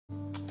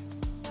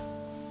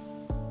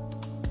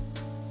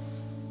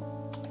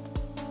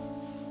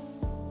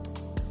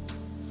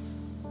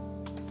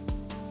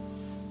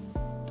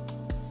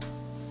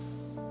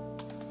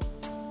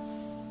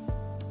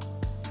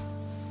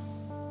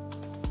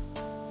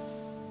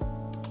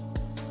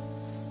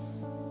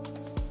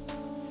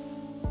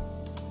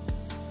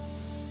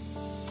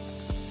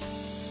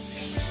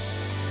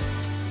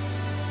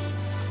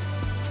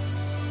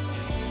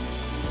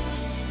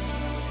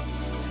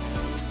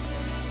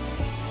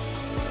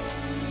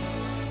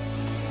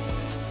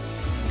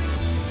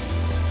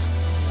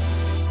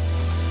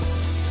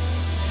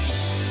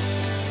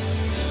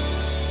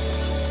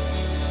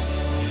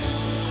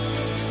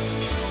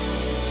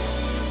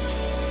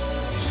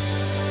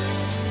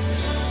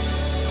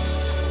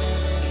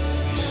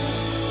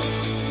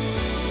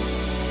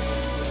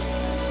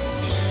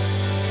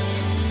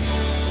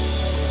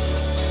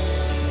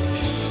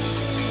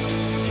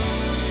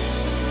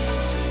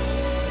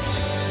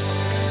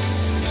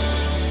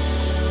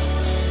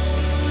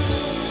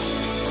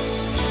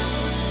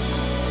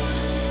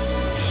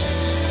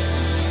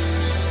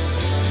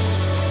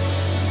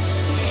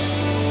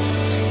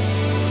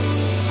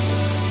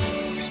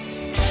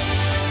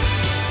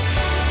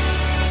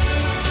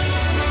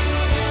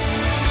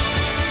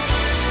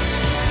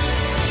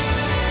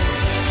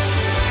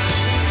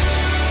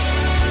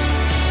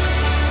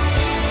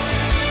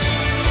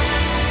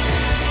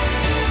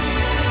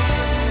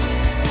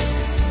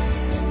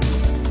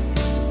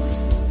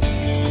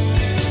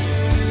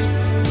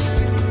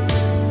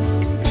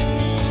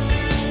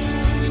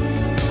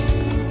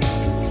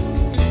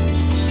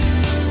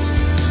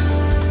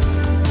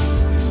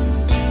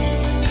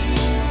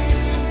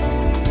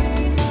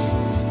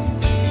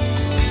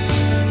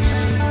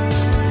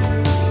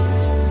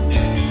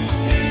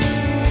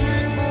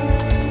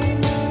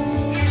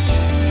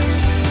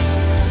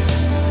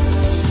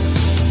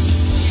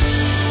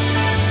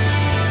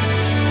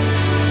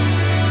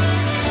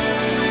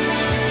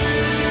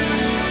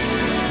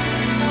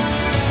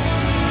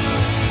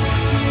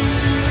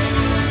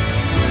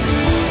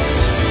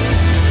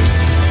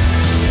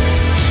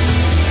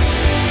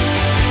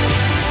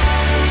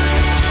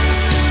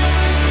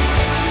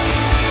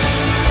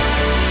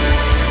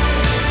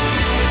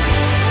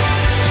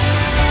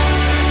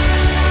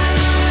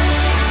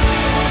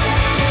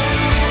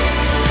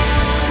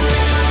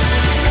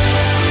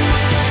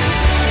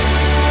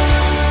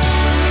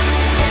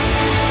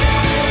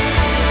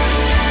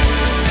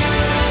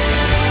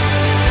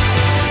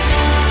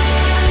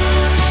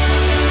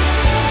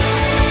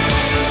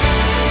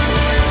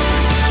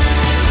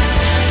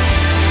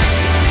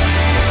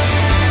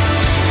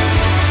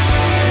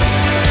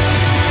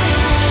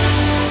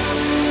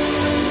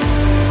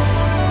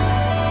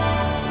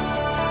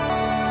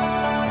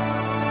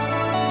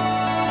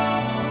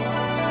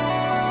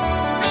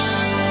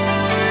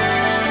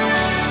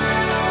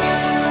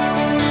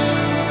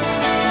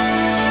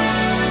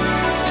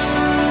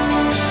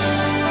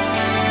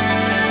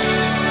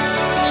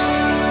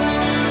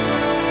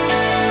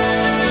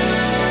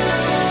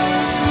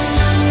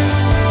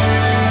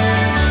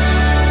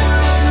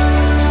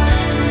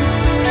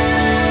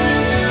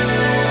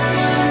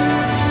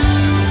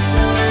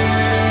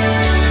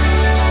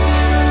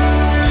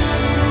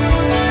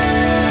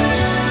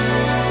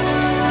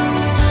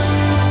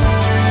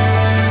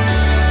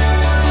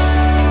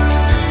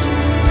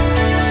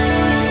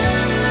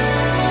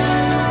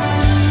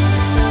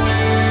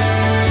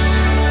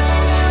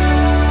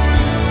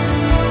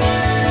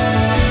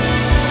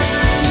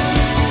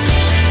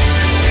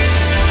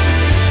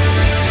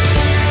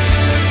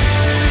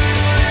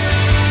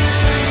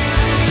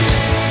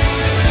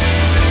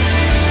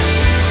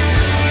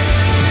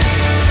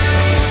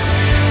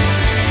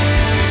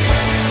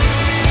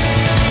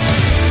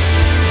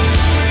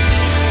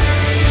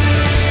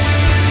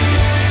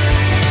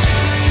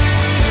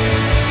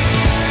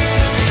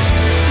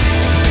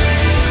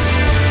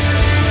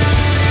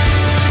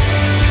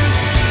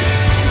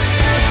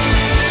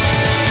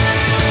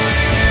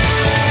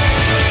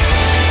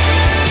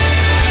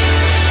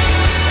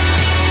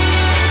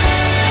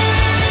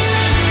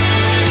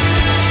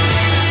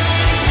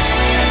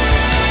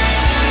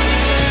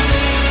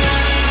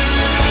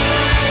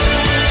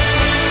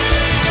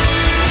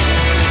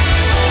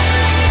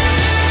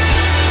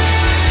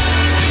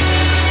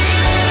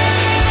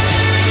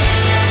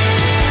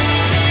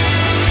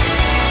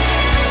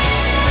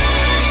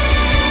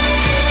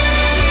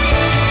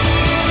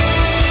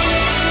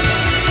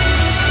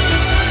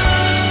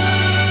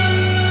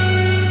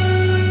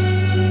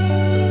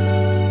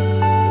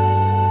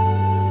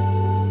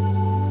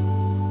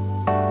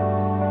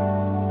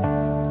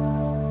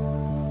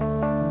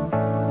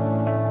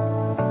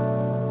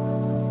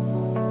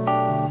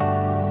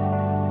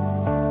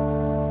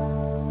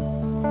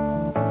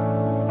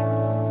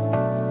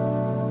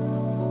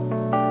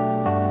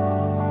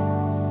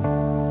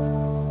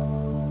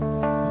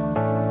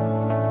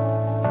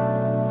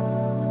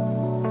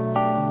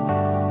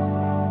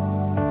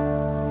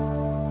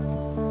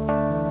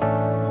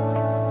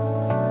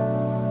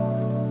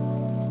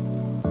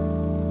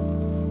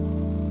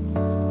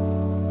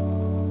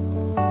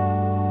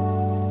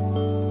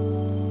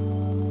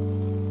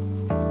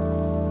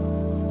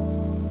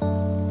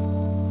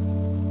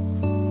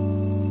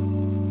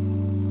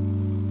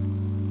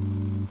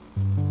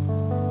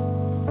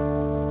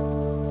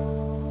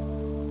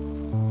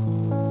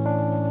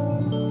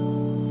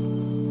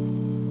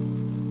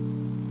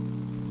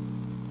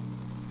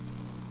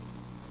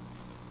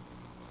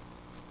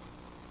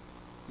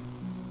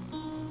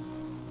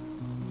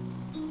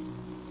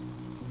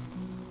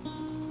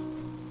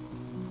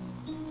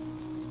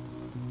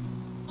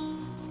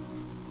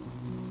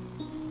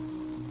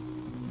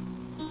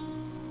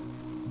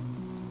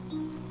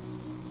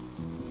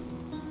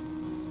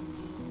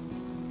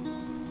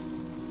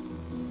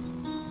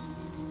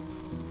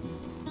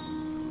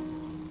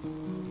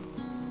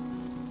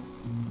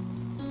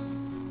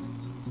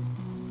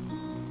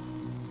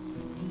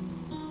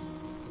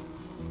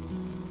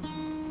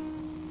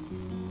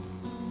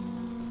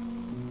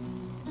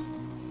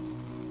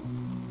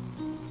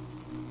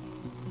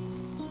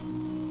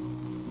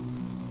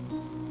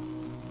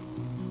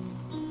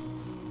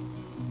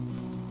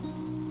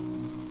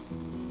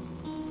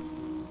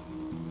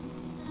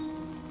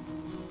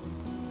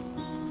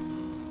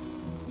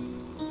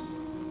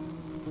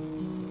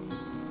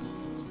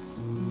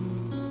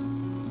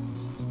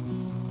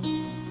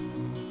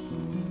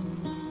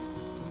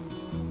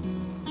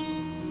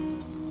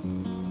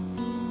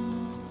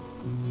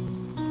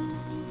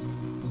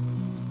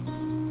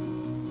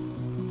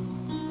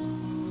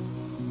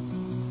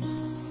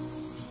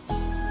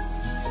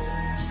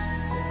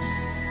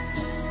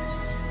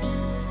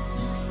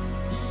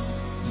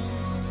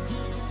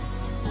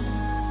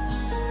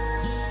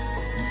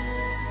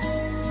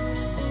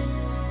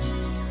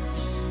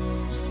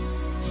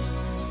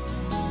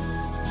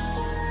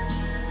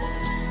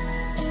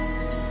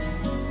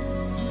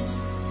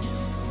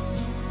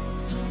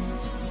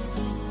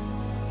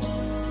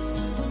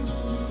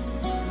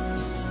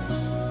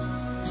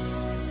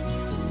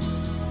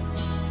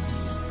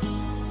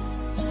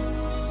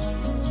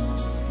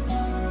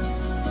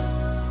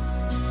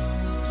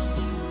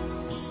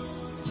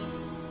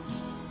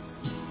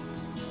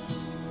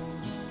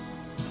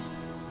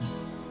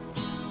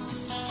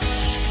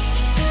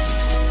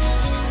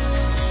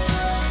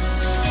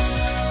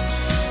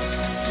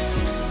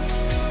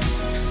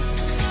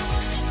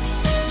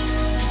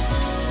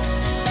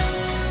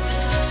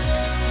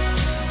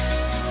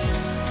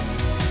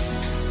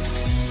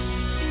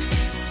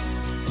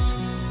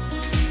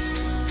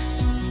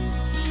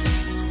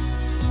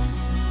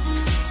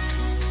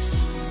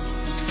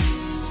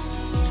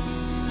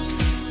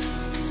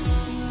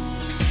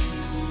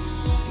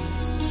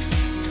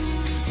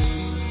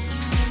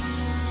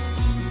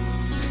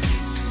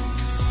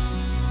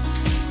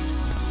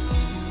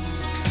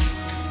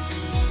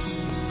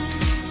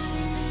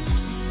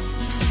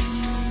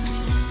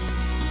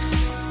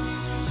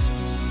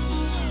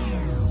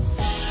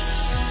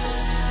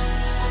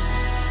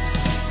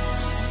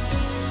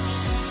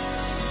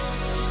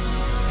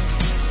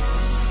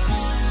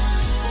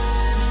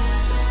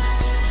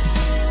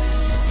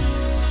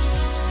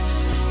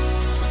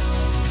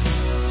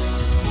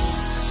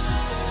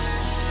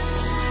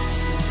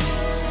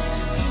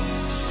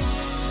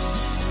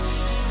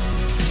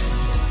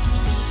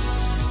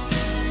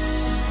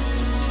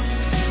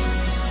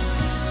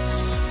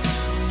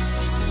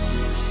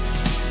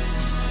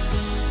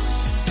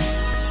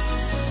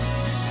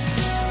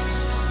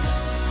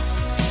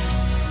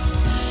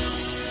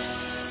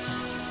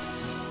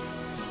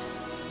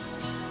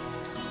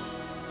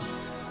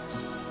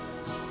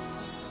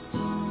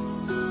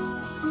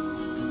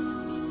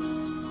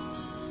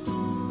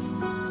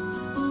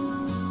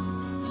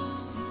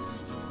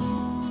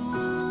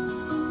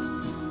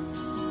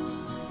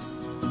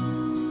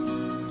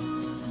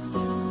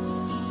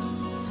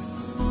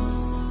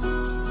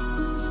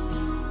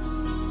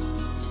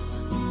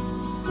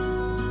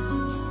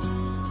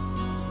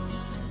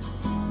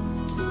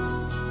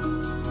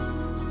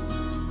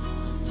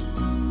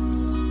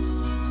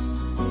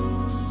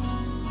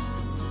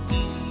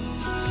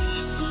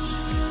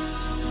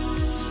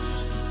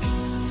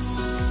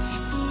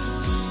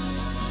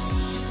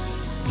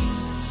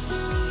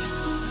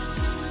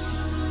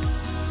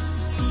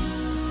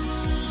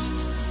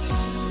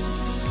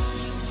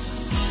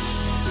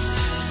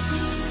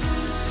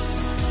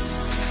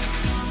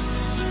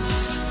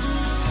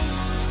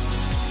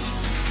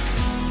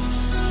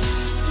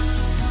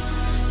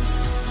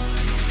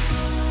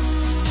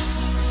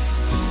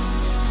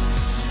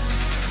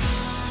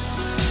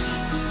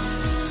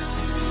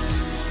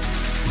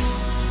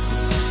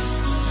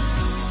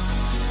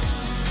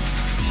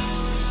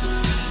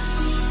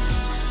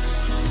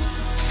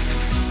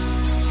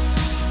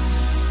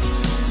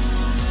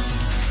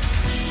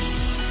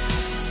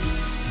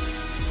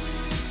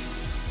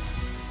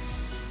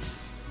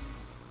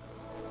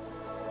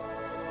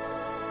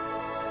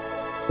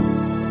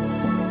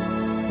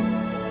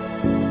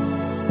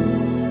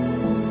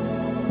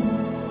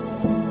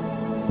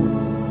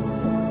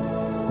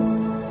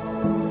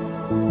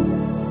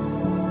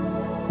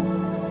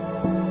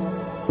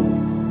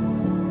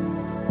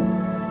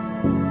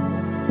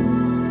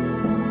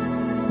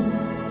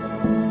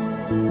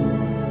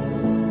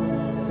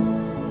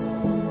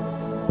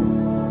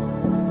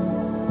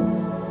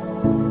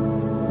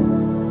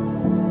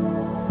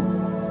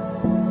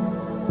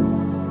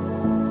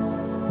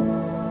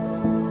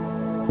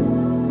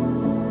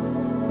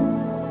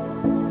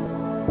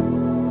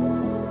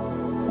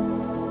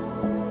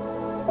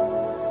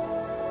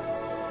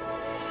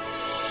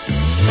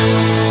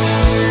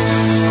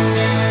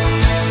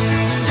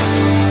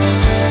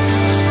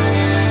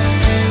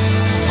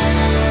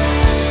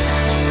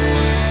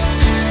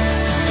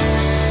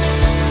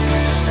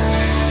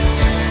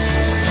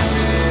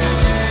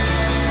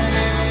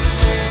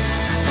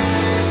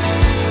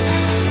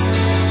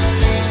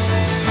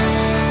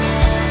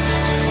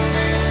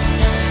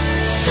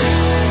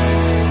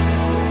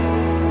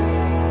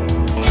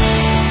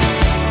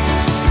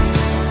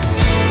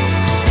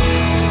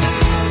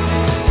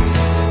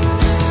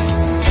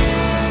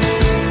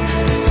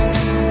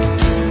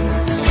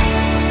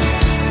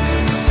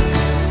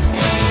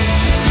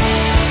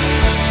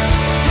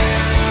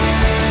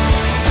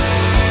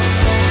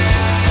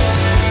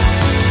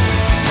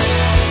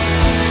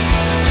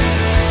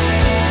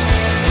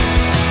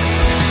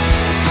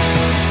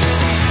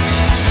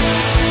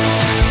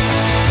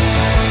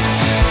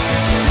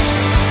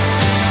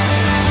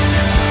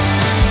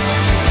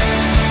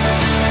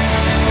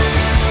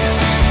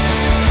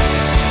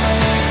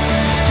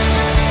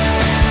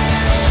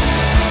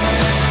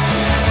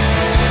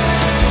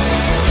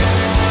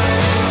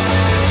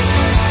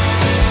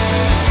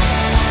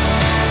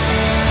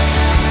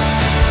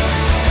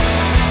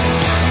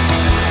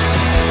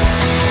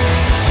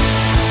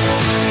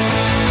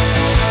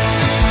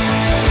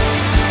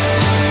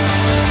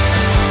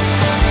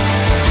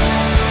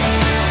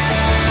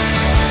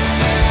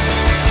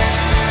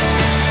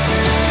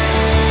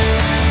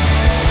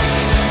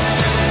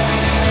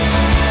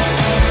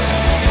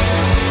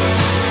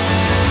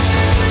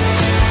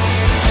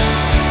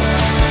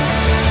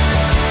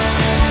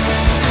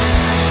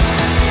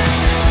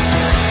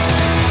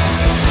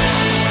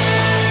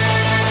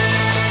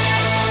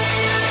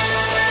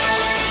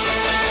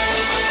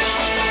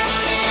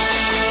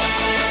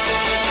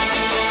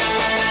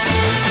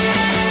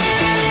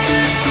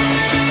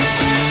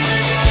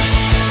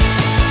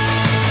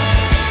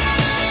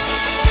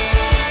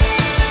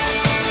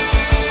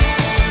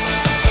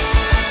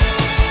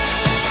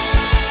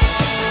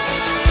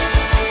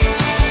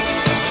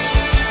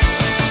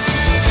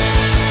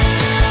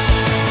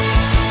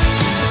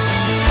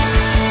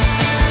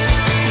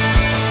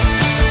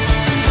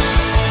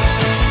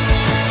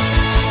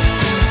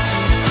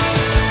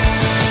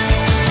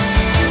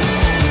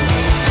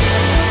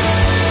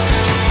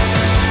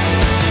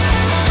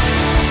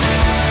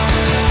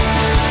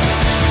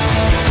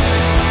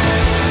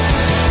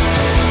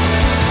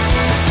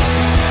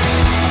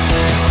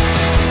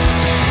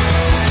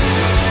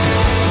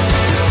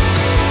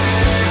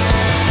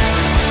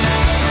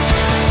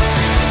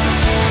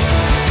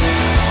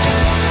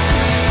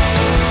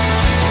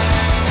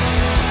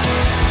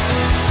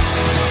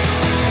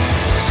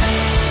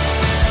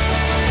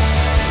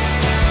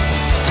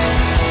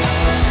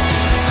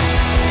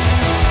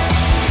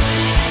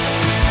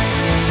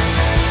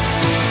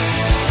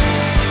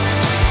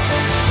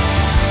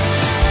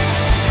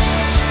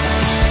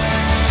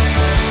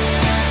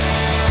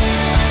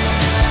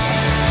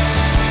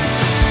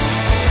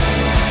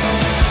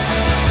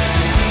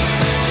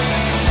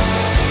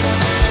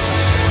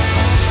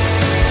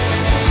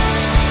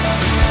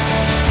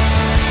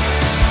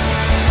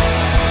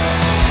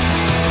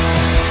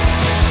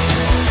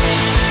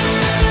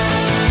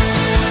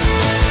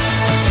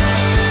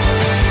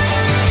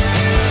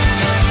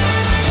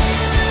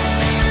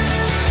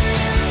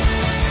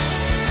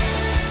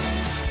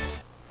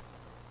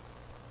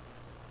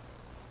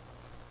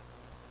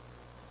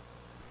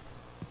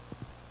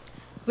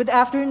Good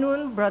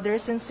afternoon,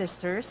 brothers and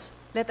sisters.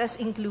 Let us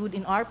include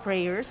in our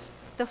prayers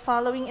the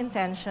following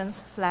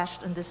intentions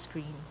flashed on the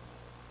screen.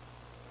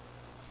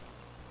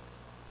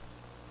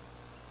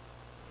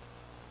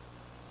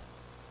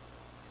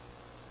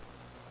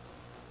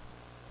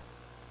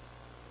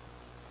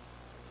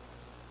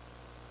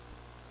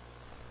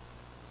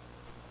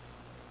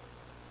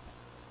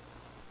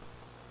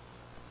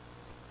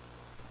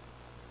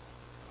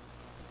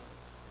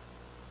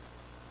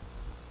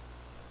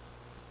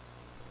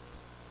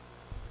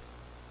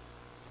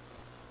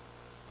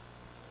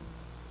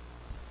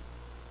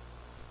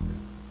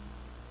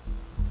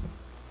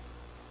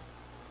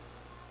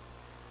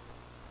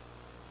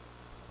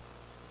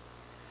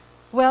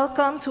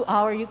 Welcome to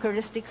our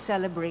Eucharistic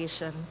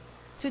celebration.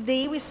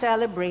 Today we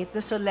celebrate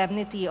the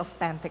solemnity of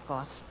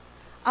Pentecost.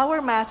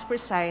 Our Mass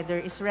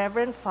presider is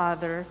Reverend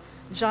Father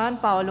John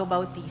Paulo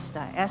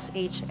Bautista,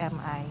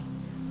 SHMI.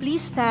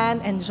 Please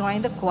stand and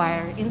join the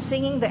choir in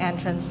singing the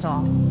entrance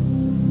song.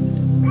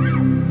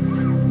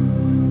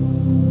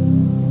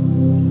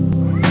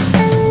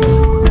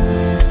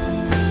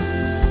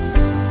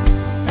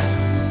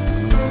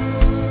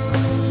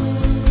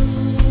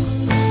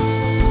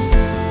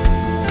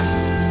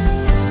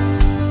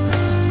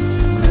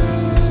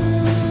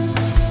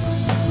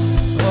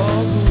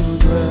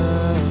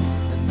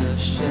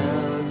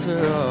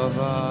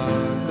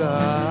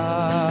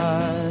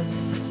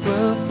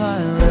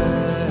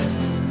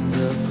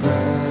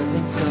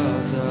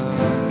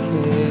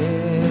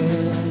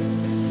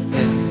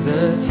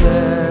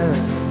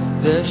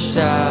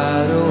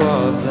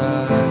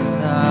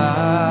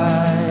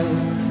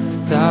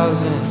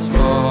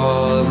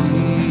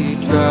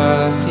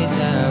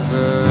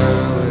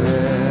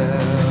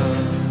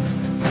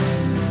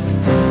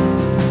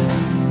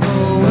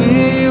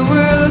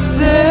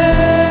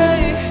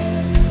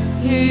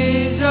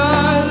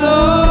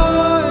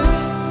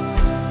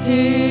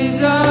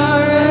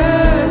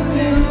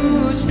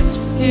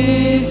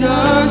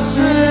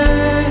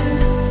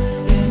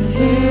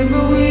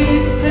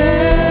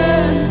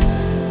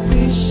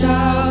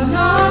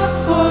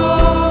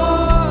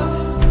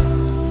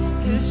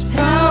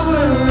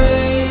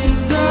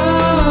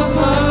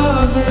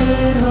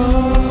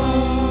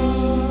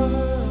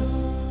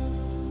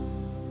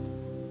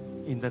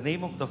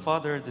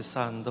 Father, the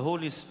Son, the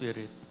Holy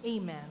Spirit.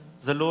 Amen.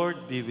 The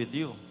Lord be with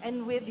you.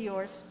 And with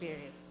your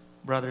spirit.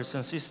 Brothers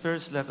and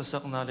sisters, let us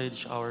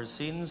acknowledge our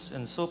sins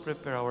and so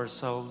prepare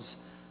ourselves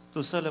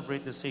to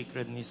celebrate the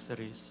sacred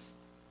mysteries.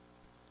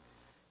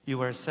 You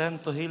are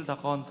sent to heal the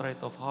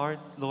contrite of heart.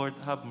 Lord,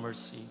 have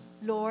mercy.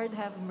 Lord,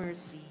 have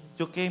mercy.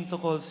 You came to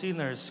call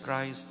sinners.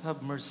 Christ,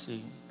 have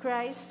mercy.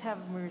 Christ,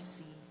 have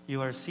mercy. You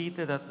are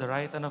seated at the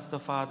right hand of the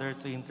Father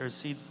to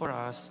intercede for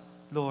us.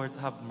 Lord,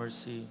 have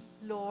mercy.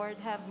 Lord,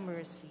 have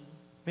mercy.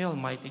 May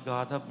Almighty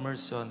God have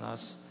mercy on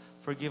us,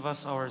 forgive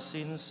us our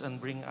sins, and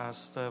bring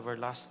us to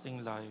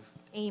everlasting life.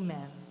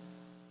 Amen.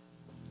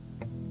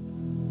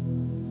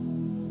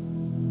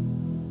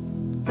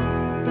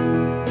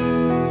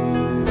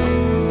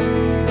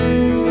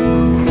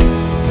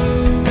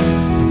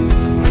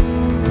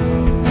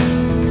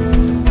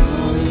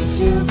 Glory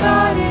to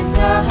God in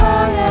the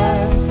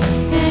highest,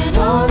 and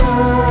on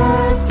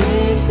earth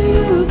peace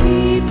to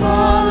people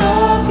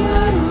of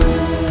good will.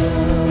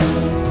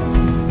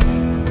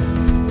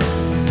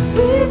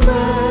 We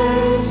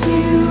bless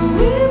you,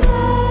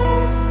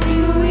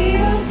 we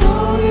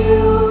adore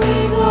you, we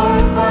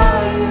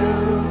glorify you.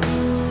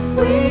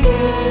 We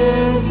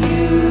give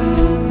you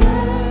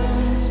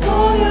thanks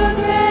for your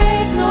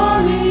great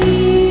glory.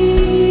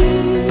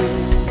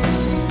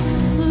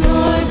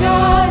 Lord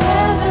God,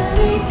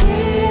 heavenly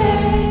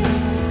King,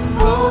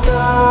 O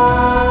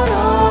God,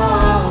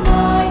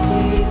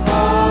 Almighty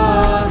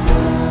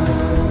Father,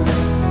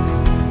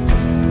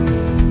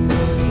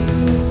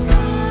 Jesus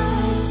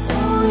Christ,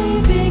 only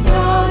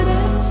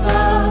begotten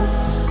Son,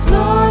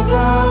 Lord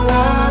God,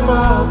 Lamb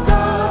of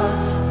God,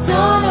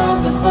 Son of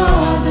the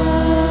Father.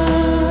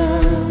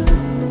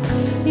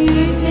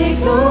 You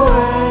take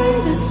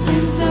away the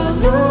sins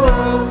of the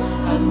world,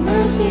 have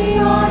mercy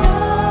on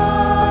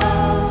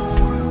us.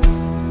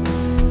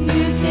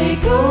 You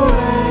take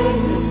away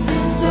the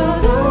sins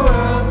of the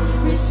world,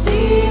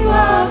 receive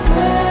our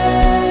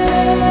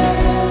prayer.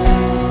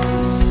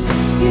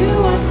 You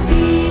are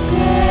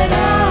seated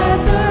at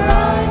the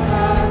right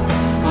hand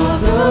of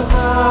the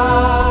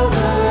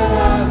Father,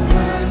 have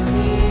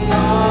mercy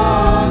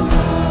on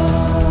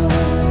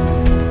us.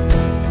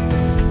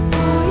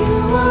 For you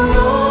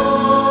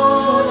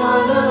alone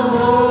are the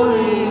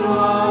Holy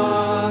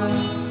One.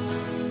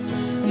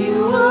 You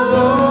alone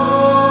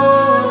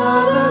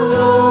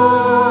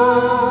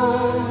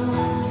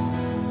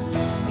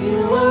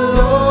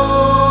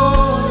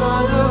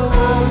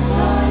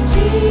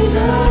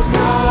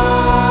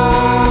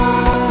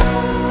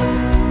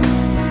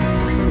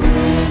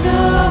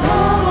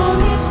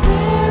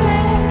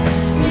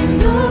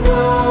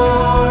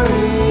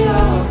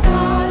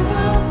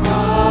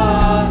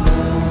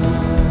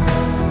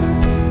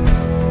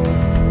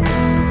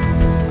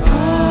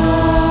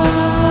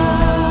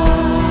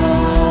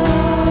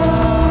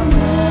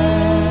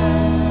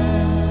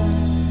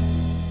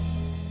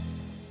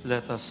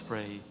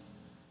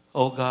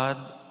O God,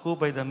 who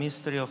by the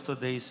mystery of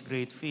today's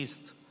great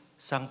feast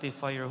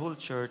sanctify your whole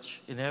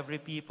church in every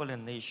people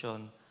and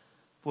nation,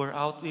 pour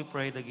out, we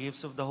pray, the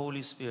gifts of the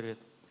Holy Spirit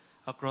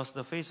across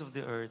the face of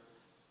the earth,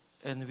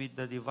 and with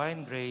the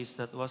divine grace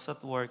that was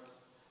at work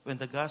when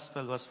the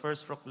gospel was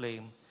first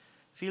proclaimed,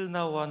 fill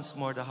now once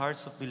more the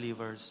hearts of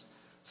believers.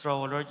 Through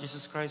our Lord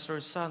Jesus Christ,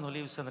 your Son, who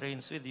lives and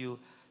reigns with you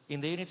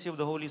in the unity of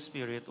the Holy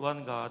Spirit,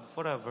 one God,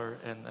 forever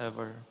and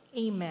ever.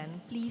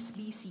 Amen. Please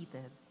be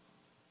seated.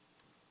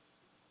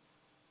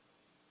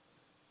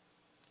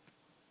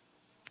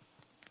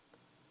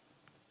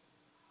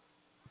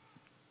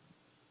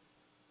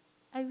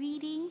 A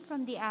reading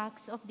from the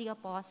Acts of the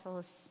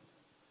Apostles.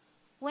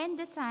 When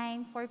the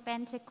time for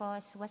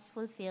Pentecost was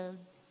fulfilled,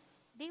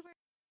 they were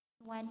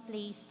in one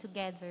place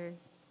together.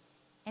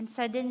 And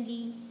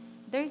suddenly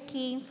there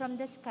came from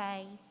the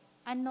sky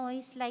a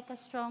noise like a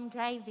strong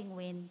driving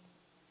wind,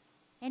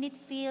 and it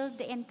filled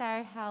the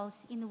entire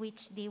house in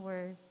which they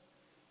were.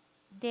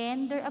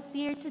 Then there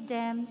appeared to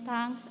them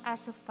tongues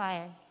as of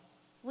fire,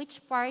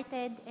 which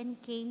parted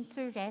and came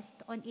to rest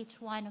on each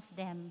one of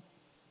them.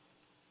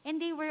 And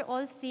they were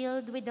all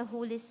filled with the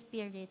Holy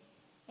Spirit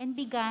and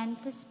began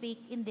to speak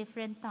in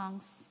different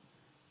tongues,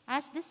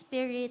 as the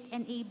Spirit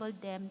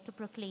enabled them to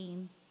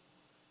proclaim.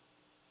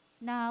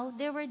 Now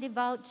there were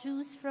devout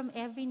Jews from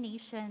every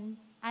nation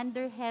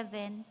under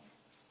heaven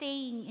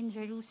staying in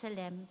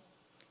Jerusalem.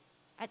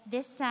 At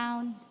this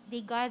sound,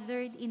 they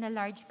gathered in a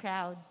large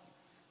crowd,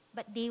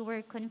 but they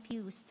were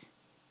confused,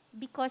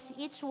 because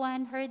each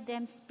one heard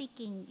them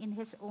speaking in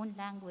his own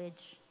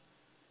language.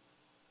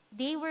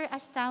 They were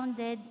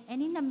astounded,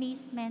 and in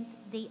amazement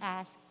they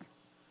asked,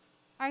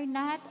 "Are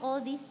not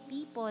all these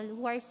people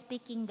who are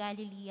speaking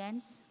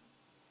Galileans?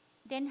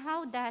 Then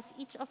how does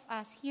each of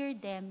us hear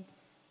them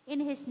in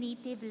his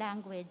native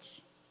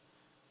language?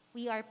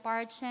 We are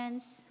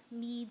Parthians,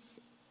 Medes,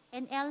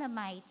 and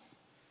Elamites,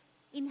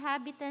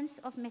 inhabitants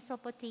of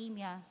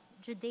Mesopotamia,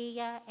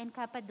 Judea and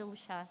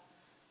Cappadocia,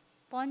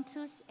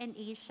 Pontus and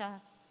Asia,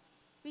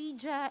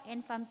 Phrygia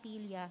and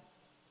Pamphylia,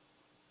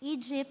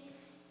 Egypt,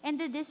 and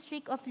the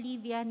district of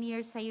Libya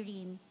near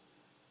Cyrene,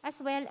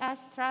 as well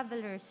as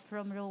travelers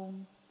from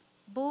Rome,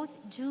 both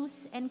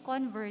Jews and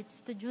converts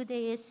to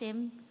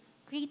Judaism,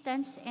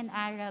 Cretans and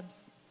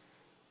Arabs.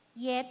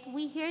 Yet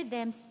we hear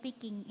them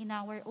speaking in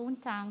our own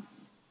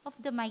tongues of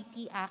the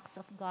mighty acts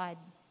of God."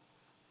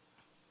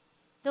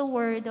 The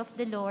word of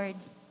the Lord.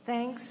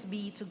 Thanks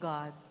be to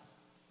God.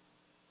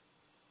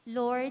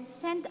 Lord,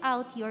 send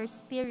out your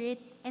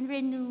Spirit and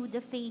renew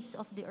the face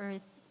of the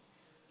earth.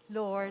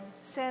 Lord,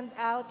 send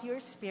out your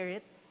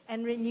Spirit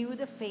and renew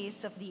the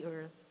face of the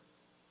earth.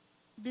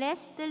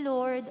 Bless the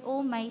Lord,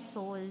 O my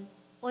soul.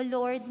 O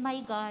Lord,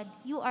 my God,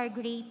 you are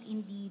great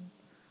indeed.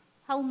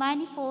 How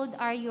manifold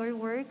are your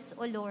works,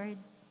 O Lord.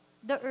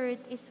 The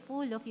earth is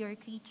full of your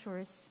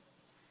creatures.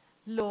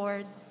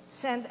 Lord,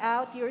 send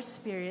out your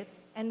Spirit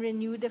and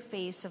renew the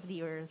face of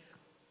the earth.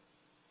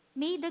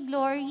 May the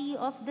glory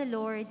of the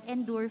Lord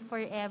endure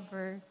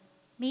forever.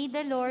 May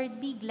the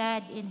Lord be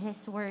glad in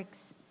his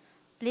works.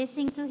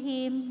 Pleasing to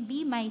him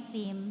be my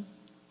theme.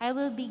 I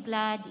will be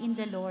glad in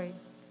the Lord.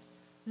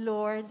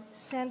 Lord,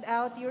 send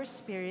out your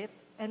Spirit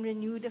and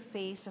renew the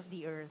face of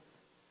the earth.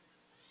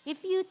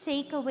 If you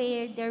take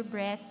away their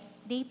breath,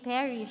 they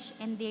perish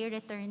and they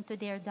return to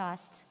their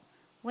dust.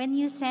 When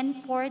you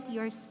send forth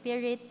your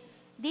Spirit,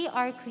 they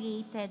are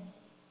created,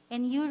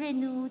 and you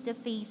renew the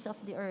face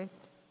of the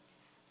earth.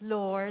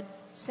 Lord,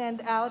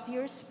 send out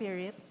your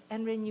Spirit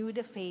and renew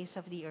the face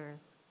of the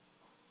earth.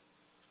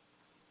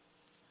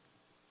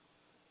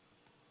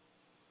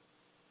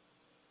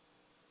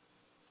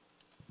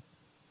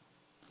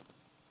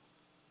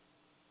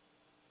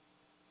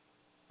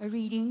 A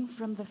reading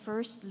from the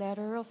first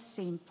letter of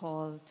St.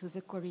 Paul to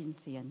the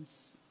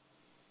Corinthians.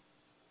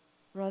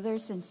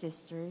 Brothers and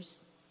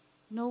sisters,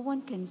 no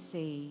one can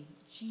say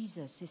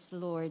Jesus is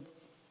Lord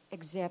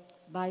except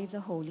by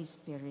the Holy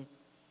Spirit.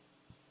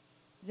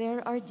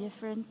 There are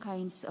different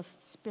kinds of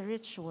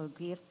spiritual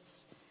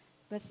gifts,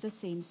 but the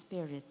same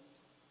Spirit.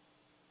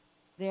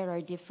 There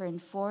are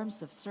different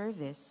forms of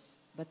service,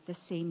 but the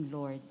same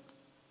Lord.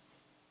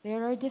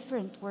 There are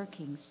different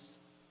workings,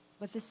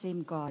 but the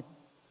same God,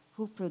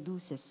 who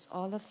produces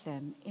all of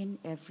them in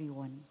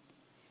everyone.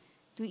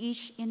 To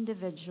each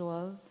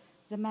individual,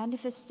 the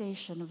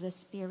manifestation of the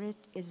Spirit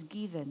is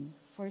given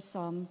for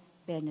some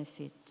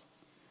benefit.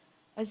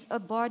 As a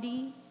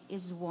body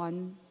is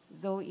one,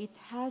 though it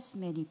has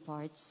many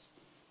parts,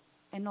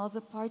 and all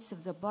the parts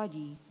of the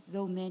body,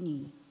 though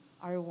many,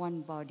 are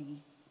one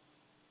body,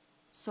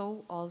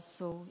 so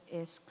also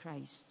is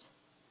Christ.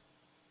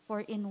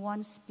 For in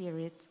one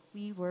Spirit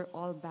we were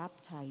all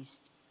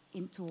baptized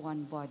into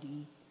one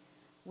body,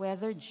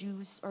 whether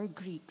Jews or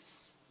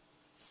Greeks,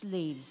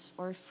 slaves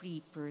or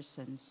free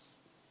persons,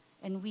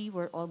 and we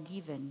were all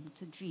given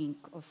to drink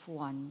of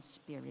one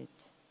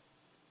Spirit.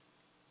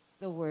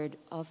 The word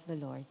of the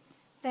Lord.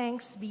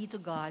 Thanks be to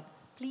God.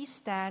 Please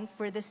stand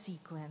for the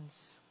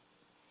sequence.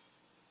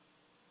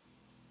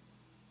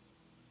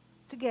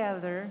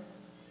 Together,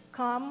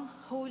 come,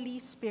 Holy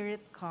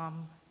Spirit,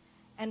 come,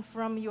 and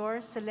from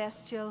your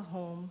celestial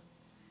home,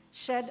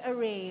 shed a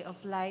ray of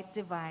light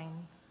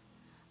divine.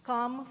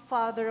 Come,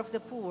 Father of the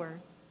poor,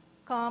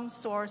 come,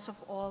 source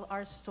of all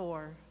our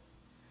store.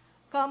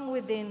 Come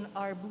within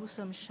our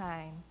bosom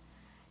shine,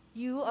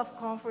 you of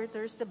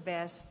comforters the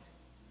best,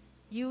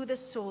 you the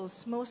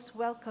soul's most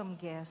welcome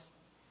guest,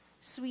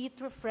 sweet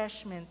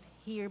refreshment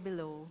here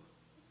below.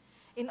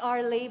 In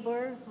our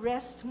labor,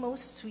 rest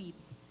most sweet,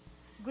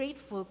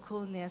 grateful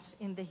coolness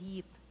in the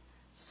heat,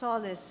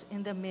 solace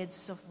in the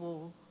midst of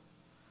woe.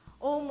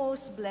 O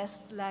most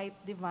blessed light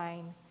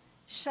divine,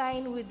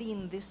 shine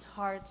within these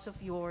hearts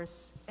of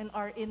yours, and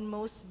our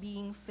inmost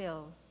being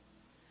fill.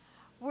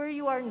 Where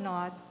you are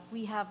not,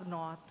 we have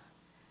not,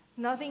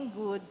 nothing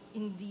good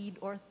in deed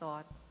or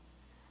thought,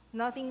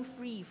 nothing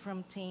free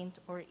from taint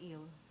or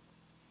ill.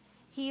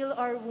 Heal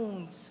our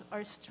wounds,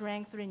 our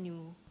strength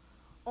renew,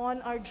 on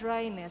our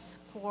dryness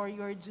pour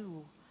your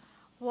dew,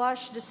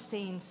 wash the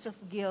stains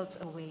of guilt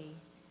away,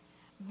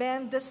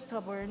 bend the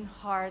stubborn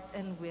heart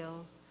and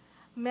will,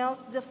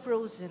 melt the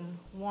frozen,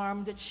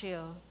 warm the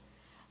chill,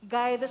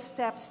 guide the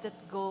steps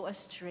that go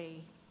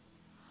astray.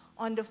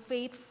 On the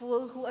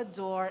faithful who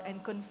adore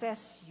and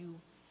confess you,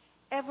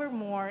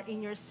 evermore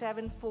in your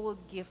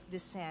sevenfold gift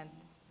descend.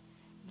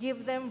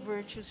 Give them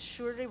virtue's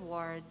sure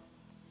reward.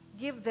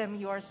 Give them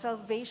your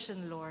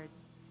salvation, Lord.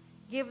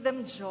 Give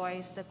them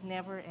joys that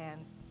never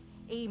end.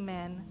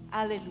 Amen.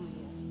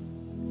 Alleluia.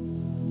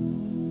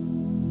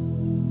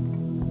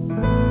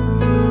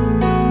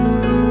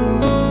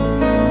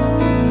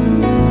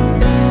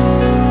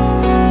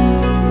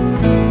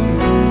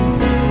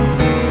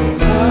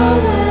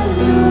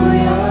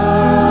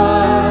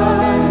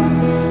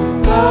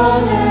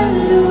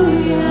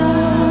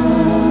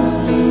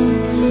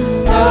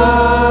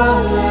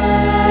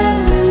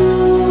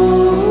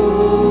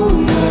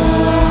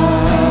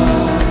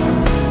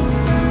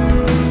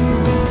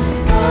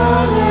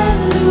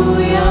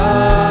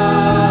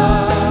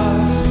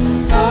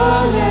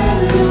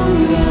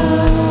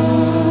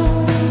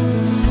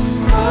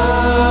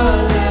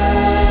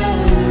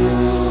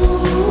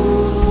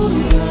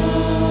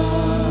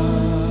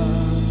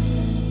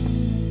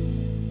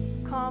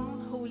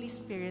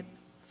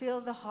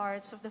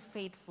 Of the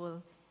faithful,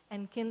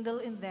 and kindle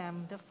in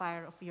them the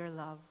fire of your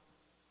love.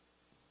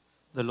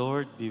 The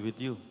Lord be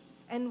with you.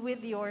 And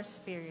with your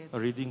spirit. A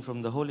reading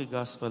from the Holy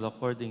Gospel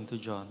according to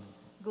John.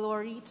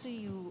 Glory to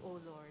you,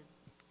 O Lord.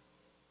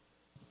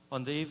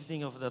 On the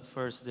evening of that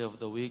first day of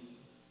the week,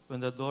 when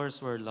the doors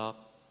were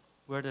locked,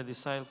 where the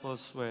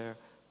disciples were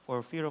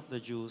for fear of the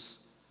Jews,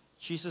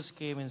 Jesus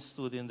came and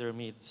stood in their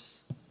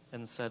midst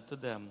and said to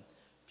them,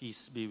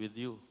 "Peace be with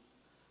you."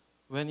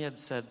 When he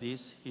had said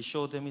this, he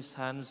showed them his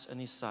hands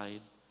and his side.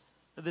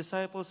 The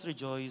disciples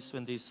rejoiced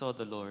when they saw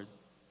the Lord.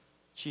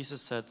 Jesus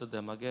said to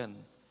them again,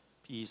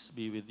 "Peace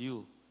be with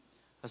you.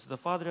 As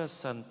the Father has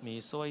sent me,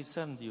 so I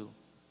send you."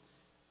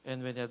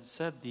 And when he had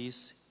said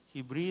this, he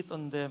breathed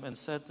on them and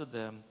said to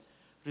them,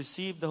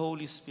 "Receive the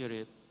Holy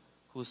Spirit.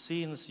 Whose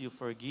sins you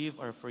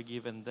forgive are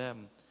forgiven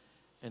them,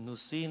 and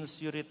whose sins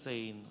you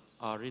retain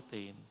are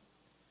retained."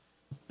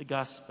 The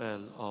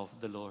Gospel of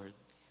the Lord.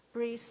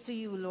 Praise to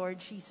you,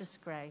 Lord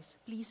Jesus Christ.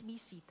 Please be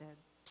seated.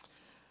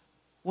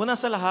 Una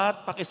sa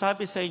lahat,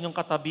 pakisabi sa inyong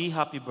katabi,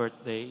 happy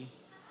birthday.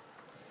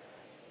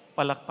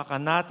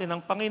 Palakpakan natin ang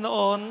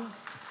Panginoon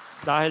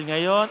dahil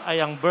ngayon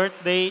ay ang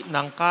birthday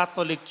ng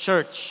Catholic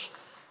Church.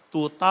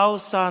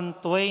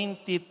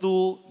 2022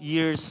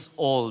 years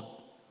old.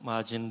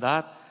 Imagine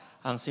that.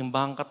 Ang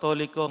simbahang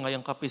Katoliko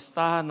ngayong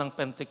kapistahan ng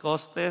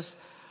Pentecostes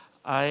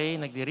ay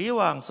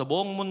nagdiriwang sa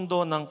buong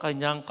mundo ng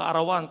kanyang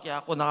kaarawan. Kaya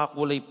ako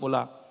nakakulay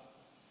pula.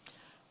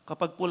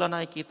 Kapag pula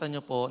nakikita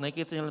nyo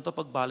lang ito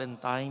pag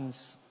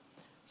Valentine's.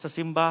 Sa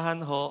simbahan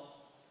ho,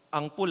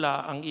 ang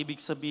pula, ang ibig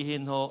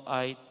sabihin ho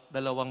ay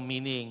dalawang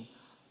meaning.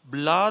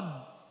 Blood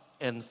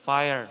and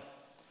fire.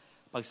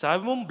 Pag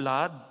sabi mong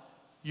blood,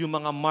 yung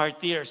mga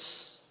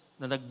martyrs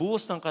na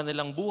nagbuhos ng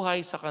kanilang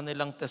buhay sa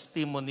kanilang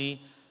testimony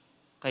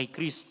kay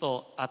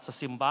Kristo at sa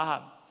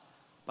simbahan.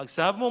 Pag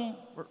sabi mong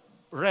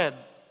red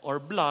or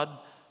blood,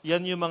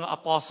 yan yung mga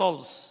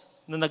apostles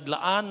na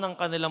naglaan ng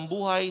kanilang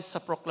buhay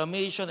sa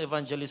proclamation,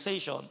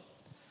 evangelization.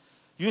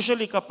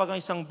 Usually, kapag ang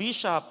isang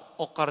bishop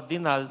o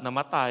cardinal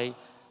namatay,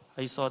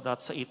 I saw that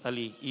sa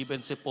Italy.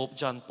 Even si Pope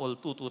John Paul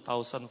II,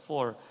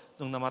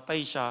 2004, nung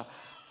namatay siya,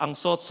 ang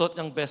suot-suot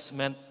niyang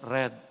vestment,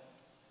 red.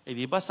 Eh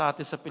di ba sa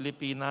atin sa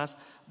Pilipinas,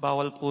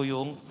 bawal po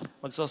yung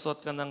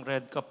magsusot ka ng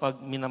red kapag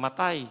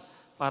minamatay,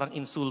 parang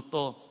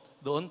insulto.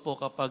 Doon po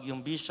kapag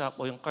yung bishop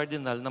o yung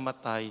cardinal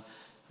namatay,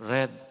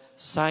 red.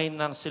 Sign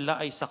na sila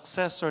ay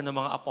successor ng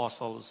mga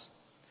apostles.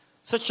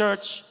 Sa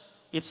church,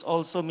 it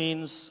also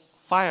means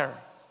fire.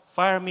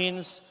 Fire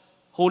means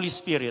Holy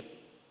Spirit.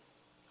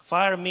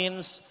 Fire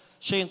means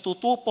siya yung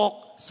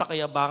tutupok sa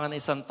kayabangan ng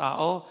isang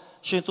tao.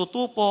 Siya yung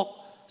tutupok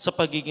sa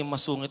pagiging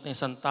masungit ng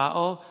isang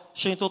tao.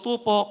 Siya yung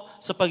tutupok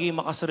sa pagiging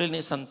makasarili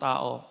ng isang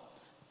tao.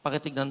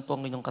 Pakitignan po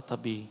ang inyong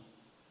katabi.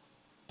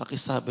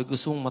 Pakisabi,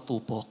 gusto mong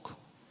matupok.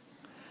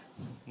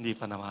 Hindi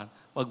pa naman.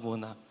 Wag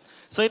muna.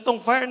 So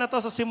itong fire na to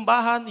sa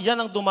simbahan, yan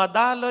ang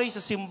dumadaloy sa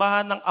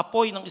simbahan ng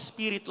apoy ng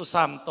Espiritu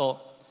Santo.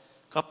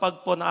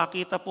 Kapag po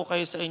nakakita po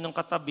kayo sa inyong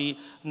katabi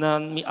na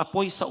may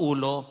apoy sa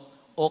ulo,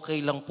 okay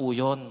lang po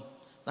yun.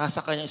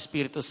 Nasa kanyang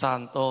Espiritu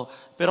Santo.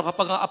 Pero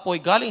kapag ang apoy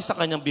galing sa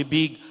kanyang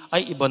bibig,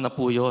 ay iba na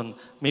po yun.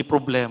 May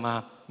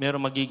problema.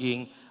 Meron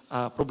magiging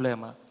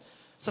problema.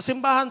 Sa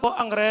simbahan po,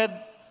 ang red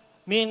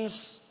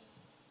means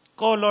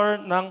color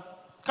ng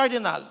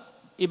cardinal.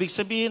 Ibig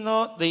sabihin,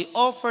 no, they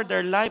offer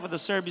their life at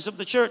the service of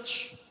the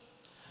church.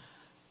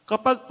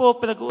 Kapag po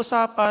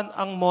pinag-uusapan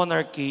ang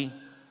monarchy,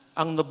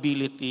 ang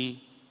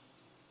nobility,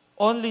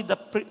 only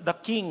the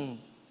king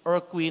or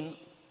queen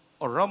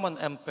or Roman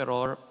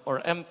emperor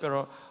or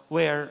emperor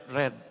wear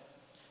red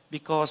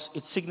because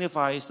it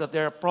signifies that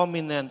they're a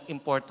prominent,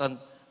 important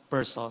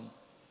person.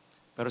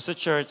 Pero sa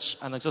church,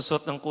 ang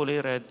nagsusot ng kulay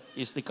red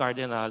is the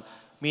cardinal,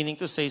 meaning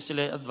to say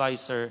sila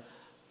advisor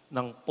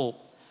ng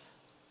Pope.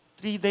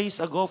 4 days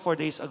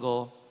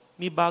ago,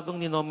 may bagong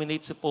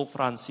ninominate si Pope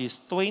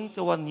Francis, 21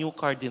 new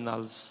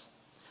cardinals.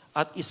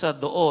 At isa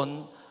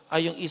doon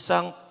ay yung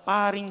isang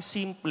paring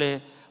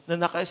simple na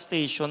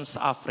naka-station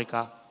sa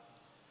Africa.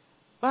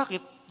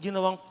 Bakit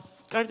ginawang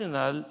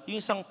cardinal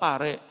yung isang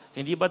pare?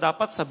 Hindi ba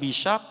dapat sa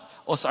bishop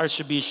o sa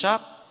archbishop?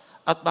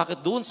 At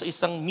bakit doon sa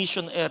isang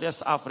mission area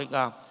sa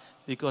Africa?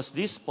 Because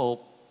this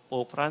Pope,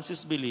 Pope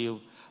Francis,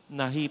 believed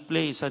na he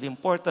plays an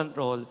important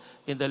role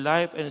in the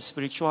life and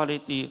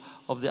spirituality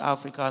of the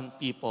African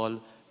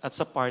people at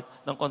sa part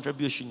ng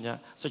contribution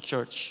niya sa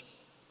church.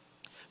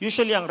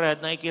 Usually ang red,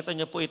 nakikita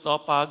niyo po ito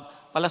pag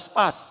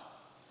palaspas,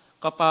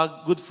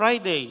 kapag Good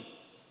Friday,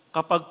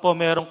 kapag po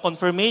merong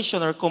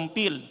confirmation or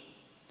compil,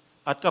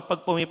 at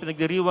kapag po may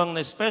pinagdiriwang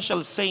na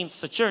special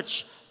saints sa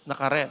church,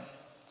 naka-red.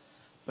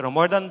 Pero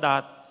more than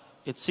that,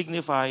 it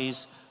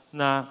signifies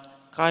na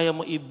kaya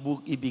mo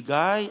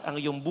ibigay ang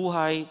iyong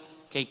buhay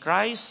kay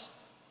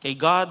Christ, kay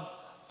God,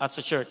 at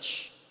sa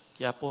church.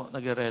 Kaya po,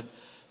 nagre-red.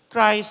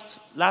 Christ,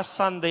 last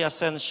Sunday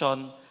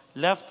Ascension,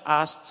 left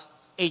us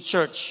a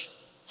church.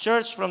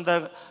 Church from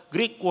the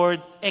Greek word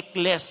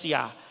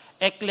ekklesia.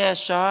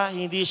 Ekklesia,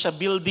 hindi siya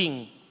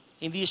building.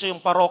 Hindi siya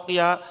yung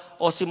parokya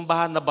o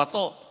simbahan na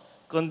bato.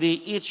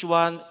 Kundi each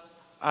one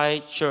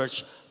ay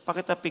church.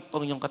 Pakitapik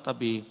pong yung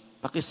katabi.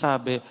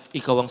 Pakisabi,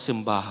 ikaw ang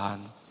simbahan.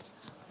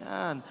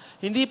 Yan.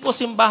 Hindi po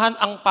simbahan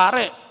ang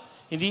pare.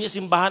 Hindi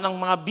simbahan ng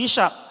mga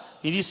bishop,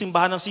 hindi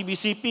simbahan ng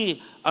CBCP.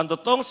 Ang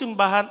totoong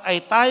simbahan ay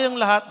tayong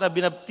lahat na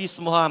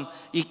binaptismohan.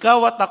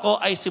 Ikaw at ako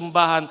ay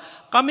simbahan.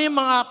 Kami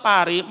mga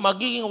pari,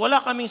 magiging wala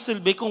kaming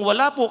silbi kung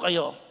wala po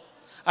kayo.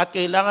 At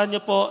kailangan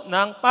niyo po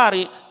ng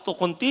pari to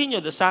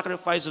continue the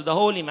sacrifice of the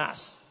Holy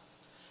Mass.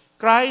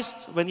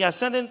 Christ, when He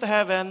ascended into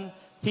heaven,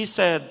 He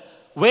said,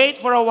 wait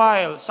for a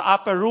while sa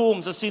upper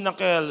room, sa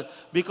Synacle,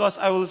 because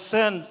I will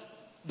send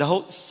the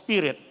Holy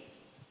Spirit.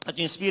 At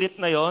yung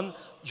Spirit na yon,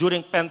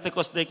 during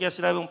Pentecost Day, kaya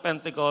sinabing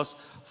Pentecost,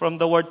 from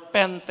the word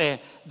Pente,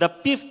 the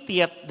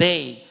 50th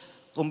day.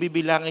 Kung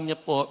bibilangin niyo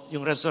po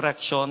yung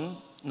resurrection,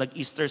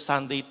 nag-Easter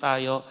Sunday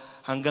tayo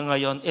hanggang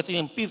ngayon, ito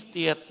yung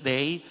 50th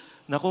day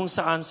na kung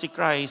saan si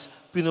Christ,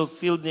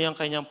 pinulfilled niya yung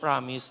kanyang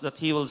promise that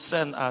He will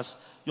send us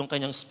yung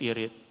kanyang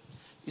Spirit.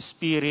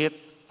 Spirit,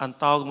 ang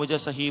tawag mo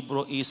dyan sa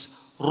Hebrew is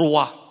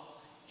ruah.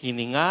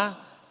 Hininga,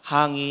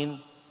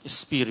 hangin,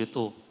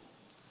 Espiritu.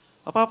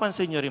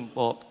 Mapapansin niyo rin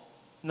po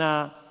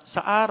na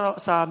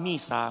sa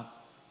misa,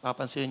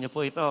 papansin niyo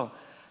po ito,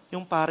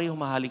 yung pari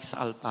humahalik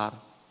sa altar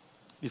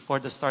before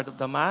the start of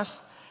the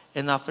Mass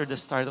and after the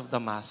start of the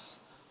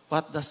Mass.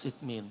 What does it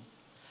mean?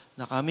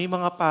 Na kami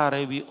mga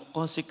pare, we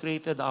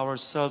consecrated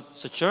ourselves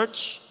sa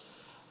church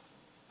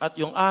at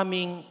yung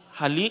aming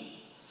halik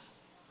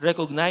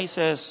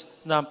recognizes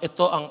na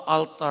ito ang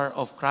altar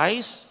of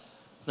Christ,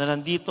 na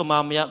nandito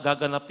mamaya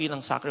gaganapin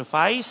ang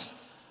sacrifice,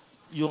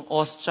 yung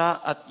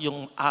ostya at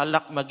yung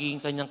alak magiging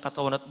kanyang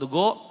katawan at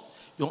dugo,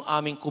 yung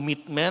aming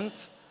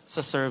commitment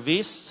sa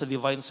service, sa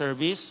divine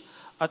service,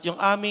 at yung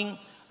aming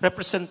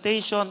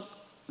representation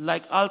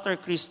like altar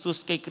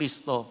Christus kay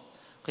Kristo.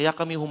 Kaya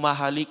kami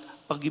humahalik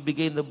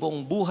pagbibigay na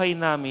buong buhay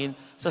namin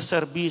sa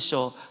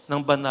serbisyo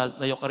ng banal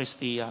na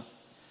Eucharistia.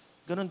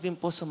 Ganon din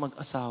po sa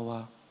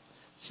mag-asawa.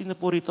 Sino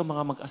po rito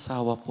mga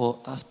mag-asawa po?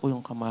 Taas po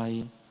yung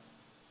kamay.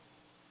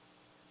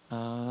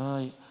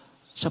 Ay,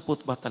 siya po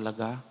ba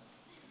talaga?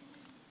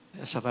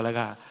 Siya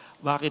talaga.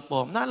 Bakit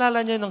po?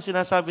 Naalala niyo nung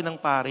sinasabi ng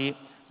pari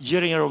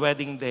during your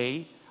wedding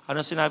day, ano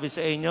sinabi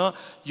sa inyo?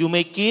 You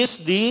may kiss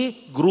the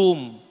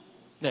groom.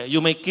 You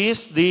may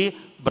kiss the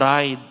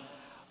bride.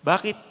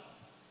 Bakit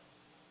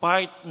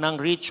part ng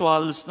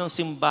rituals ng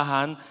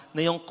simbahan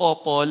na yung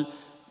couple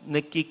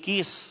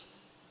nagkikiss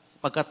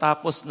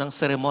pagkatapos ng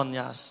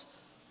seremonyas?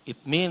 It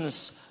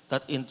means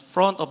that in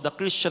front of the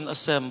Christian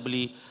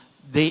assembly,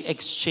 they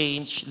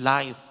exchange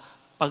life,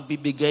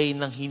 pagbibigay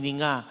ng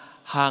hininga,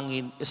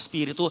 hangin,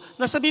 espiritu.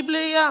 Nasa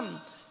Biblia yan.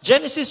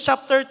 Genesis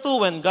chapter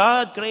 2, when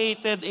God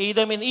created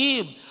Adam and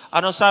Eve,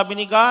 ano sabi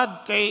ni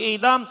God kay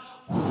Adam?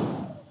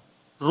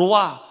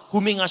 Ruwa,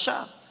 huminga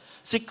siya.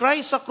 Si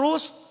Christ sa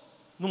krus,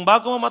 nung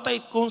bago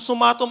mamatay,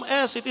 consumatum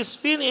est, it is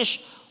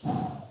finished.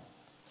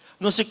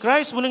 Nung si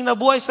Christ muling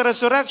nabuhay sa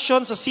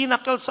resurrection, sa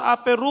cenacle, sa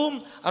upper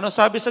room, ano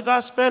sabi sa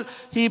gospel?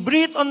 He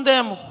breathed on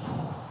them.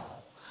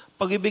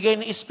 Pag-ibigay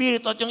ng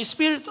Espiritu. At yung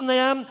Espiritu na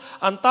yan,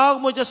 ang tawag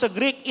mo dyan sa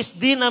Greek is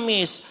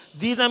dynamis.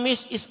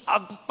 Dynamis is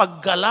ang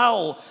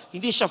paggalaw.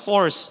 Hindi siya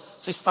force.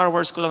 Sa Star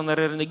Wars ko lang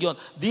naririnig yun.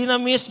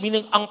 Dynamis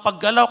meaning ang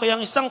paggalaw. Kaya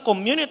ang isang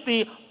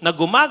community na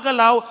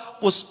gumagalaw,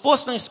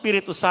 puspos ng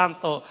Espiritu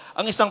Santo.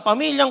 Ang isang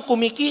pamilyang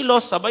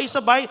kumikilos,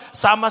 sabay-sabay,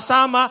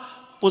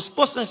 sama-sama,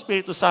 puspos ng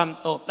Espiritu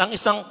Santo. Ang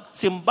isang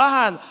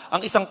simbahan,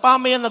 ang isang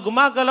pamayan na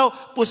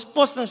gumagalaw,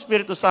 puspos ng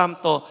Espiritu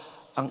Santo.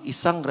 Ang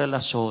isang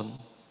relasyon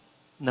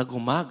na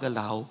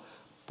gumagalaw,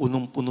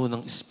 punong-puno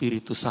ng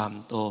Espiritu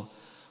Santo.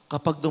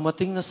 Kapag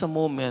dumating na sa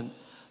moment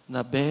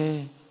na,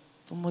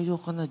 tumayo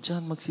ka na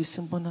dyan,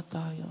 magsisimba na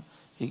tayo.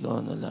 Ikaw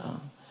na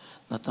lang.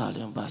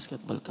 Natalo yung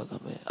basketball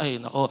kagabi. Ay,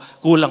 nako,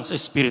 kulang sa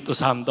Espiritu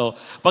Santo.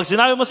 Pag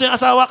sinabi mo sa iyong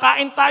asawa,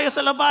 kain tayo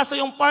sa labas sa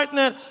iyong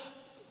partner,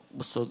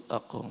 busog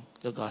ako,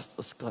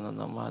 gagastos ka na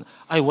naman.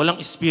 Ay, walang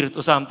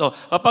Espiritu Santo.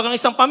 Kapag ang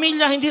isang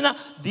pamilya, hindi na,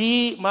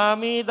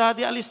 mami,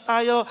 daddy, alis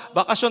tayo,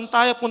 bakasyon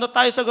tayo, punta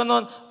tayo sa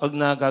ganon. Pag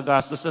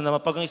nagagastos na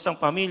naman, pag ang isang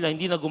pamilya,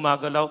 hindi na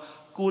gumagalaw,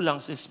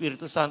 kulang sa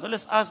Espiritu Santo.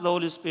 Let's ask the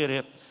Holy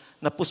Spirit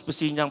na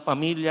puspusin niya ang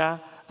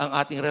pamilya, ang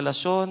ating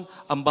relasyon,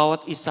 ang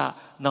bawat isa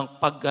ng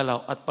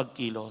paggalaw at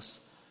pagkilos.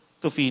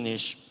 To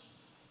finish,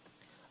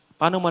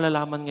 paano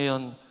malalaman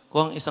ngayon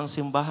kung ang isang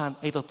simbahan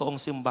ay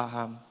totoong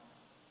simbahan?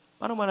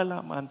 Paano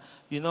malalaman?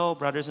 You know,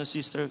 brothers and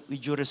sisters, with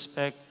due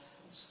respect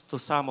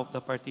to some of the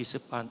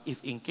participants,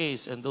 if in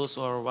case, and those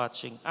who are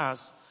watching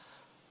us,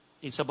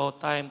 it's about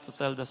time to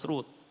tell the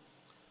truth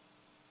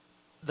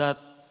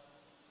that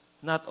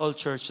not all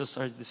churches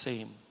are the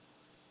same.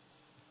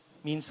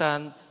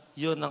 Minsan,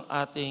 yun ang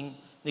ating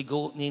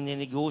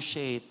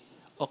nini-negotiate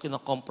o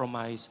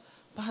kina-compromise.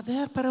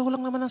 Father, pareho lang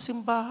naman ang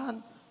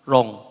simbahan.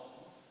 Wrong.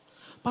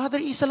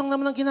 Father, isa lang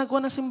naman ang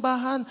ginagawa ng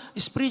simbahan.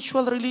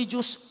 Spiritual,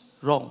 religious.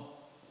 Wrong.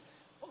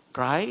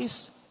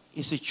 Christ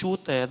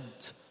instituted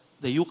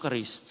the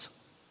Eucharist,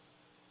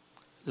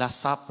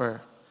 Last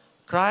Supper.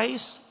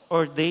 Christ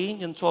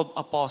ordained yung 12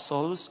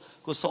 apostles.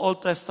 Kung sa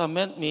Old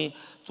Testament may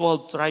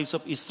 12 tribes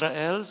of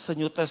Israel, sa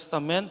New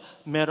Testament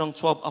merong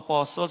 12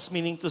 apostles,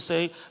 meaning to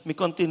say, may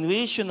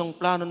continuation ng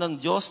plano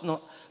ng Diyos no,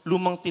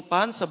 lumang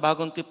tipan sa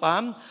bagong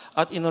tipan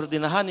at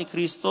inordinahan ni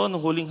Kristo noong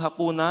huling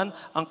hapunan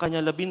ang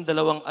kanyang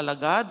 12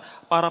 alagad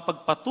para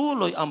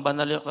pagpatuloy ang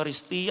banal na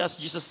Eucharistia. As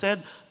Jesus said,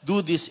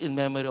 do this in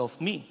memory of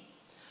me.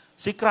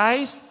 Si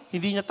Christ,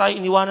 hindi niya tayo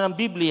iniwanan ng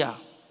Biblia.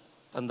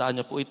 Tandaan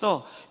niyo po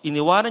ito.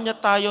 Iniwanan niya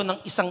tayo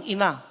ng isang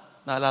ina.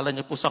 Naalala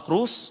niyo po sa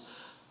krus?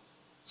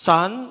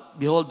 Son,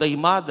 behold thy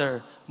mother.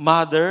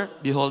 Mother,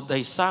 behold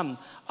thy son.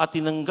 At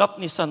tinanggap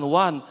ni San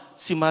Juan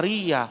si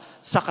Maria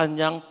sa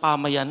kanyang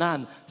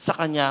pamayanan, sa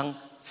kanyang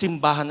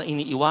simbahan na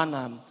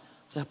iniiwanan.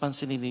 Kaya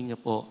pansinin niyo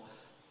po,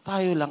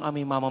 tayo lang ang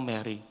may Mama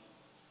Mary.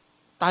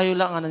 Tayo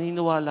lang ang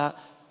naniniwala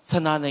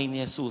sa nanay ni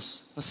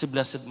Jesus, na si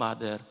Blessed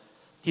Mother.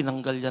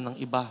 Tinanggal niya ng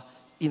iba,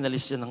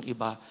 inalis niya ng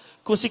iba.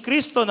 Kung si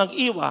Kristo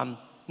nag-iwan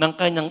ng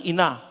kanyang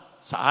ina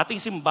sa ating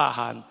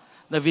simbahan,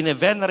 na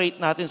venerate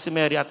natin si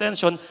Mary.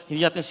 Attention,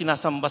 hindi natin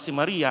sinasamba si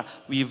Maria.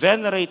 We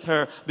venerate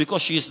her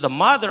because she is the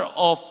mother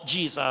of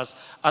Jesus.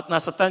 At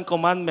nasa 10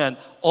 Commandment,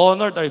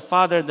 honor their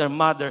father and their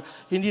mother.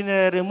 Hindi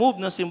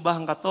na-remove ng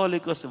simbahang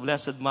Katoliko si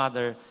Blessed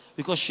Mother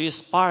because she is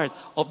part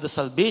of the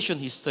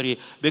salvation history.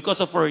 Because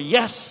of her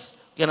yes,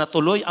 kaya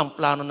natuloy ang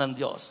plano ng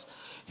Diyos.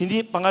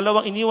 Hindi,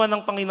 pangalawang iniwan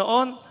ng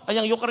Panginoon ay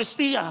ang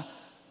Eucharistia.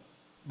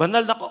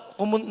 Banal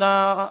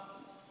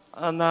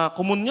na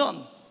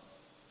komunyon.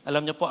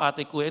 Alam niyo po,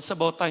 ate ko, it's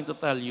about time to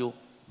tell you.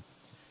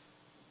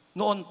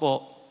 Noon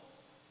po,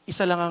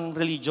 isa lang ang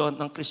religion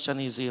ng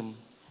Christianism.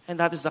 And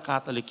that is the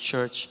Catholic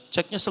Church.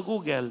 Check niyo sa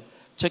Google.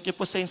 Check niyo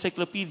po sa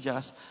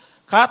encyclopedias.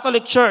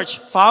 Catholic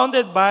Church,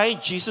 founded by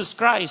Jesus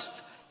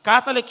Christ.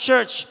 Catholic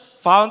Church,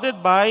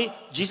 founded by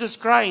Jesus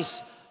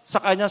Christ.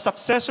 Sa kanyang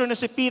successor na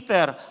si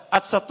Peter.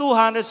 At sa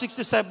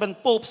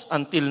 267 popes,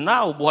 until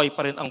now, buhay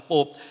pa rin ang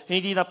pope.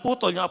 Hindi na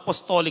putol yung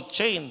apostolic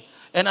chain.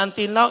 And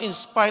until now, in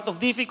spite of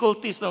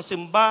difficulties ng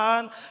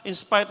simbahan, in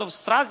spite of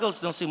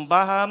struggles ng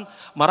simbahan,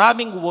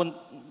 maraming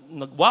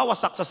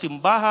nagwawasak sa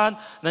simbahan,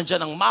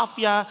 nandyan ang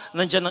mafia,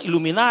 nandyan ang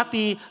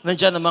Illuminati,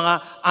 nandyan ang mga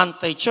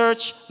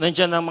anti-church,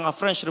 nandyan ang mga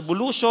French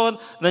Revolution,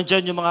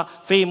 nandyan yung mga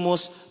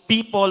famous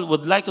people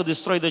would like to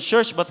destroy the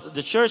church, but the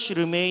church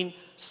remain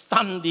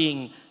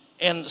standing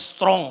and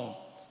strong.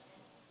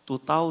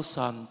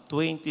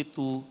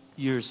 2022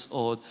 years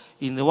old.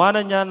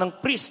 Iniwanan niya ng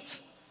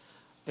priest.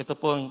 Ito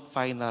po ang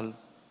final.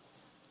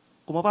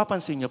 Kung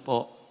mapapansin niyo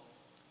po,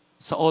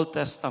 sa Old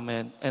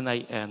Testament, and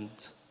I end,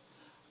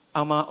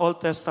 ang mga Old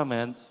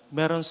Testament,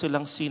 meron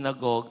silang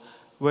synagogue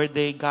where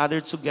they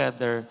gathered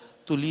together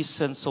to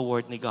listen sa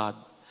word ni God.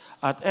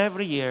 At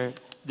every year,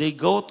 they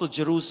go to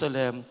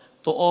Jerusalem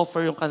to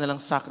offer yung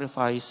kanilang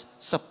sacrifice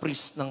sa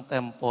priest ng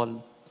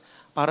temple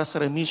para sa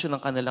remission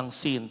ng kanilang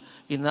sin.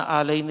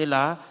 Inaalay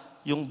nila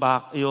yung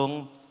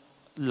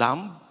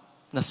lamb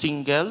na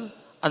single,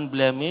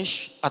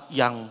 unblemished, at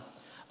young.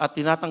 At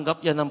tinatanggap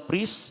yan ng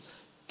priest,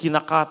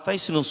 kinakatay,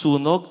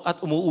 sinusunog, at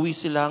umuwi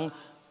silang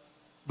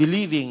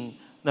believing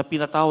na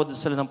pinatawad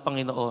sila ng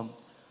Panginoon.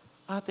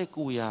 Ate,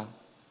 kuya,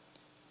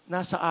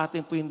 nasa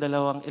atin po yung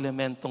dalawang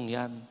elementong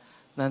yan.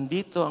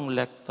 Nandito ang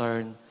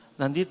lectern,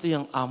 nandito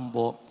yung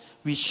ambo.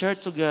 We share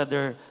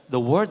together the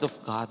Word of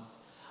God.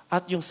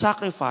 At yung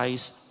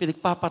sacrifice,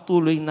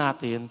 pinagpapatuloy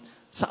natin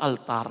sa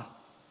altar.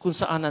 Kung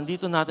saan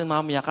nandito natin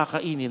mamaya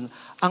kakainin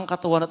ang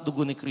katawan at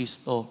dugo ni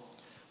Kristo.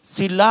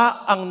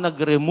 Sila ang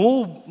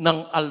nag-remove ng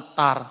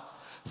altar.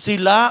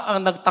 Sila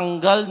ang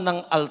nagtanggal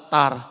ng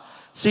altar.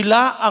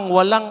 Sila ang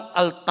walang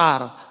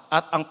altar.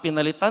 At ang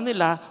pinalitan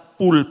nila,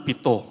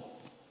 pulpito.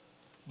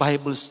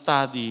 Bible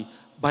study,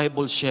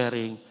 Bible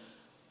sharing.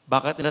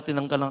 Bakit nila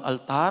tinanggal ang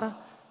altar?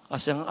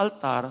 Kasi ang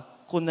altar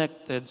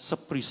connected sa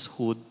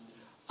priesthood.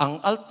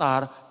 Ang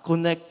altar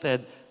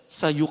connected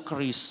sa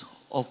Eucharist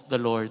of the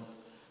Lord.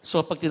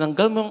 So pag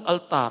tinanggal mo ang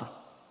altar,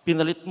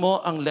 pinalit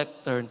mo ang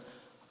lectern,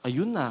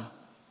 ayun na,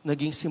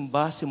 naging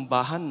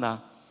simbahan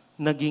na,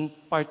 naging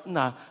part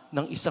na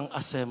ng isang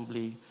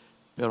assembly.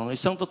 Pero ang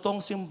isang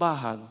totoong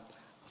simbahan,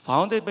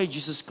 founded by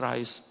Jesus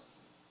Christ,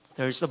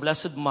 there is the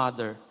Blessed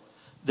Mother,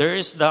 there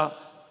is the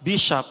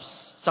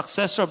bishops,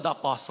 successor of the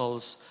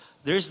apostles,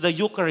 there is the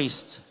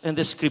Eucharist and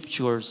the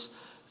scriptures,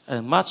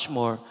 and much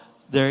more,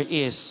 there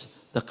is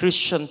the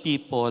Christian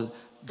people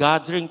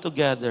gathering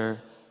together,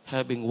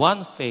 having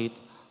one faith,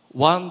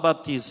 one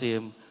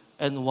baptism,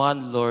 and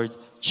one Lord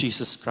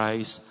Jesus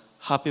Christ.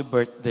 Happy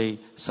birthday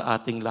sa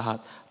ating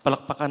lahat.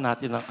 Palakpakan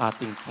natin ang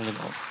ating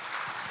Panginoon.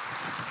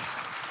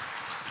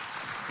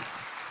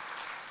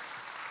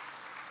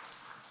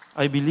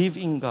 I believe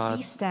in God,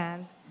 Please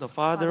stand, the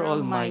Father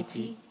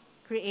Almighty,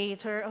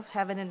 Creator of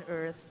heaven and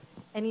earth,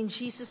 and in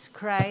Jesus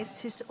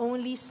Christ, His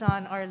only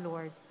Son, our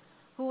Lord,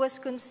 who was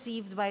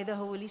conceived by the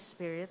Holy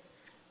Spirit,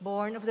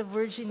 born of the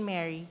Virgin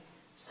Mary,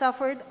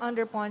 suffered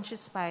under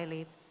Pontius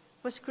Pilate,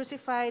 was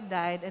crucified,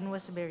 died, and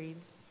was buried.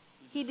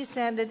 He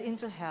descended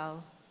into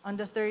hell. On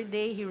the third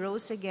day, He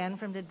rose again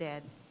from the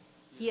dead.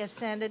 He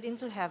ascended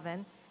into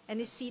heaven and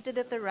is seated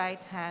at the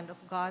right hand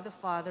of God the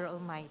Father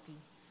Almighty.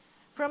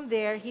 From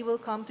there, He will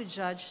come to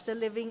judge the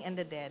living and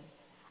the dead.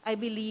 I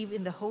believe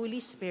in the Holy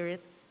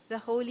Spirit, the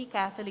Holy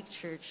Catholic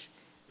Church,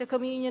 the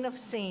communion of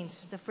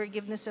saints, the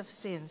forgiveness of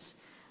sins,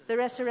 the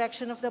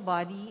resurrection of the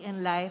body,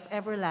 and life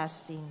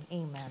everlasting.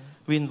 Amen.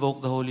 we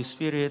invoke the Holy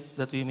Spirit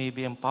that we may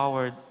be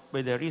empowered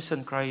by the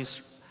risen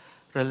Christ's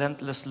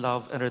relentless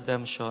love and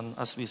redemption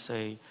as we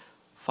say,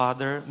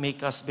 Father,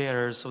 make us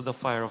bearers of the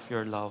fire of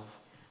your love.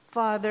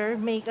 Father,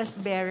 make us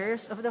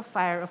bearers of the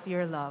fire of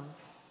your love.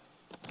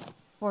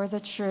 For the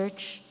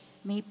Church,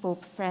 may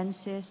Pope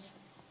Francis,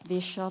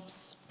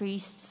 bishops,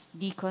 priests,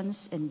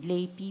 deacons, and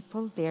lay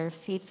people bear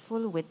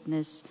faithful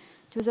witness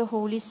to the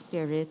Holy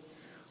Spirit,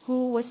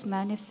 who was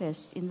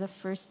manifest in the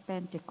first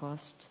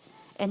Pentecost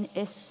and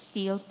is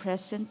still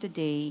present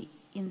today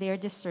in their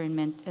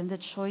discernment and the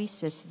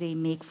choices they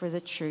make for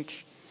the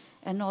Church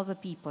and all the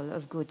people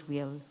of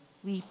goodwill.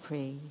 We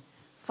pray.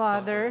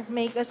 Father,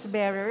 make us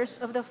bearers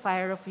of the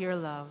fire of your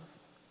love.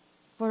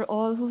 For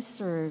all who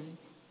serve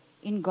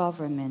in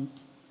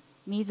government,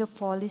 may the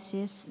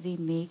policies they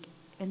make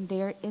and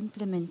their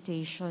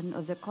implementation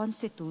of the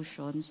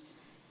constitutions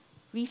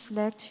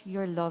reflect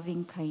your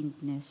loving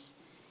kindness.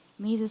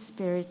 May the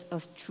spirit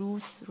of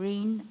truth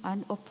reign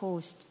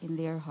unopposed in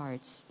their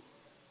hearts.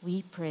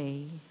 We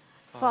pray.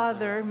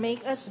 Father,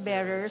 make us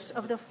bearers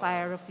of the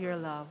fire of your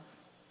love.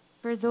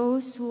 For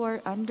those who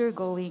are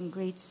undergoing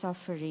great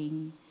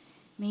suffering,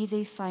 may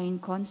they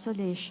find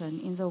consolation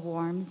in the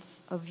warmth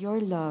of your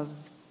love,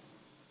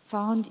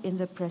 found in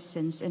the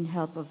presence and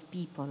help of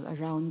people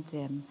around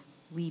them.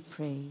 We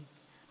pray.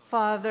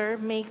 Father,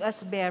 make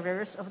us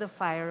bearers of the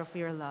fire of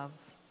your love.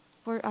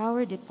 For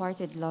our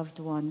departed loved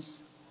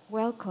ones,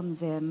 welcome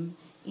them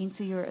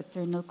into your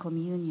eternal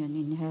communion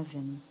in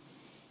heaven.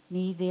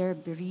 May their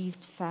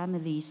bereaved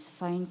families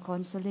find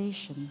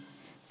consolation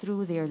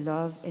through their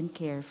love and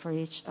care for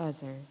each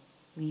other.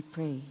 We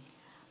pray.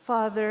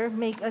 Father,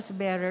 make us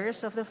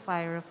bearers of the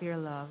fire of your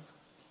love.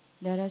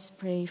 Let us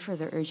pray for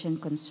the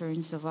urgent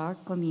concerns of our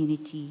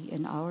community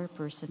and our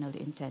personal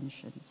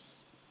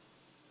intentions.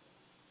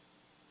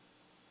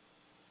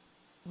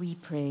 We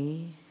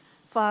pray.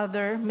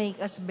 Father, make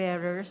us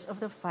bearers of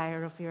the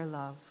fire of your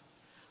love.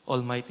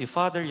 Almighty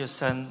Father, your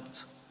Son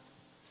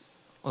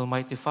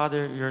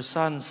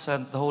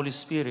sent the Holy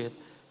Spirit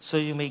so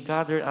you may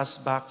gather us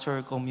back to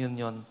our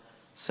communion.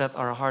 Set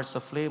our hearts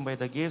aflame by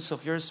the gifts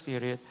of your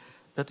Spirit,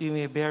 that we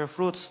may bear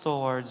fruits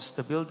towards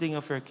the building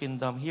of your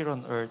kingdom here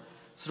on earth,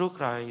 through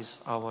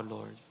Christ our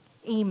Lord.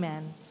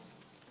 Amen.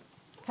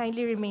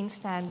 Kindly remain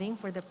standing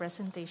for the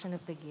presentation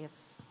of the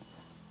gifts.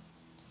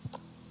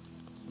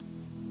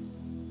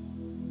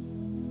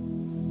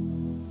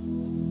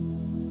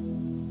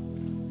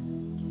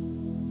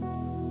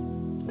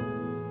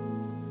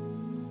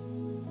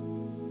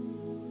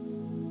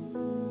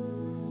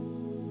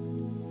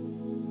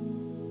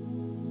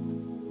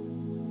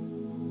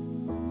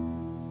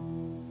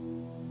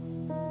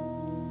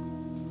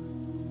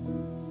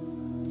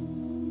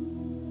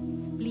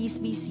 Please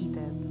be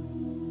seated.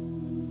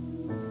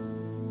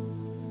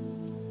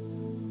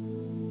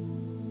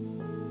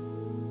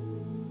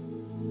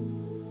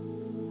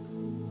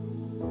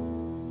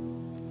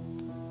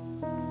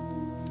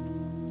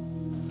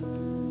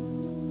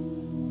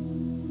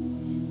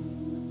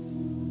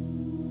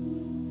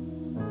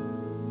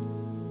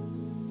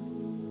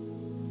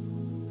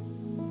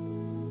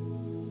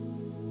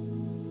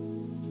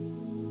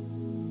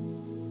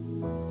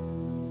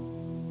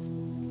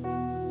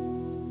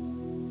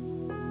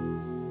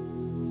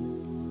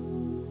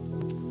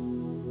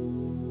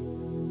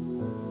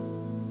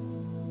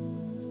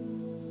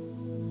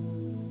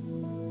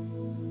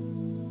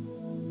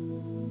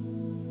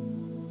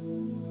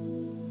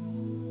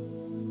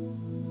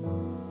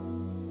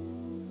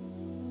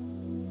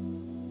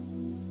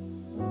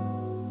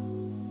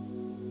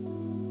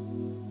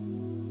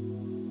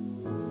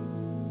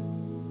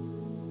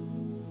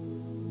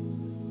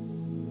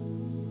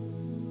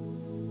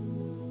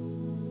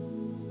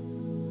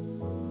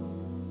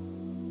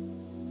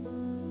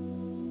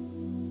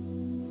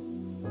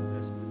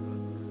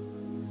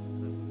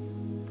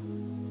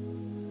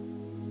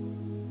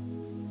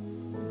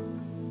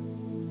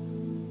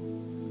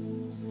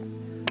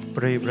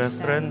 Pray, Please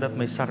brethren, stand. that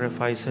my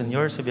sacrifice and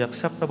yours will be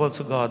acceptable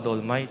to God,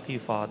 Almighty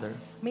Father.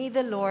 May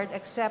the Lord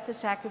accept the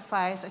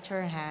sacrifice at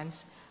your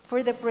hands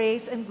for the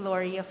praise and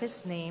glory of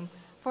his name,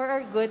 for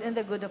our good and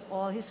the good of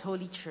all his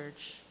holy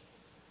church.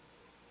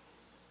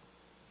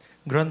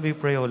 Grant, we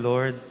pray, O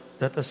Lord,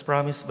 that as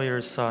promised by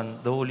your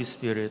Son, the Holy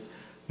Spirit,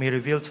 may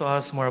reveal to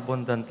us more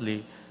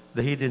abundantly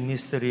the hidden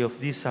mystery of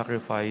this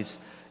sacrifice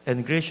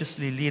and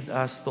graciously lead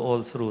us to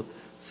all truth,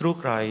 through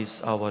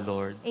Christ our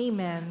Lord.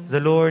 Amen.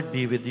 The Lord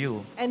be with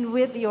you. And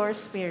with your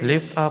spirit,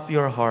 Lift up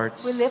your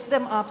hearts. we lift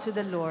them up to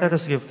the Lord. Let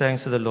us give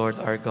thanks to the Lord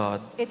our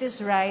God. It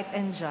is right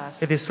and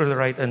just. It is truly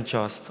right and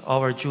just,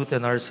 our duty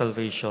and our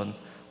salvation,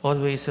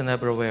 always and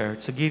everywhere,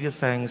 to give you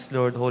thanks,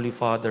 Lord, Holy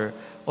Father,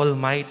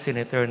 Almighty and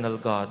eternal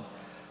God,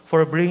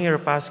 for bringing your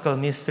Paschal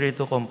mystery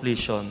to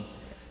completion.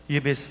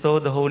 You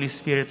bestowed the Holy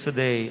Spirit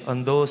today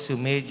on those who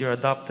made your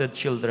adopted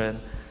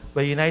children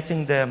by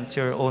uniting them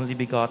to your only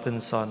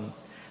begotten Son.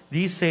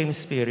 This same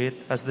Spirit,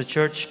 as the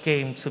Church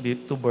came to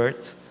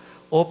birth,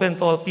 opened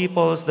to all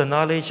peoples the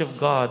knowledge of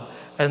God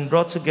and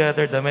brought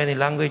together the many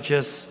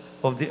languages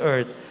of the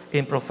earth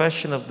in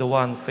profession of the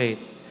one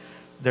faith.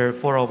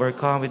 Therefore,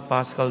 overcome with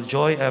paschal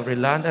joy, every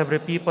land, every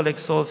people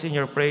exalts in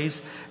your praise,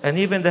 and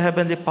even the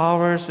heavenly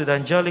powers with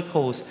angelic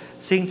hosts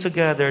sing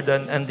together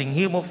the unending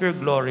hymn of your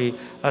glory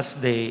as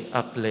they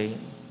acclaim.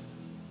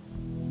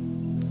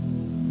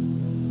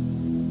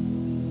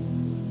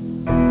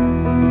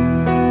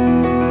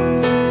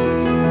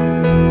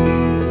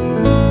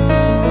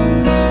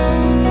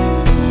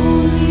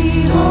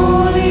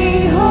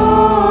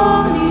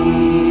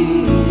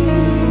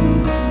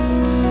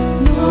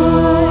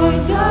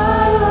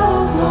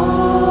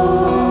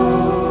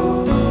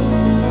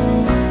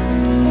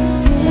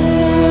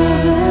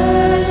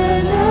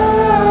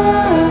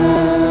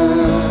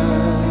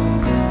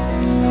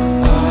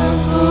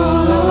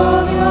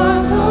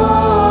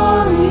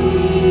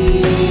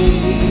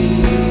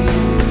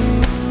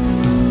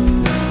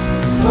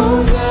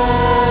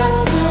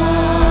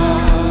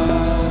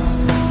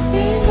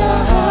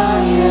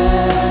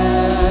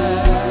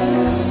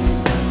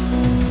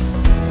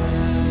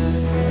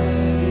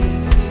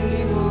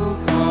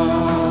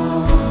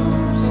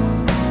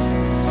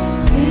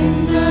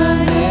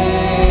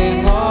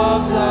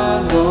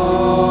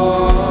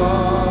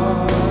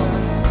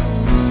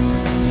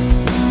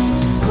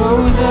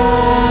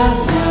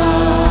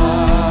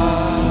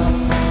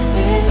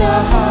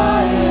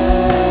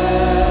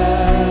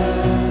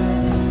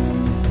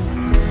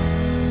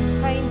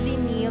 Kindly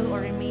kneel or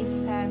remain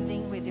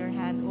standing with your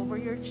hand over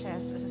your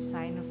chest as a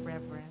sign of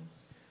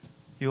reverence.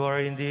 You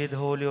are indeed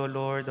holy, O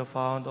Lord, the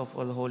fount of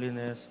all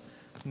holiness.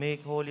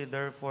 Make holy,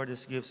 therefore,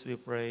 these gifts, we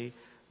pray,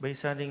 by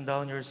sending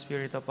down your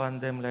Spirit upon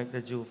them like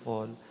the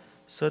dewfall,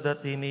 so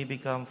that they may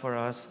become for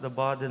us the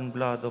body and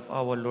blood of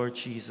our Lord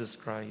Jesus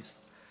Christ.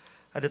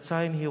 At the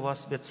time he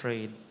was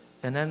betrayed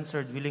and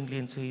entered willingly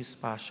into his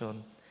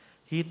passion,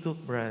 he took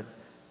bread,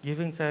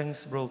 giving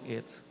thanks, broke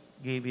it,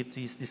 gave it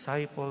to his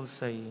disciples,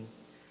 saying,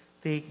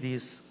 "Take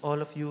this,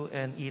 all of you,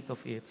 and eat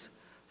of it,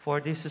 for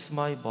this is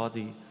my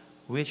body,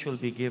 which will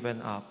be given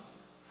up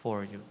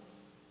for you."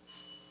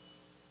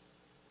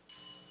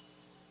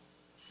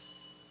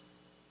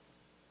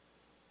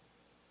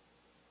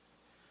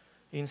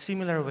 In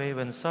similar way,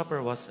 when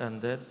supper was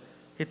ended,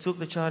 he took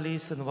the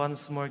chalice, and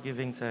once more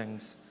giving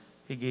thanks,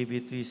 he gave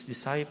it to his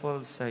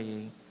disciples,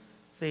 saying,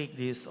 "Take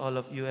this, all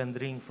of you, and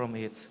drink from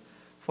it,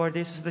 for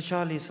this is the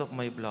chalice of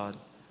my blood,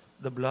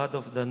 the blood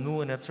of the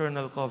new and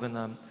eternal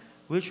covenant,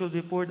 which will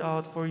be poured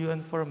out for you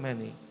and for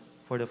many,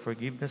 for the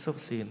forgiveness of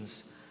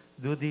sins.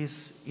 Do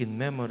this in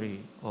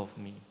memory of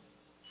me."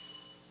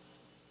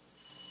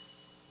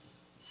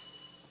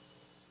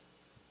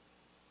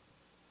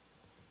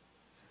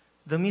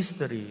 The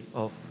mystery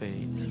of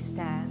faith. Please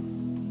stand.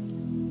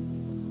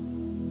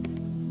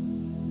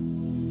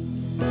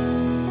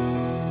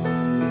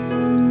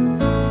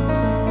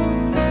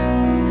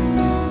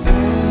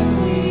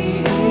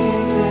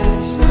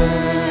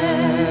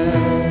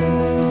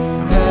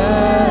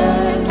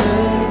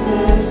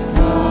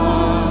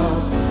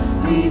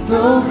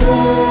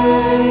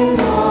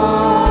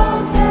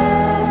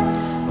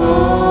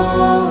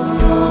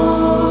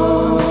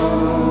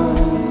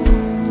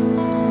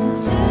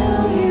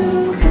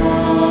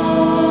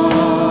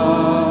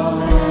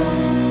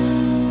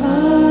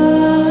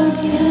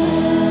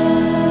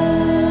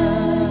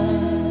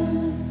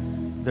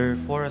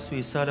 Therefore, as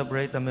we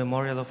celebrate the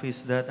memorial of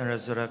his death and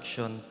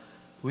resurrection,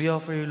 we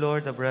offer you,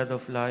 Lord, the bread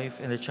of life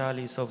and the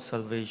chalice of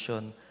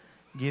salvation,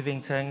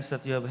 giving thanks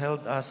that you have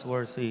held us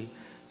worthy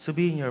to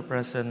be in your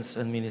presence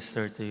and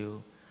minister to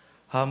you.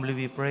 Humbly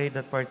we pray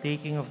that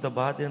partaking of the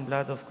body and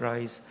blood of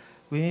Christ,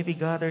 we may be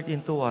gathered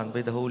into one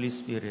by the Holy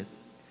Spirit.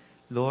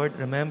 Lord,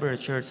 remember your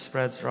church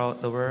spread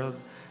throughout the world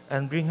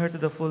and bring her to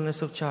the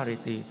fullness of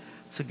charity,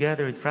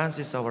 together with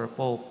Francis our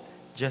Pope,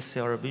 Jesse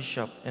our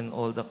Bishop, and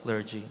all the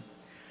clergy.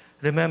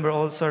 Remember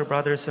also our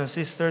brothers and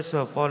sisters who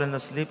have fallen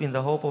asleep in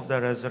the hope of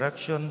the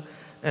resurrection,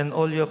 and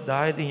all you have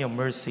died in your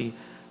mercy.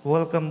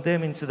 Welcome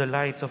them into the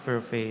light of your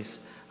face.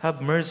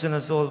 Have mercy on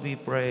us all, we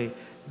pray,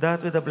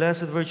 that with the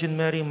Blessed Virgin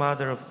Mary,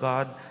 Mother of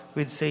God,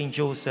 with Saint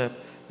Joseph,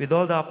 with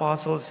all the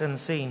apostles and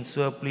saints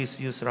who have pleased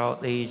you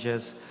throughout the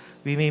ages,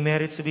 we may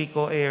merit to be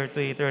co-heir to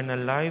eternal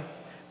life,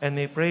 and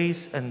may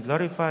praise and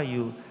glorify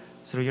you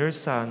through your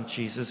Son,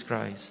 Jesus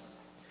Christ.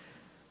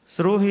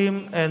 Through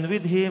him, and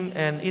with him,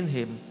 and in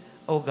him,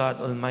 O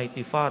God,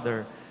 Almighty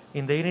Father,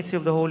 in the unity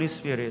of the Holy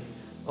Spirit,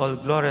 all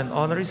glory and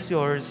honor is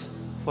yours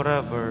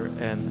forever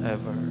and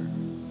ever.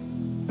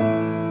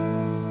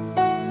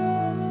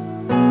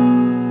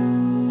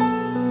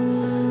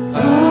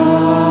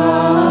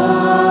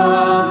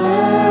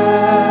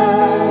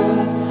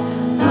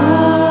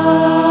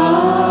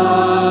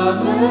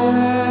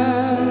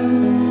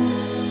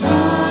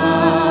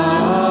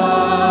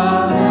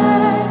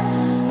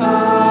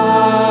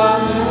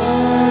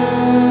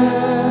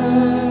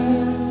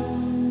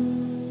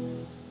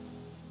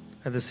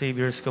 At the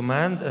Savior's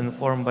command and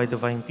formed by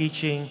divine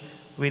teaching,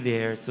 we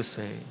dare to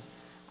say,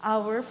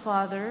 Our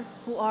Father,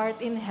 who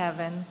art in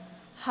heaven,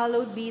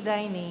 hallowed be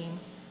thy name.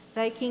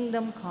 Thy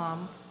kingdom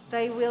come,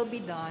 thy will be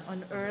done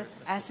on earth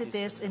as it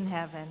is in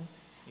heaven.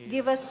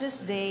 Give us this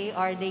day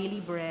our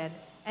daily bread,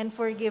 and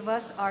forgive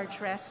us our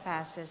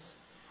trespasses,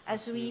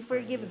 as we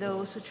forgive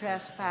those who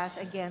trespass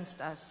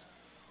against us.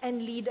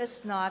 And lead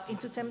us not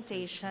into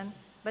temptation,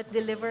 but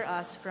deliver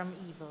us from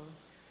evil.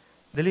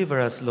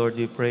 Deliver us, Lord,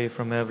 we pray,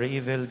 from every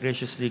evil.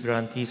 Graciously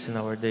grant peace in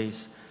our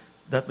days,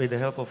 that by the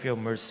help of your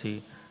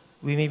mercy,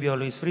 we may be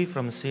always free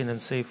from sin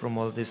and safe from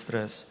all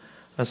distress,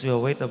 as we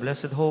await the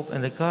blessed hope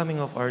and the coming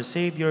of our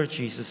Savior,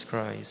 Jesus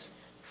Christ.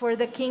 For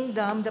the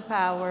kingdom, the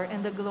power,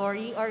 and the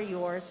glory are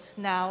yours,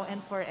 now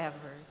and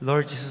forever.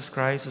 Lord Jesus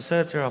Christ, who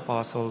said to your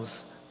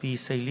apostles,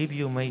 Peace I leave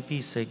you, my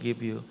peace I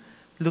give you,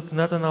 look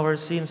not on our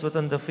sins, but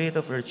on the faith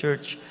of your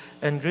church,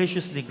 and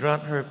graciously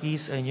grant her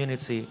peace and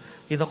unity,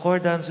 in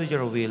accordance with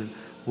your will,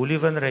 who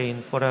live and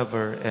reign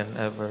forever and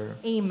ever.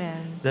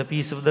 Amen. The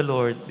peace of the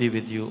Lord be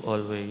with you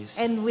always.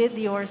 And with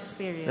your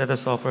spirit. Let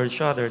us offer each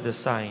other the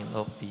sign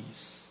of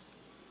peace.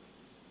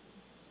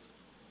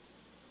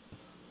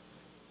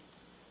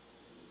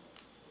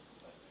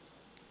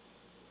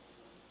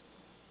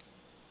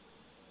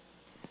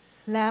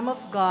 Lamb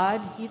of God,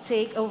 you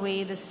take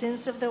away the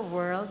sins of the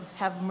world,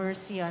 have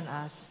mercy on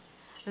us.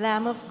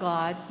 Lamb of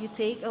God, you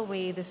take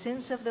away the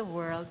sins of the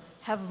world,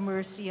 have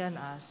mercy on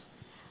us.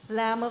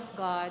 Lamb of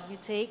God, you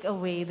take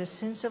away the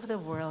sins of the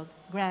world,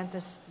 grant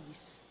us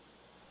peace.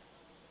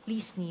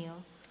 Please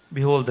kneel.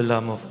 Behold the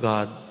Lamb of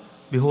God.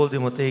 Behold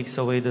him who takes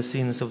away the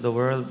sins of the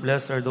world.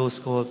 Blessed are those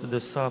called to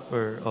the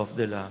supper of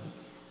the Lamb.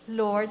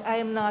 Lord, I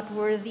am not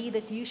worthy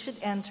that you should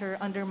enter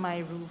under my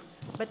roof,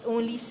 but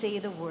only say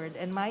the word,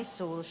 and my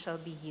soul shall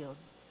be healed.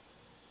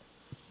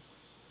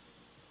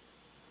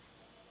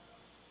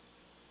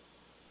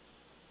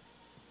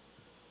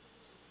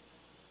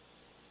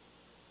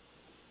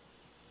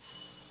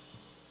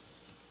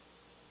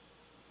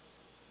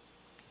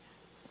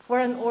 For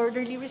an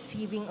orderly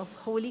receiving of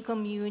Holy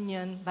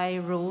Communion by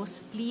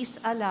Rose, please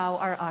allow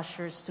our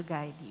ushers to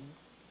guide you.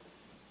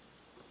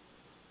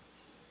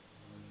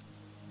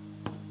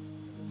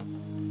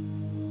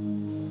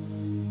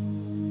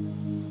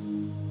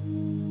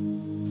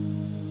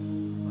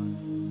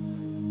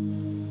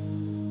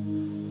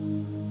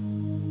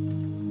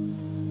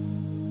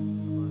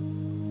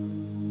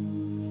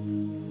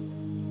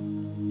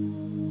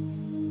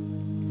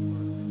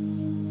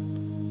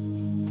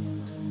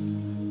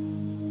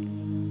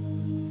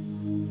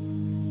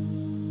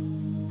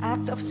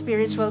 Act of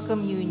spiritual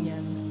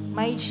communion.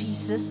 My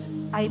Jesus,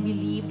 I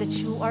believe that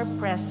you are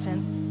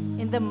present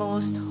in the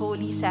most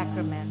holy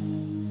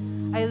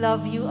sacrament. I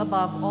love you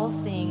above all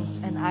things,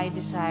 and I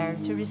desire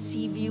to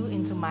receive you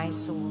into my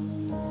soul.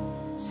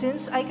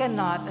 Since I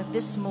cannot at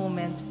this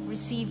moment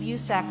receive you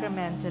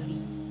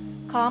sacramentally,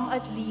 come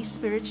at least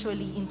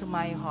spiritually into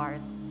my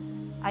heart.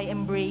 I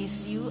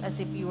embrace you as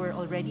if you were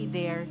already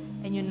there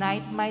and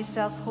unite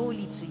myself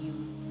wholly to you.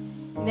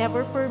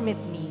 Never permit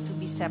me to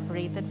be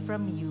separated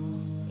from you.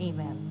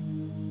 Amen.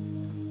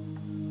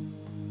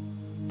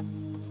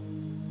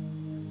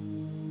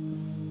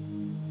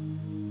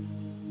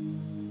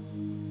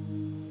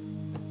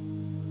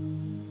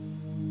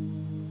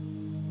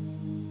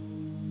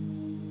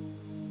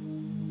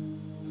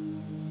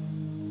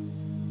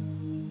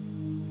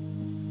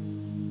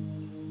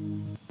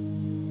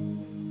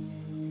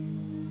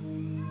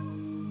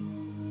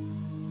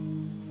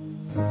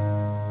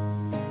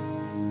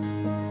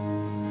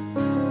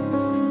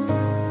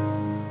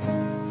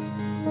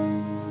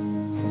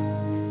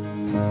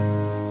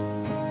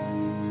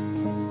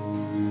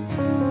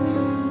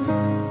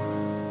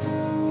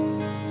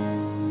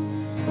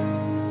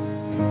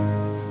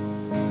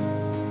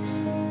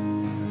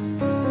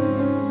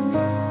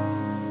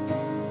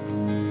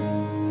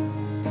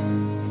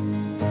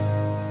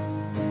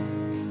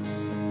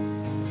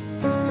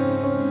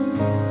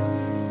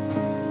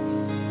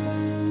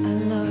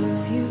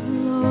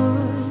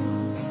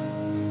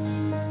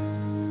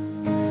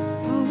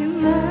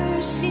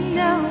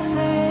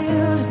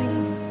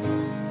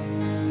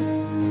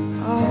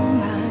 All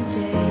my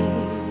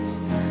days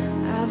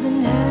I've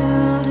been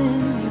held in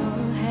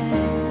your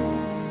hand.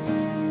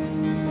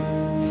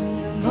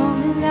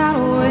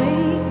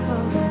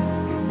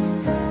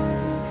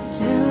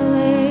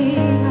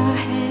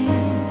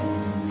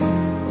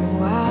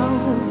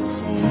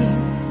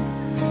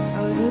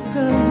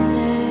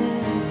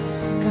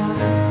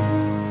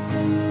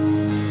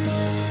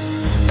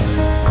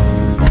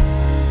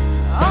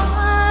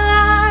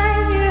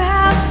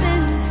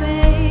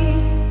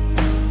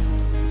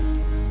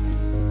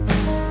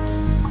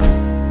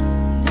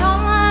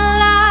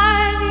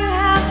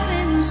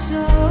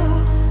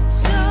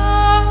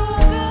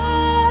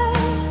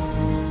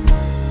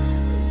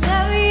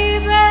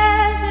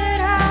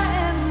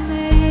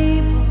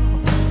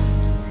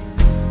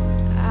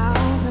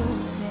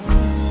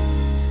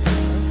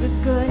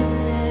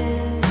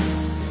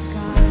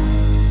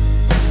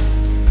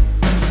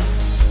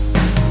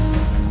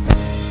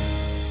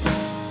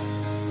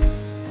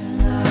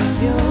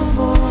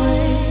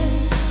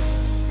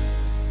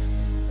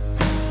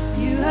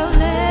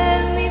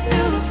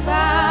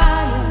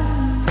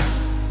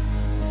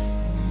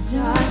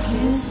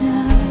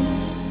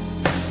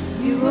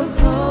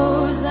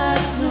 close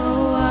like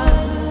no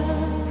other.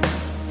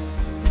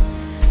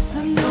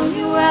 I've known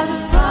you as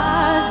a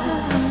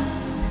father,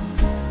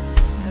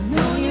 I've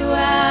known you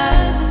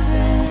as a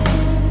friend,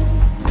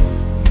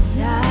 and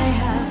I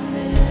have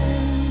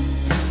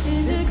lived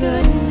in the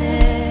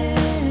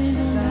goodness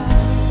of God.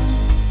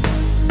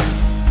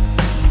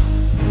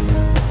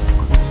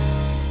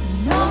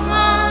 And all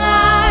my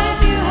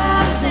life you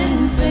have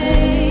been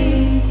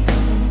faithful.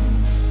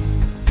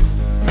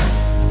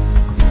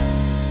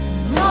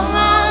 And all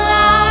my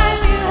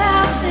life you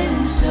have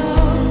been so,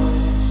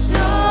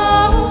 so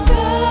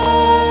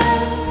good.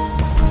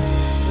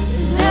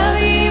 With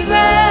every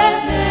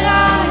breath that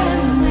I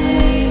am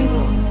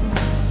able,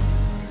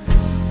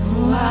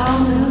 oh, I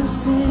will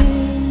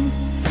sing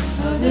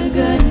of the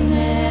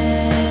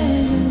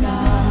goodness of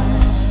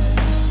God.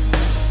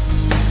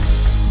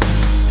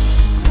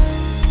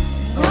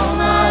 And all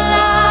my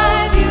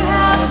life you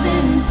have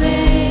been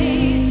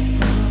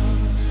faithful.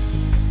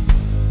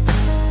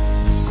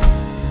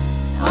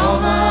 All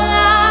my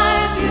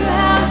life you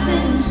have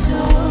been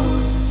so,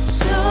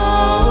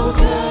 so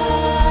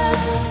good.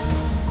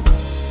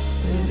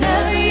 With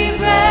every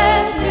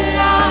breath that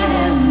I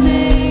am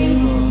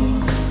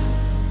able,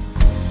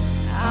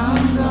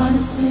 I'm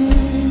gonna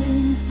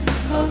sing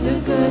of the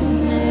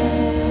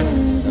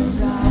goodness of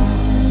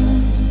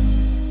God.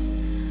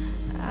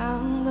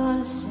 I'm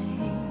gonna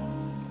sing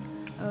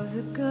of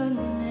the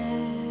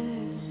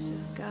goodness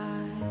of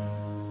God.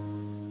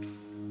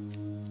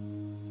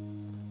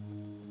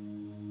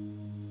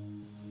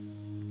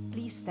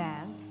 Please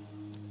stand.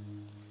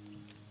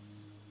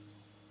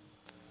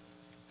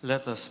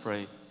 Let us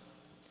pray.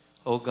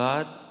 O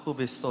God, who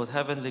bestowed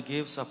heavenly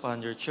gifts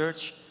upon your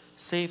church,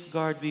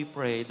 safeguard, we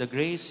pray, the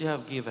grace you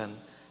have given,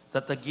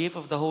 that the gift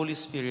of the Holy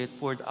Spirit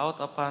poured out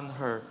upon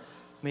her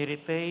may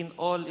retain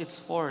all its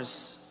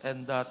force,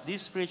 and that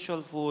this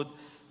spiritual food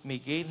may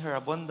gain her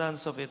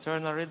abundance of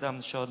eternal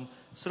redemption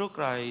through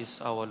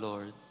Christ our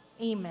Lord.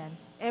 Amen.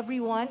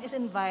 Everyone is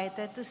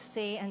invited to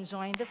stay and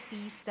join the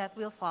feast that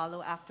will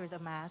follow after the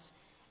Mass.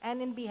 And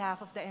in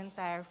behalf of the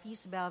entire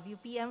Feast Bellevue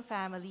PM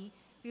family,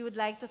 we would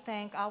like to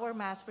thank our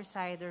Mass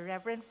presider,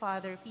 Reverend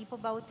Father Pipo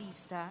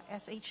Bautista,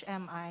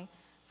 SHMI,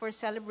 for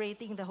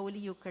celebrating the Holy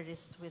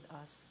Eucharist with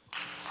us.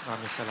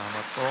 Maraming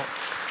salamat po.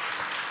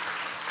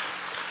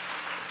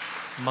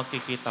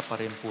 Magkikita pa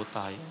rin po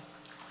tayo.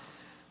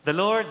 The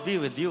Lord be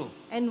with you.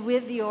 And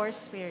with your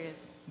spirit.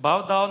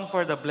 Bow down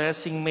for the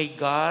blessing. May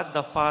God,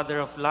 the Father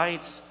of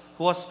lights,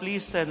 who was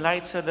pleased to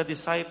enlighten the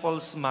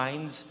disciples'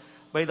 minds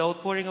by the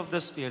outpouring of the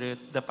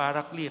Spirit, the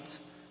Paraclete,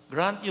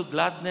 grant you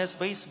gladness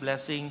by His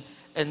blessing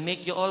and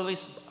make you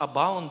always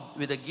abound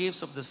with the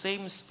gifts of the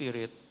same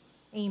Spirit.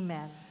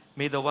 Amen.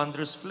 May the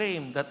wondrous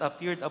flame that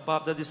appeared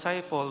above the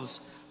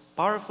disciples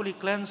powerfully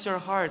cleanse your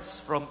hearts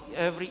from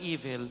every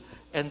evil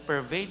and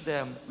pervade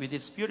them with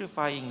its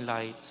purifying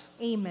light.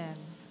 Amen.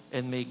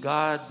 And may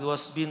God, who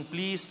has been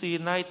pleased to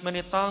unite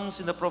many tongues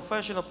in the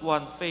profession of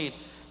one faith,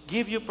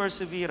 give you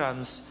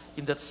perseverance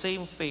in that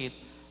same faith,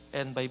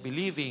 and by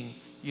believing,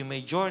 you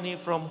may journey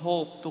from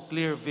hope to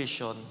clear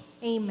vision.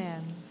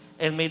 Amen.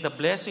 And may the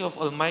blessing of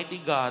Almighty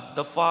God,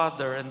 the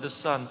Father, and the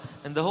Son,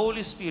 and the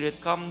Holy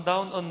Spirit come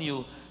down on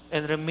you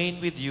and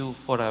remain with you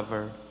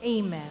forever.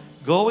 Amen.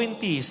 Go in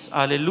peace.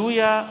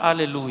 Alleluia,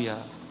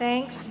 alleluia.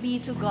 Thanks be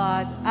to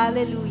God.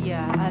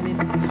 Alleluia,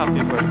 alleluia.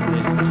 Happy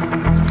birthday.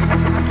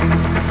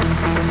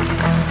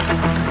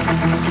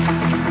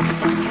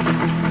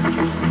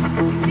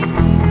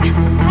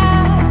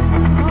 Has a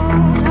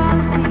hold on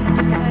me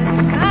as a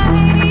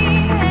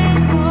mighty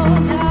hand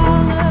holds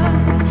all of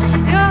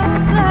your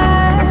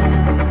blood,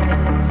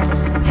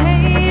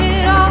 paid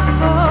it all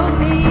for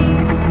me.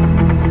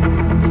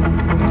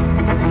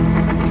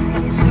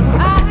 And so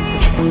I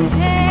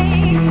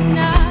take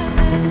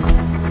another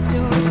step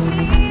toward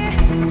me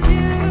to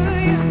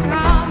your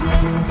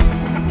promise,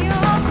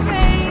 your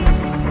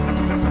grace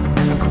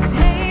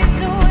paves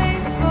the way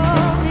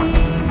for me.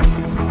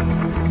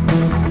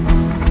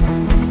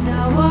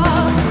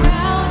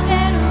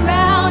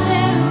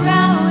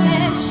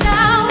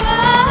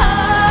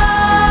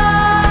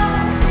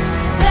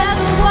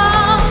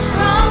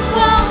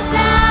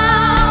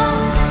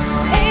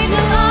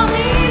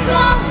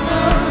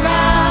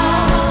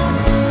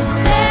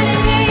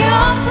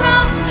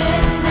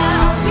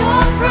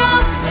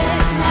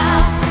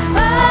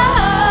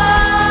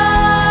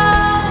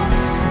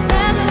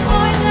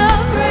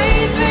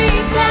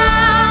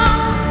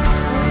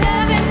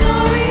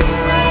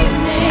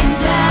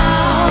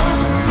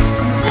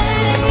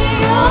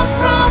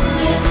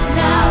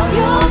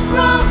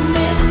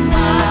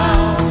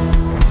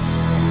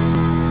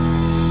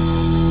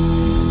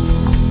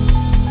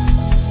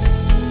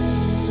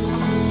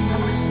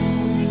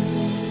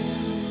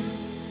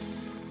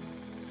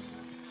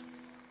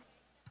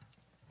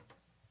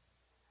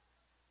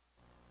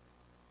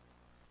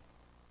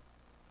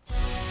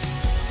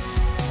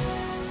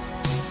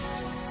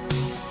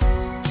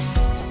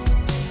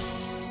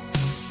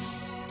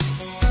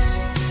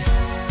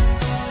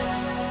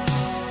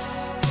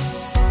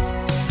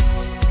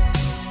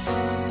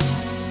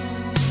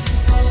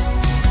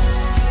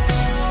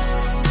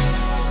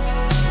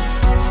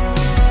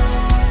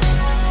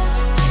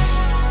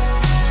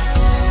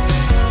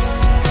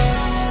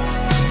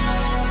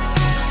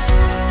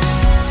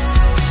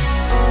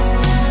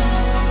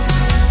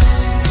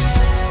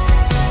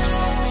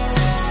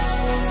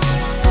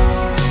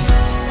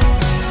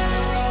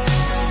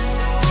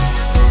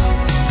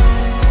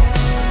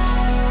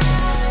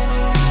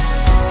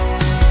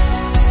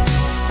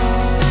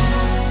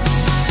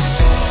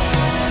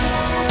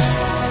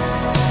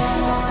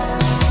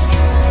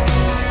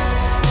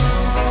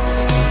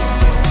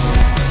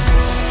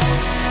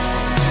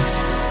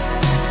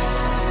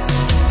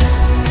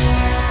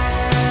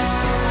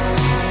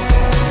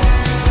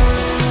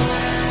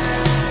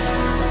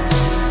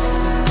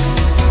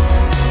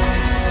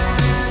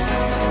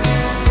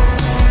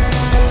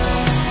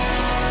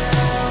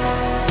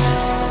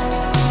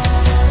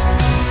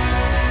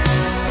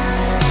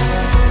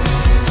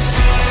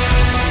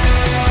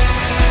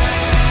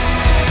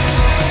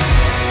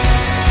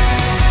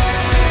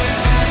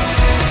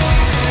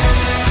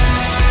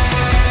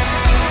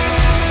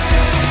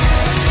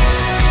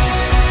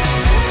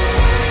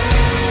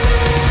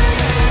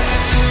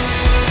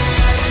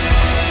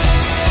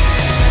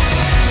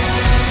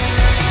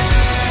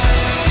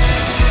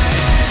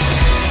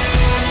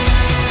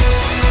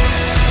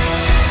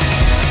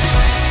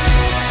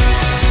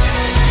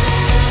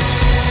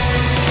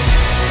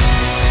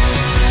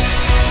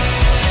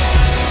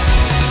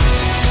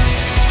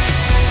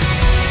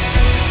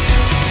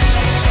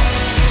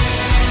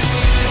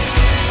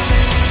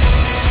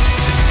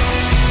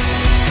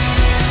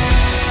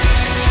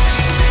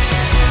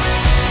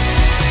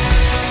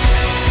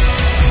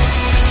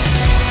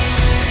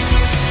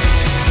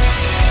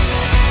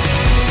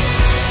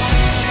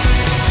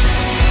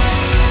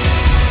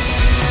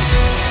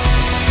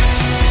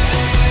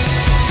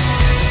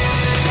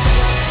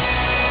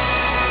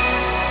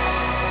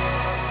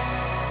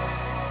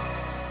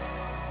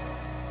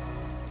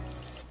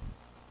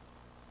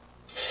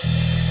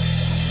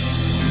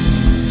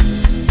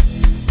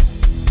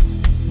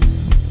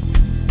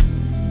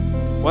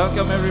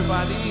 Welcome,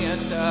 everybody,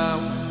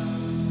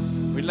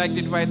 and we'd like to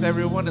invite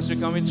everyone as we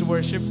come into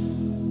worship.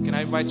 Can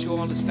I invite you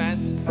all to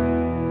stand?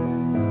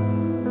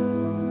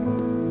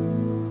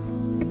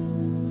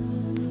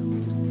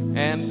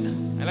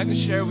 And I'd like to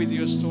share with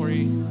you a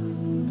story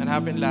that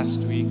happened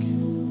last week.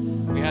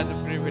 We had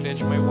the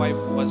privilege, my wife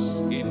was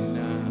in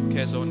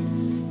Quezon,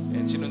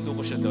 and sinundo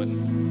ko siya doon.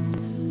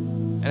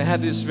 And I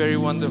had this very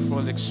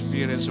wonderful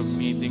experience of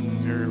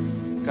meeting her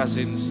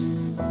cousins,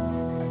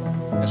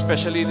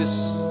 especially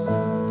this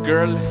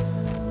girl.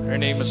 Her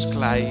name was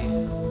Clay.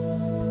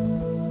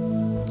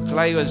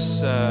 Clay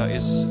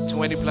is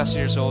 20 plus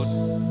years old,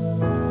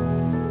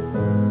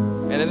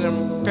 and then her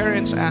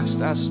parents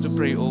asked us to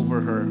pray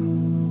over her.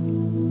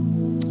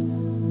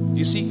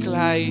 You see,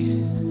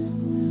 Clay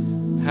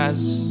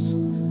has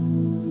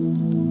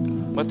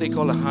what they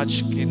call a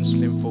Hodgkin's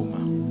lymphoma,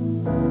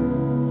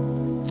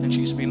 and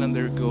she's been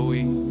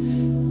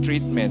undergoing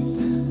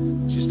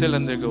treatment. She's still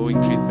undergoing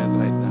treatment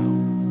right now.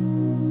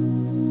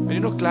 But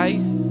you know,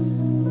 Clay,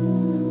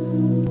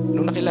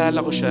 nung nakilala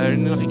ko siya,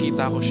 nung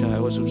nakikita ko siya, I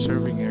was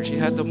observing her. She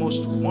had the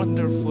most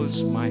wonderful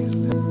smile.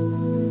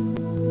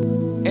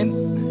 And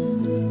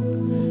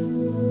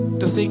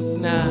to think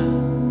na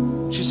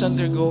she's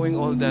undergoing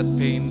all that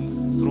pain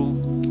through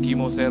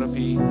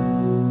chemotherapy,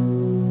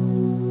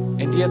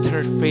 and yet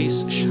her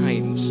face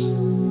shines.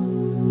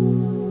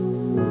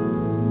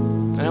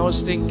 And I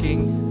was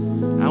thinking,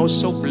 I was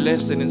so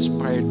blessed and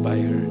inspired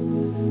by her,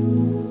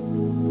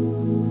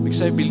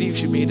 because I believe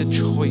she made a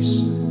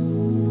choice,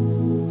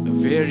 a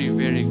very,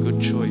 very good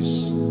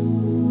choice,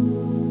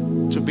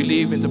 to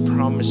believe in the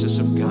promises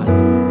of God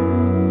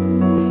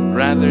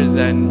rather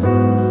than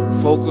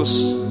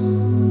focus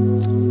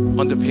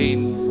on the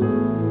pain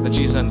that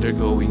she's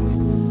undergoing.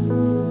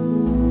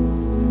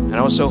 And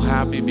I was so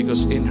happy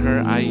because in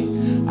her I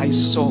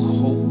saw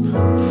hope,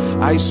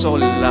 I saw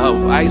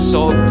love, I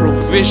saw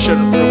provision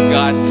from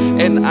God,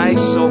 and I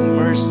saw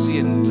mercy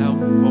and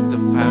love of the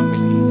family.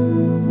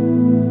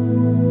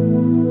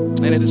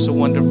 And it is a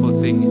wonderful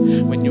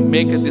thing when you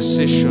make a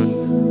decision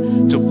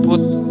to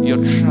put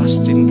your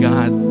trust in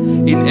God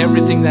in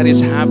everything that is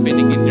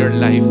happening in your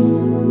life.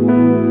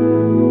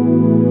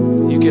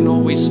 You can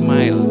always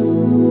smile.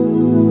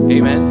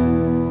 Amen.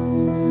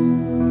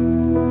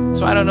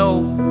 So I don't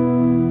know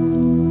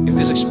if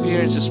this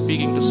experience is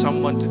speaking to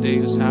someone today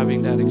who's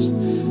having that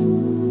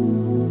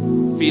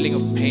feeling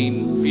of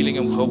pain, feeling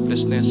of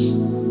hopelessness.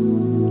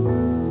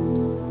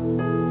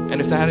 And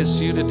if that is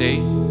you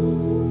today,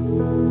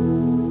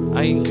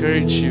 I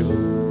encourage you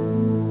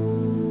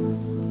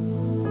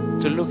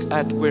to look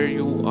at where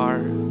you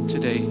are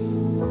today.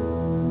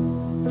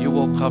 You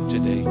woke up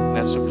today.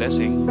 That's a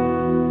blessing.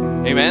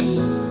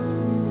 Amen.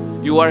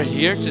 You are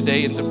here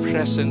today in the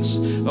presence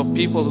of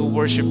people who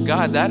worship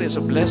God. That is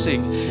a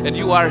blessing. And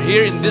you are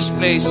here in this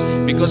place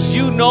because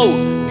you know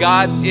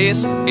God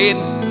is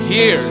in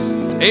here.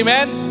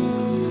 Amen?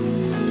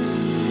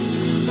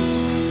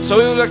 So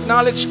we will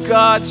acknowledge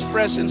God's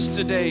presence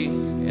today.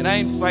 And I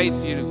invite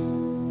you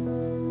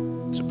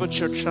to put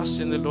your trust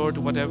in the Lord,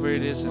 whatever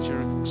it is that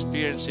you're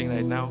experiencing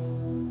right now.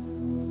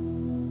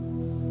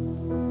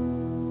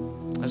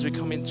 As we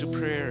come into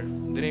prayer,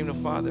 in the name of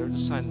the Father, the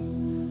Son,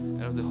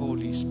 and of the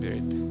Holy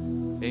Spirit.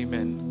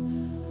 Amen.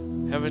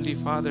 Heavenly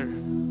Father,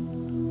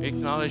 we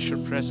acknowledge your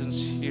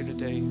presence here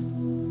today.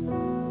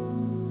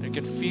 We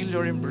can feel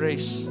your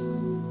embrace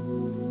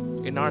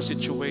in our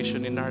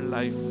situation, in our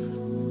life.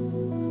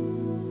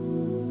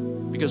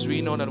 Because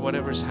we know that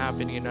whatever is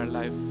happening in our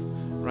life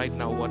right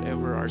now,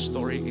 whatever our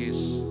story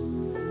is,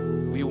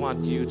 we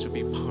want you to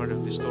be part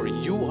of this story.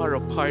 You are a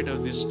part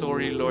of this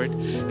story, Lord.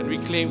 And we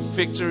claim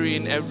victory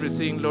in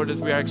everything, Lord, that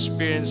we are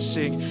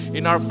experiencing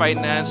in our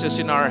finances,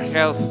 in our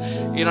health,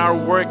 in our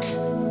work.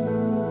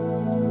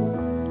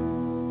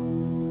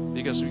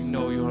 Because we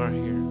know you are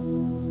here.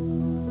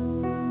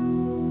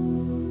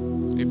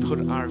 We put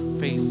our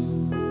faith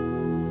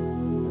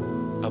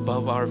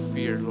above our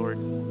fear, Lord.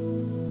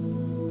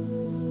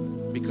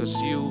 Because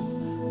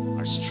you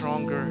are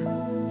stronger,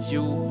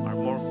 you are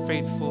more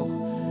faithful,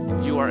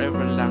 and you are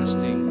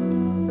everlasting,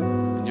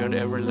 and you're an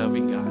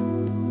ever-loving God.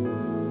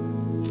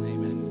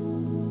 Amen.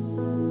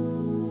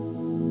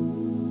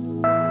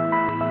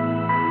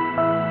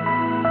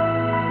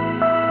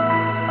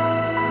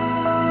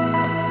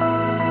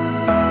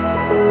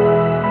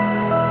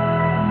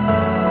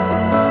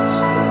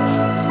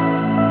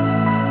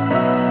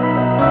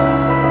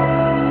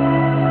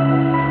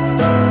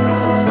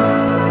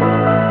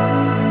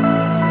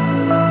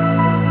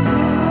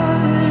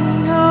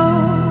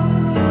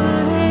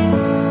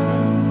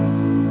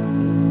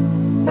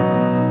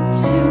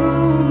 To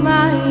my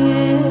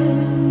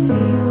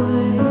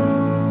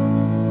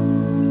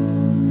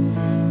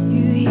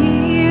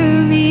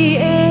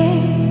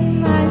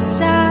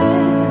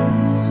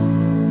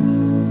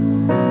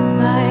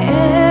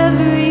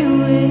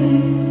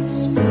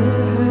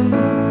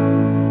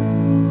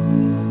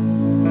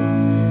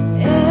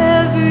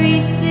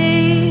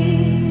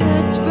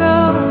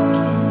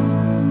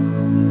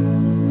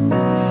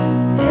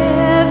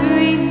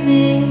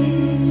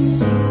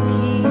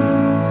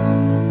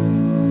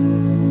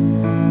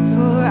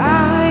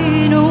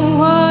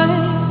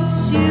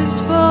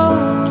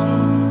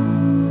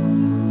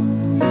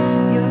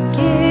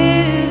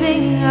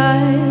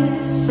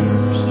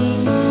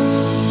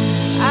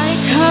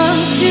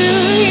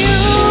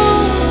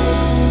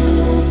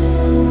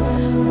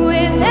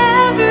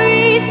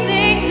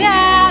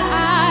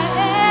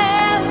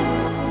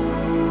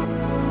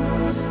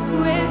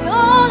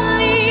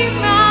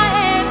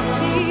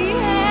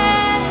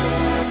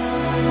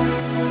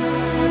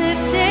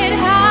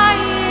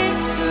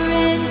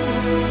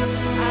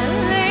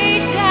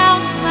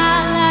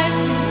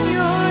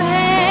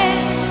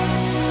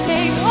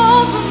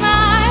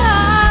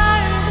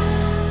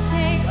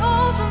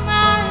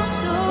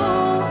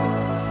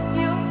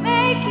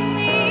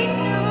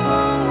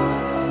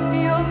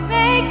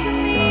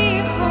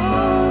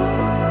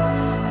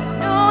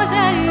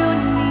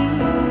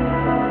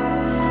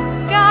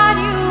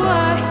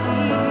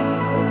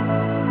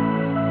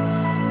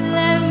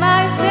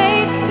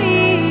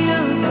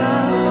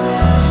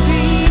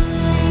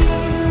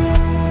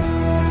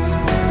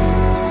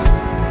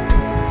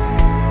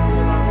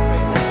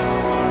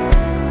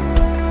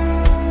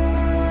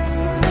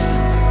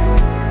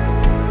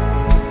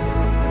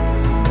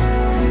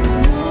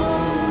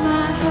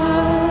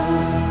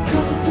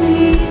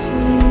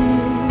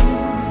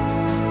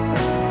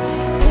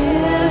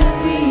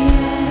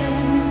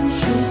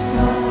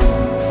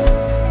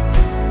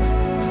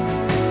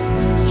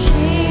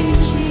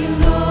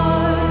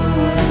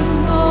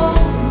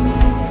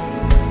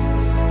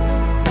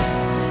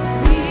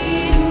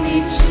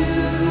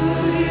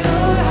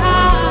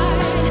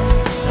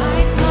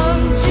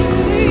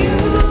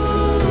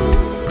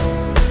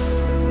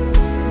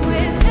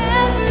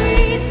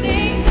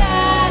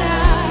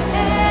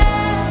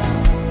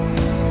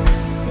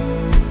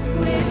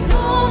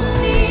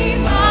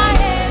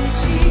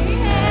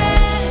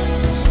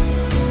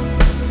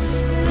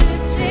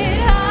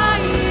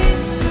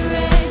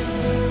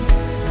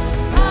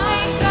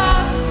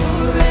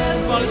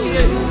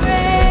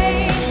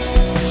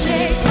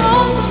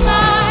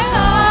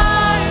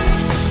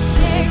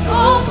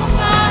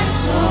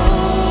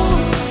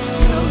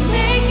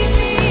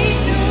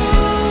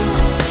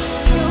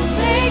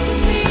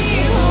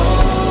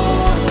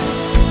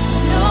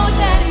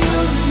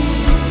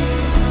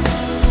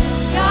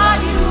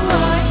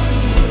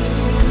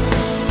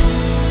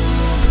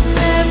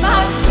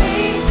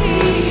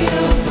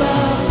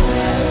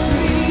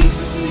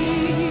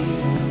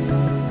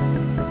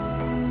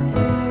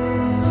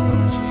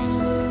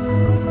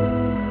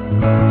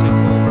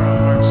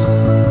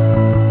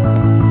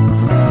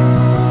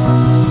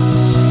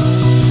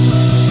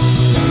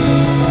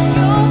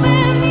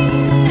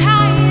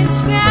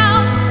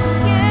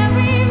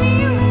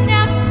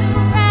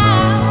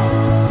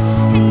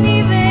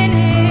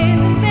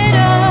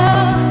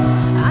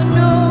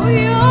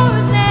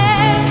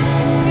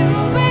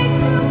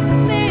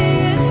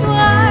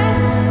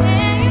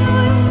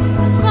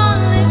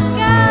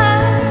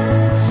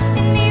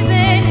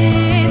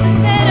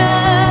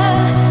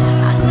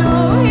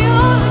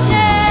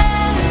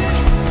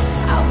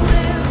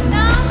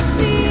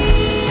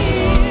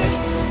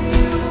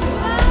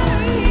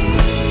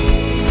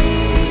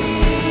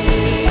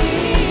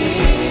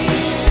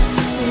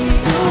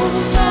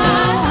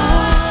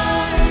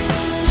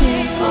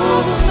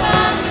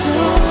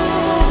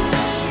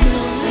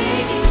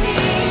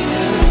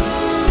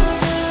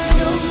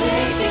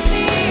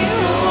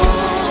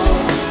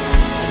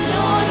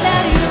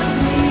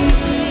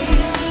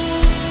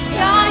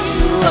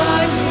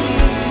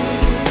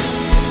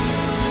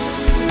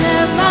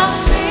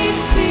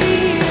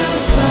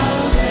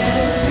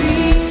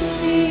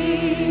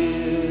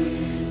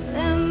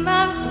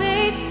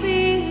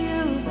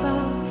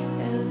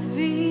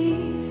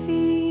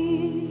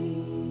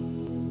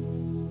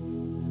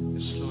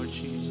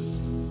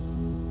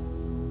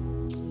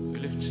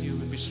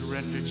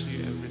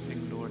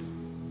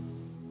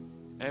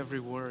every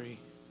worry.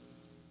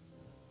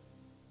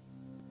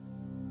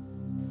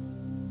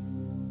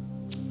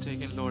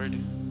 Take it, Lord.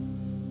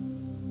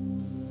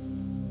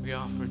 We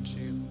offer to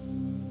you.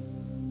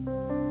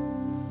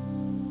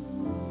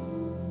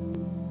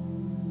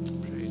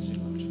 Praise you,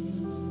 Lord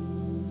Jesus.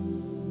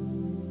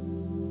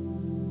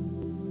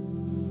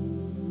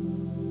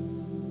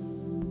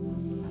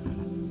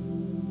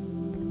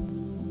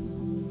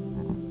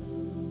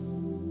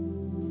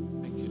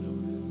 Thank you,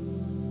 Lord.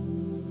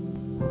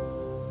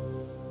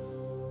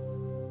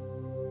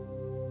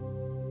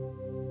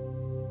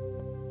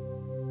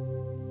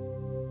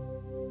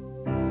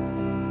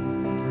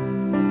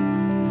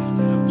 Lift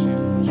it up to you,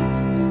 Lord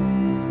Jesus.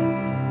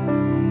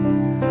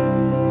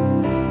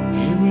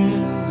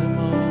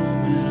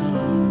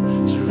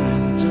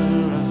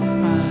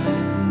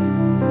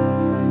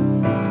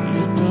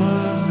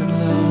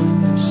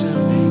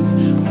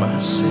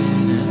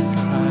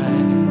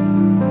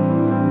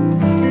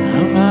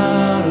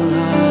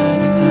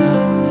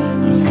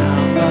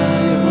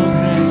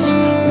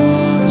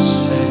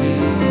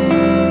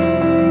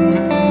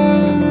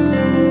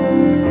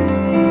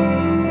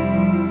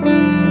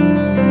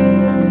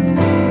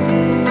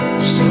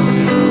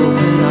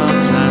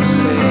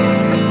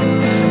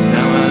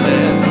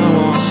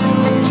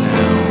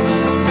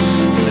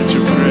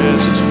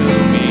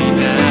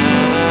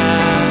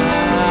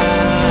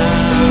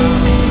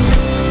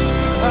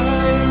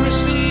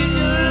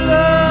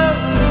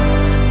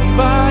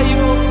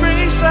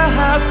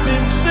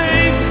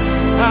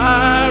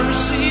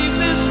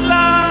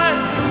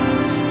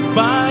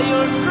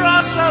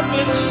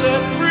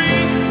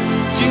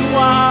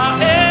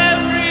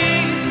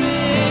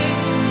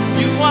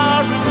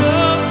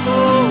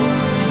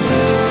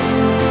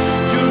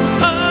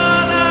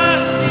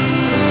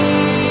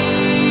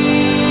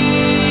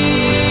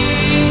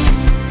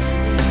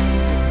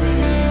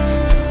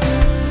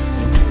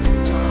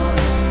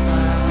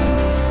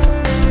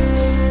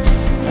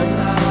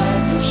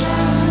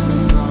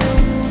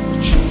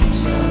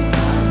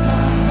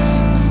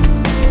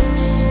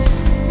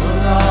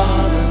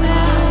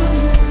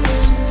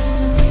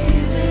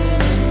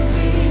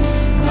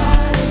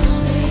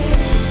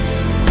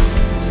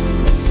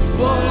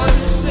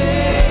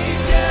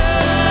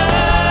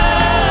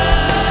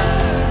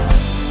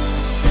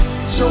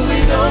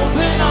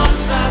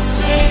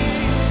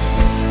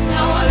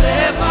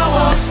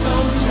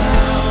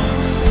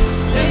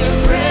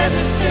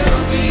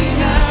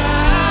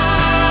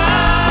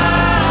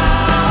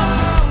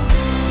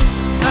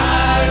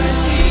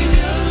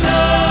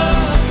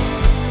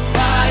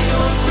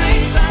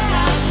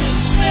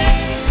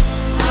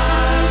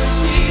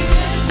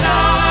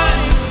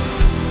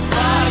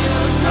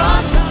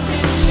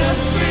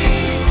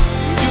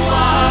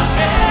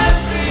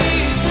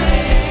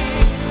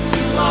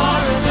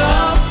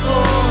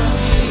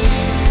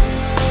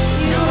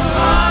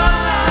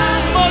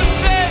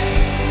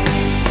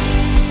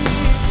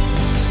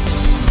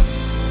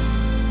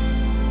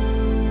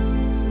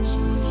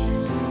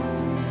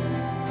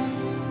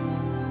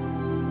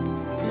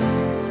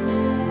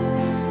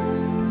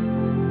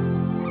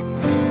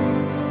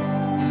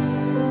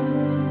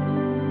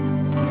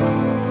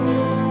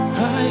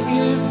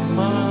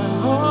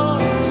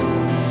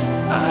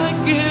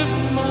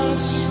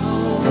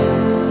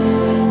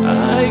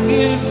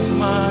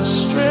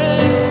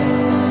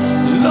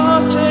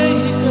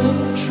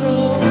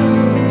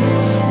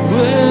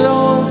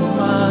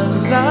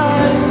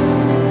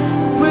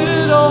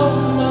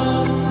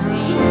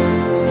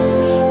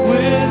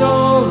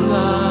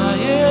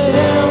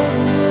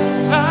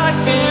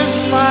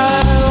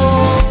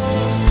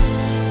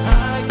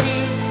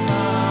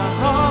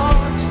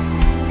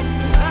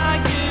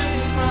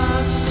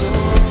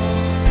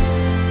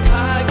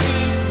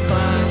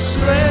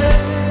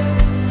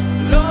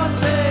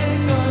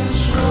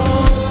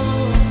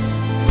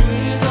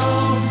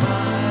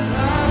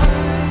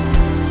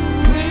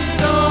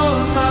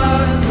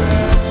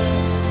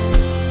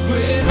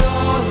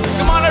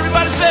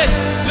 sing.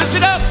 Lift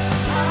it up.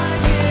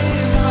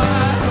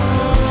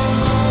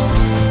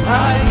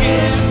 I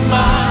give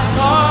my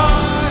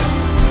heart,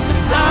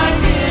 I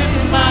give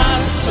my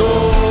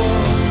soul,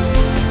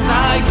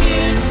 I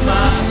give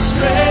my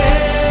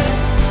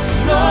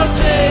strength. Lord,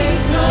 take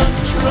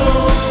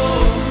control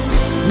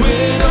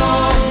with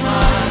all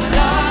my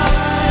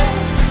life,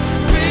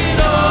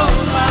 with all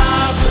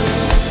my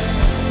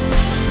breath,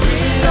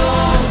 with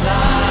all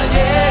I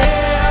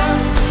am.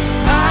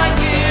 I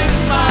give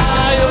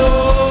my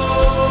all.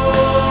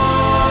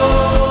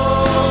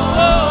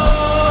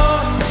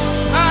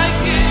 I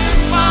give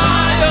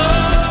my all.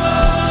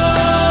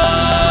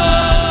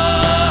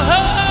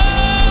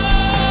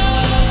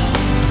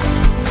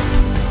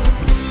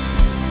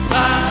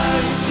 I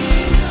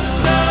receive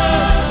your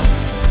love.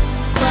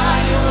 By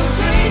your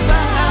grace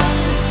I have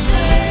been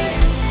saved.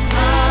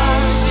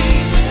 I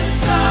receive this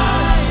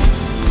life.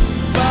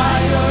 By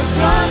your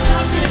cross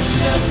I've been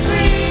set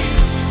free.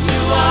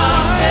 You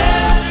are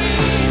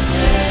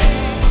everything.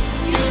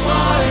 You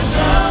are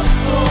enough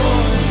for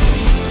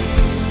me.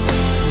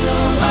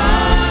 You're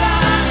all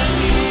I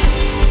need.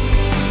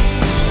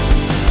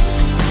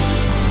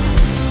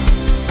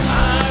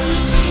 I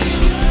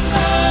receive your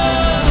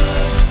love.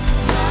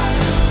 By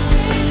your grace I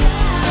have been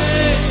saved.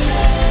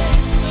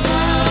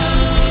 I receive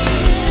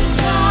this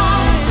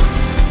life.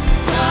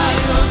 By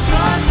your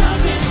cross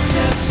I've been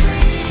set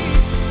free.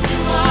 You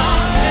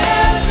are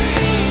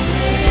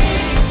everything.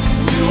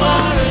 You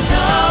are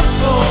enough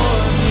for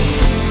me.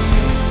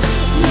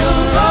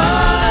 You're all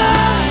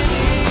I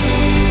need.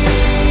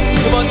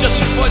 Come on, just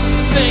your voices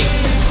to sing.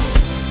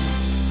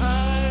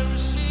 I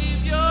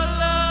receive your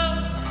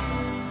love.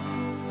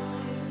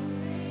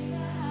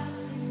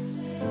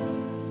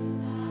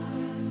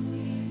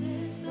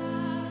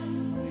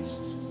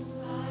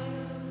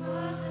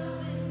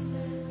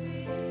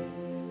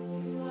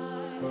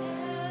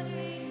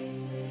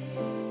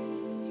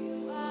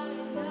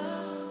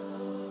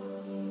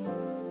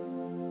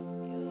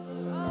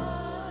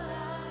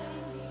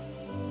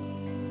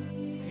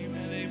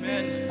 Amen,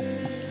 amen.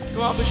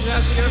 Come on, put your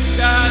hands together for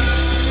God.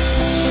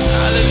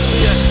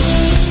 Hallelujah.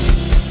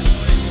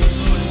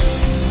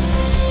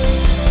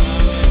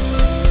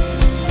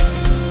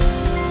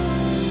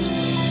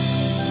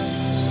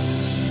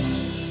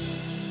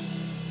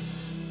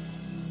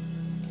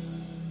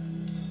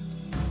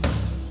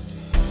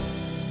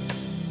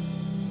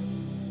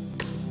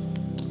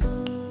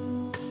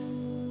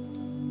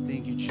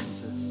 Thank you,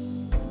 Jesus.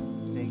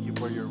 Thank you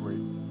for your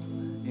word.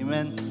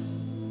 Amen.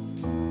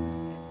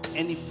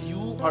 And if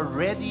you are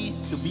ready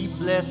to be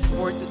blessed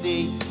for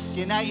today,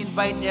 can I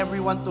invite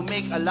everyone to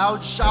make a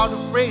loud shout of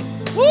praise?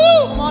 Woo!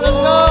 Come on, let's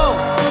go!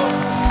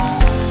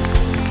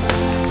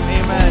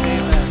 Amen,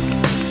 amen.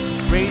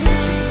 Praise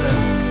Jesus.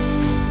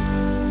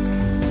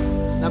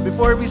 Now,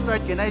 before we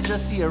start, can I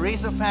just see a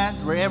raise of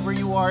hands wherever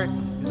you are?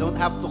 You don't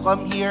have to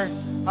come here.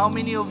 How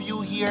many of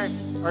you here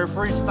are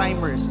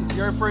first-timers? It's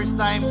your first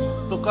time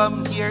to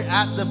come here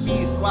at the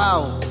feast.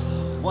 Wow.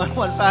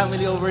 One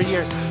family over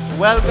here.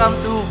 Welcome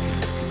to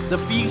the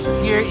feast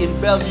here in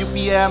Bellevue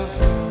PM.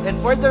 And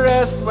for the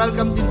rest,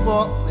 welcome din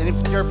po. And if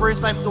it's your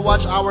first time to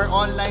watch our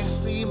online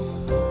stream,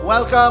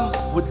 welcome.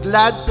 We're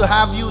glad to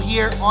have you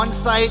here on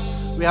site.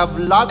 We have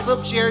lots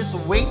of chairs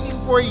waiting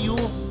for you.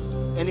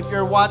 And if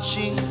you're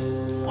watching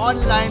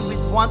online, we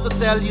want to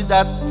tell you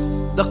that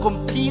the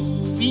complete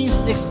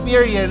feast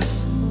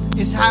experience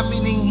is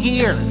happening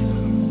here.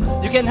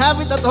 You can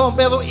have it at home,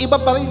 pero iba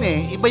pa rin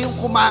eh. Iba yung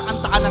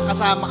kumakanta ka ng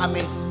kasama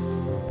kami.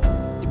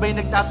 Iba yung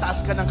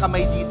nagtataas ka ng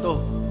kamay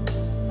dito.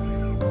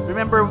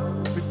 Remember,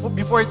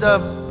 before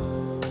the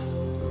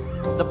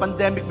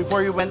pandemic,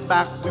 before you went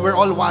back, we were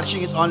all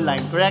watching it online,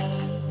 correct?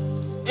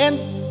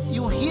 And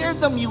you hear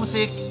the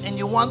music and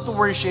you want to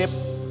worship,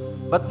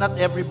 but not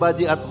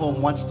everybody at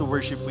home wants to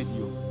worship with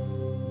you.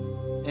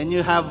 And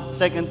you have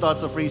second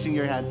thoughts of raising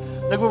your hand.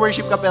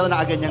 Nag-worship ka pero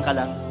nakaganyan ka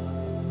lang.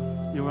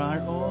 You are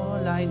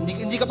all I...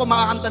 Hindi ka pa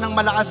makakanta ng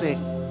malakas eh.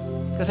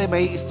 Kasi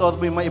may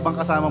istorbo yung mga ibang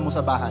kasama mo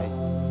sa bahay.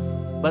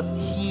 But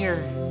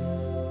here,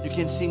 you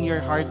can sing your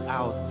heart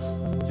out.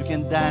 You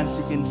can dance,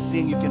 you can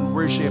sing, you can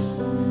worship.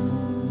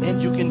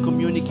 And you can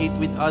communicate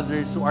with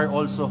others who are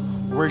also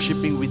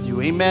worshiping with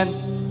you. Amen?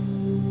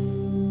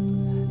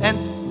 And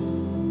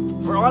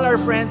for all our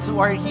friends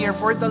who are here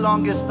for the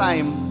longest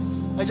time,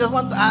 I just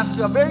want to ask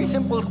you a very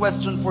simple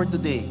question for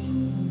today.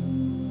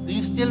 Do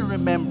you still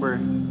remember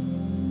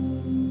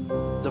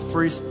the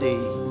first day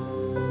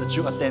that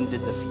you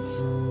attended the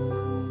feast?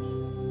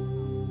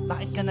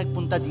 Bakit ka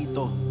nagpunta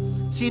dito?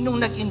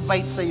 Sinong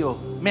nag-invite sa'yo?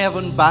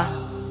 Meron ba?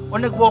 O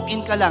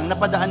nag-walk-in ka lang,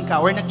 napadaan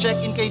ka, or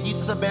nag-check-in kayo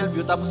dito sa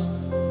Bellevue, tapos,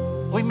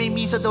 uy, may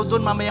misa daw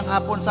doon, mamayang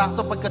hapon,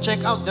 sakto,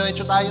 pagka-check out,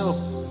 diretso tayo.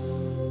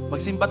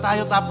 Magsimba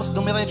tayo, tapos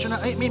dumiretso na,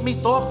 ay, may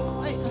talk.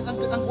 Ay,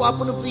 ang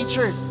gwapo ng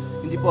preacher.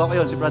 Hindi po ako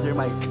yun, si Brother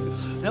Mike.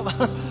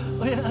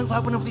 Uy, ang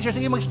gwapo ng preacher,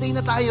 sige, magstay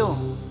na tayo.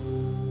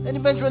 And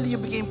eventually, you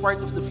became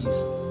part of the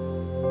feast.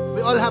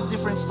 We all have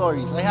different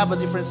stories. I have a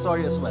different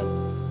story as well.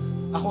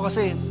 Ako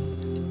kasi,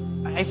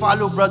 I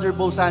follow Brother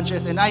Bo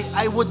Sanchez, and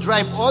I would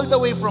drive all the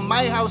way from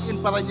my house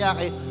in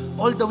Parañaque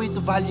all the way to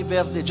Valle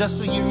Verde just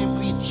to hear him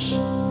preach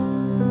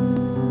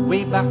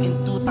way back in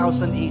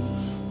 2008.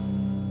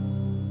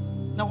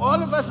 Now,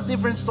 all of us have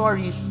different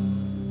stories,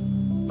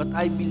 but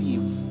I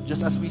believe,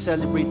 just as we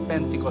celebrate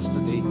Pentecost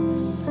today,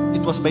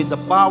 it was by the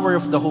power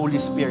of the Holy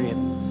Spirit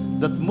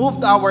that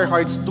moved our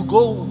hearts to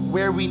go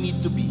where we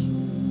need to be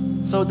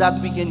so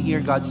that we can hear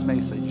God's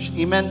message.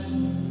 Amen?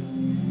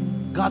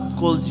 God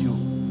called you.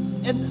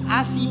 And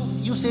as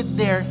you sit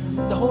there,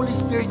 the Holy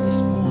Spirit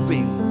is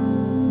moving.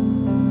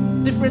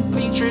 Different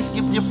preachers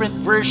give different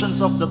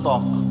versions of the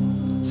talk.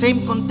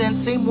 Same content,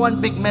 same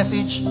one big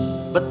message,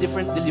 but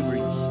different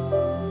delivery.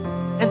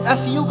 And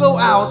as you go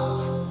out,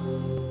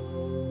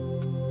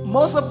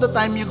 most of the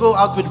time you go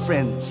out with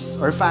friends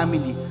or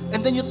family,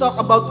 and then you talk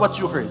about what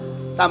you heard.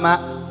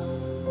 Tama?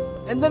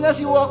 And then as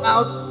you walk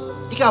out,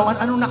 ikaw,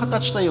 anong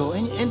nakatouch tayo?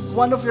 And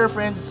one of your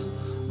friends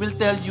will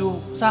tell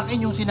you, sa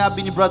akin yung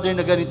sinabi ni brother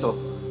na ganito.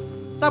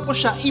 Tapos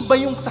siya, iba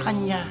yung sa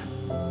kanya.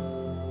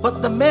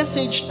 But the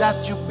message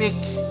that you pick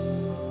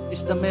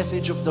is the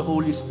message of the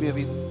Holy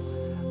Spirit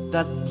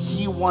that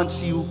He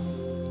wants you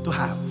to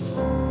have.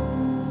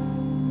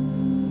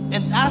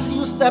 And as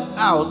you step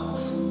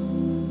out,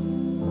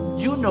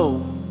 you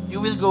know you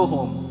will go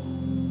home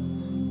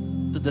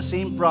to the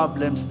same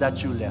problems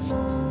that you left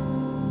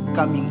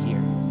coming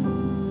here.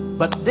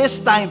 But this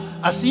time,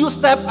 as you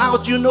step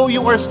out, you know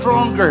you are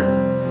stronger.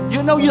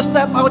 You know you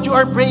step out, you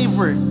are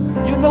braver.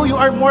 You know you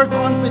are more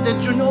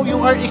confident. You know you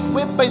are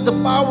equipped by the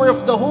power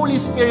of the Holy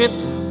Spirit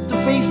to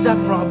face that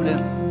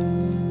problem.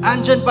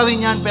 Andyan pa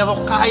rin yan, pero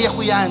kaya ko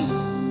yan.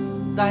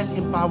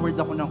 Dahil empowered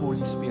ako ng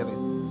Holy Spirit.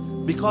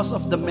 Because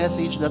of the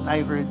message that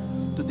I heard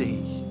today.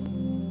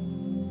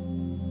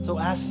 So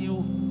as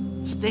you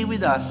stay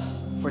with us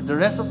for the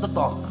rest of the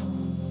talk,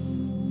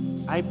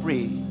 I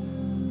pray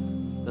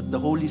that the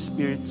Holy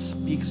Spirit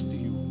speaks to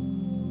you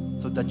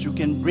so that you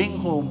can bring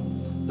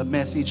home the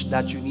message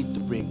that you need to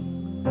bring.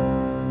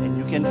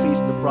 And you can face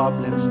the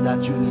problems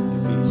that you need to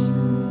face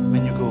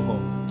when you go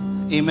home.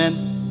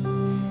 Amen?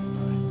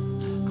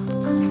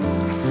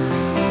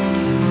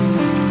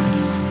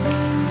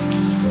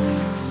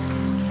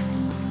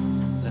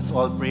 Let's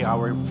all pray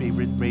our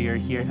favorite prayer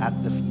here at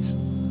the feast.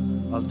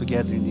 All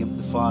together in the name of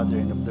the Father,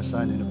 and of the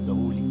Son, and of the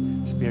Holy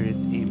Spirit.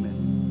 Amen.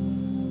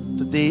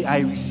 Today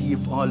I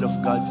receive all of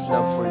God's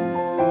love for me.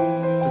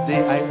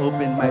 Today I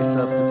open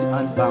myself to the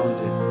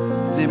unbounded,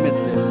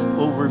 limitless,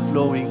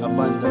 overflowing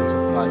abundance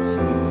of God's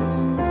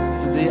universe.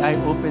 Today I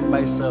open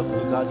myself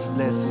to God's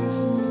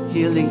blessings,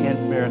 healing,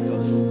 and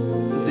miracles.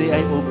 Today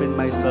I open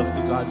myself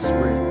to God's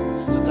word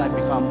so that I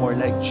become more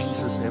like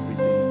Jesus every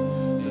day.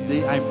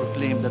 Today I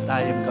proclaim that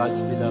I am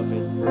God's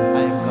beloved,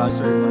 I am God's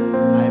servant,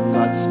 I am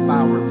God's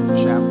powerful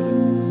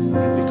champion.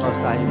 And because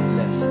I am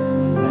blessed,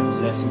 I am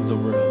blessing the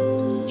world.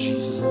 In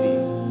Jesus'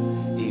 name,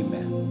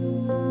 amen.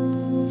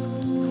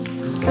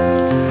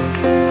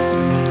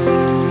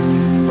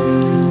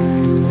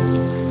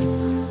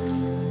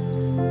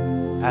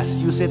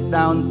 As you sit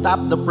down,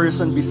 tap the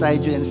person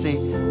beside you and say,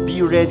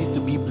 be ready to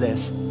be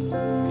blessed.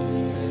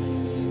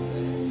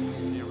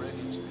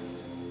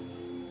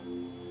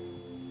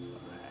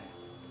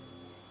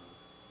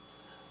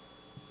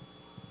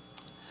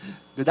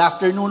 Good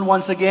afternoon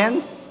once again.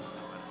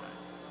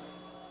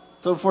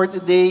 So for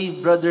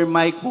today, Brother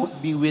Mike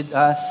won't be with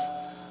us.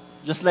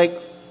 Just like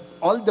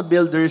all the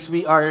builders,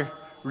 we are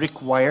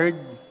required,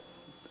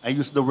 I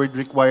use the word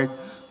required,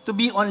 to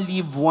be on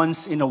leave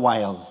once in a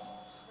while.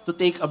 To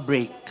take a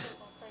break.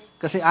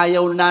 Kasi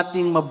ayaw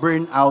nating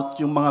ma-burn out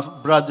yung mga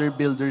brother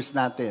builders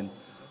natin.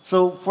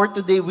 So for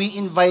today, we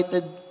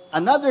invited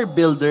another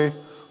builder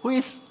who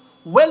is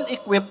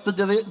well-equipped to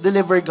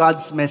deliver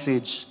God's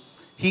message.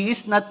 He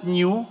is not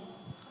new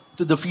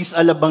to the Feast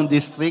Alabang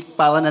district,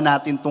 para na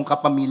natin tong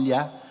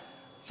kapamilya.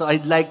 So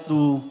I'd like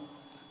to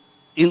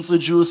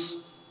introduce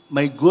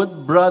my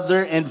good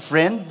brother and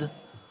friend,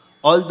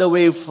 all the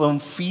way from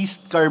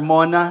Feast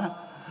Carmona,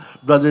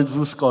 Brother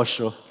Drew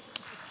Scosio.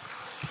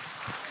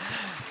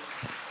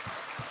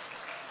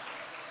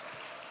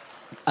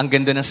 Ang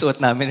ganda ng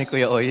suot namin ni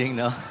Kuya Oying,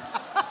 no?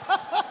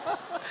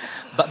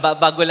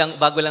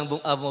 bago lang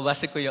bumaba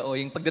si Kuya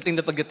Oying,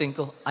 pagdating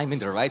ko, I'm in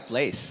the right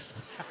place.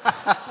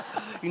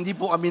 Hindi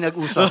po kami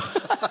nag-usap.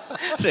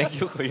 Thank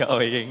you, Kuya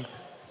Oying.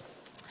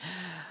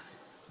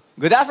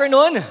 Good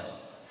afternoon.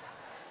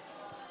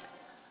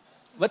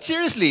 But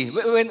seriously,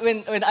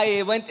 when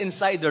I went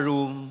inside the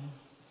room,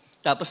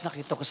 tapos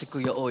nakita ko si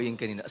Kuya Oying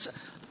kanina.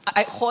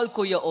 I call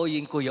Kuya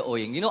Oying, Kuya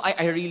Oying. You know,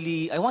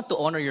 I want to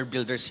honor your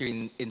builders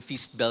here in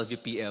Feast Bellevue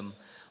PM.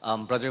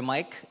 Brother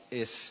Mike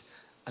is,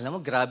 alam mo,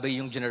 grabe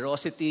yung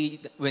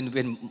generosity. When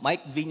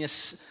Mike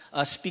Viñas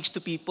speaks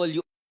to people, you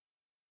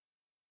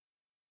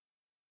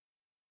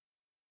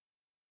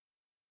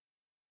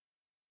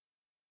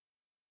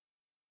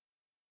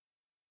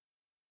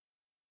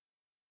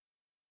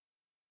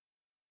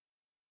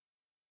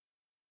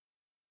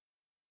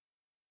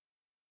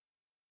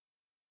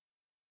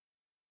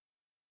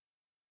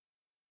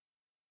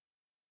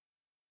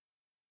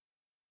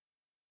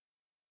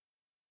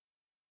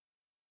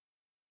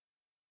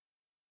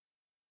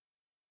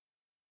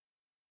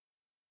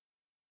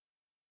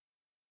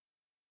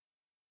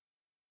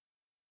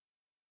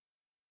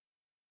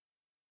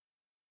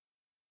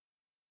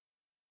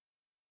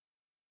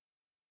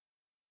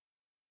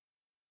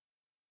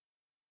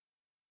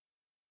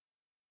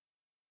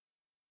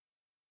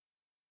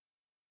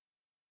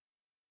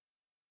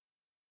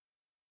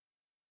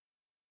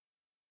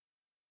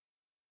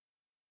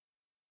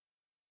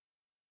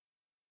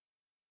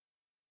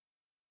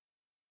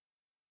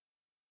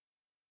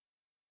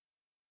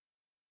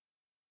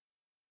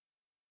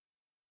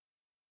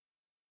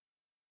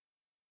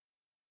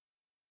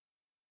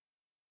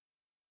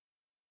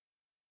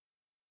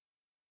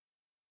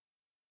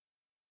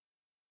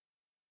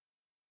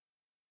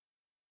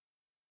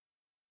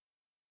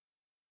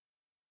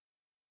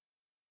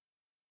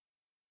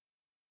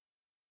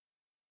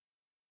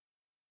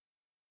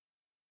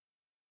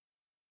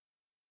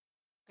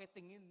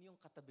pakitingin yung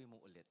katabi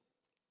mo ulit.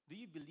 Do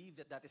you believe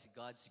that that is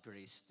God's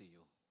grace to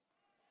you?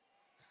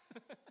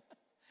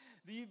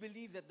 Do you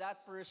believe that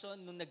that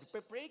person, nung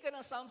nagpe-pray ka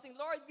ng something,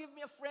 Lord, give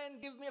me a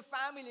friend, give me a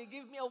family,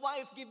 give me a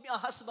wife, give me a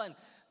husband,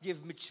 give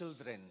me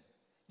children.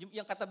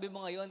 Yung katabi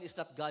mo ngayon, is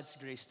that God's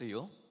grace to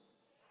you?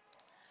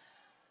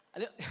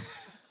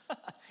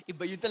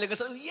 Iba yun talaga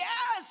sa,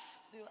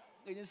 yes! Diba?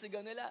 Ganyan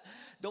sigaw nila.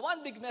 The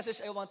one big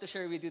message I want to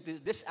share with you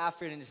this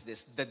afternoon is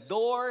this: the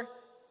door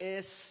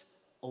is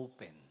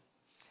open.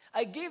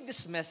 I gave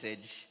this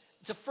message.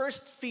 It's the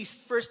first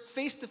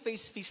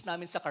face-to-face feast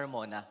namin sa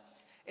Carmona.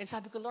 And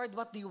sabi ko, Lord,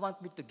 what do you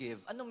want me to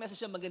give? Anong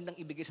message ang magandang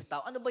ibigay sa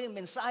tao? Ano ba yung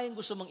mensaheng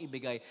gusto mong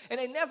ibigay? And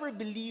I never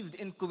believed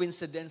in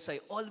coincidence.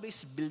 I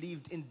always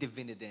believed in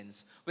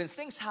divinidence. When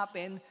things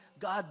happen,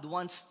 God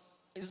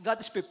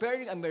is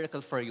preparing a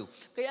miracle for you.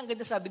 Kaya ang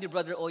ganda sabi ni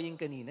Brother Oying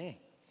kanina eh.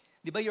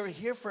 Di ba, you're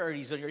here for a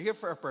reason, you're here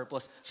for a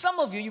purpose. Some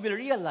of you will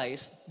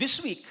realize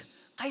this week,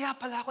 kaya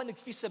pala ako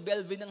nag-feast sa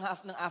Bellevue ng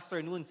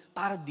afternoon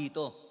para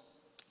dito.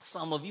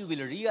 Some of you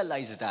will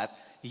realize that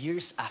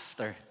years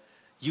after.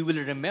 You will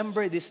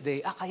remember this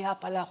day, kaya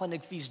pala ako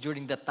nag-feast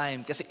during that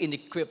time kasi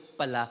in-equip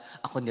pala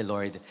ako ni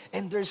Lord.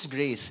 And there's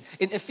grace.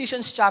 In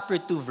Ephesians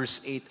chapter 2, verse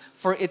 8,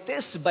 for it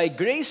is by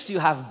grace you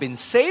have been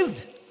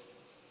saved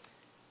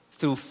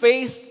through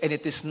faith, and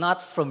it is not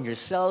from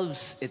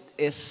yourselves, it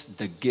is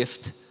the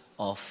gift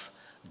of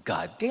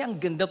God. Kaya ang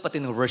ganda pati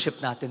ng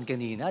worship natin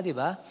kanina, di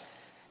ba?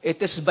 It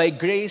is by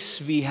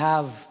grace we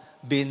have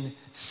been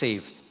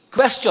saved.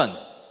 Question.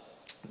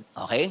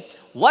 Okay?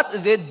 What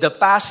did the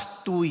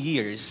past 2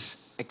 years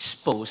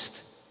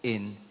exposed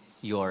in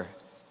your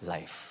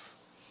life?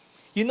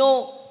 You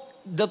know,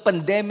 the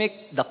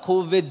pandemic, the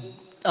COVID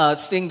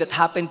thing that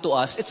happened to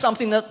us, it's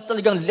something that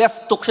talagang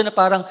took siya na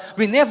parang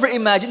we never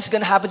imagined it's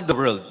gonna happen to the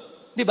world.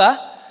 Di ba?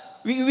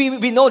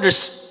 We know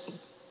there's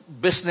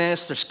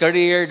business, there's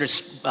career,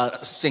 there's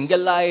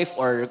single life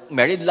or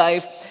married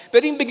life.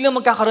 Pero yung biglang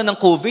magkakaroon ng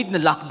COVID, na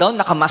lockdown,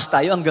 nakamask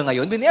tayo hanggang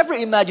ngayon, we never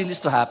imagined this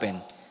to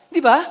happen.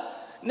 Di ba?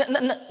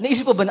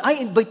 Naisip ko ba na,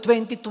 by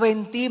 2020,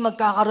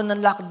 magkakaroon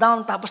ng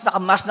lockdown, tapos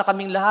nakamask na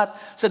kaming lahat.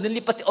 Suddenly,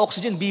 pati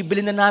oxygen,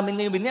 bibili na namin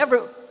ngayon.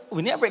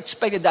 We never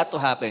expected that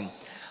to happen.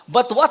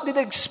 But what did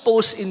it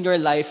expose in your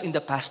life in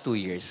the past 2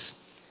 years?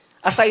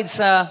 Aside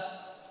sa,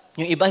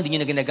 yung iba, hindi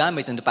nyo na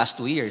ginagamit in the past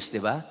 2 years, di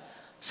ba?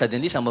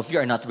 Suddenly, some of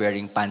you are not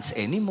wearing pants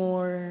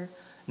anymore.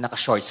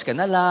 Naka-shorts ka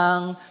na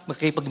lang.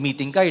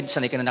 Magkikipag-meeting ka,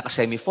 sanay ka na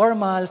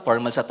naka-semi-formal,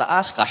 formal sa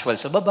taas, casual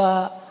sa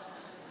baba.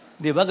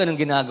 Di ba? Ganun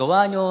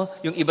ginagawa nyo.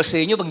 Yung iba sa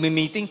inyo, pag may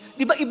meeting,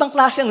 di ba ibang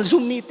klase ang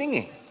Zoom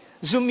meeting eh.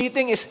 Zoom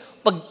meeting is,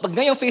 pag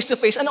ngayong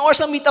face-to-face, anong oras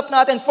ang meet up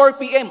natin? 4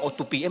 p.m. O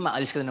 2 p.m.,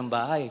 maalis ka na ng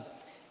bahay.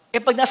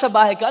 Pag nasa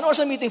bahay ka, anong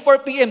oras ang meeting?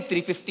 4 p.m.,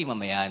 3:50,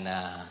 mamaya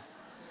na.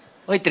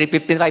 Oy,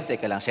 3:55,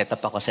 teka lang, set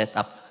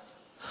up.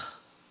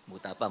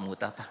 Muta pa.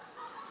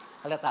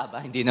 Halata ba?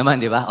 Hindi naman,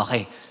 di ba?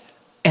 Okay.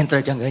 Enter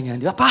kang ganyan,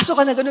 di ba? Pasok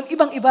ka na ganun,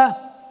 ibang-iba.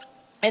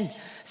 And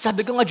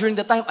sabi ko nga during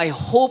the time, I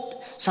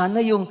hope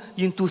sana yung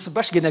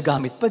toothbrush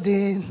ginagamit pa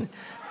din.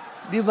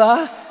 Di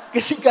ba?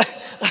 Kasi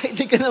kahit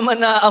di ka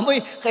naman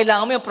naamoy,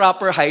 kailangan mo yung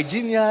proper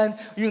hygiene yan.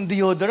 Yung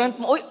deodorant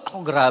mo,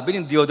 ako grabe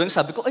yung deodorant.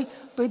 Sabi ko,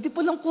 pwede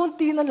pa lang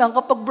konti na lang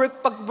kapag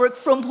work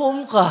from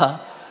home ka.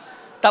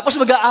 Tapos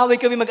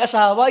mag-aaway kami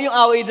mag-asawa. Yung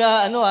away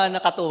na,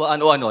 nakatuwa,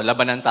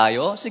 labanan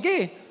tayo.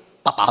 Sige,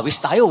 papawis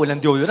tayo, walang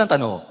deodorant,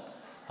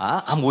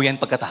 amuyan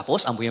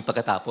pagkatapos.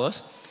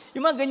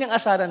 Yung mga ganyang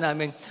asaran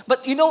namin.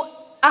 But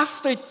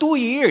after 2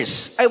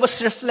 years, I was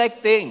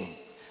reflecting.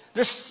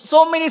 There's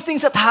so many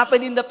things that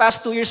happened in the past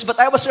 2 years, but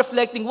I was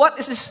reflecting, what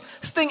is this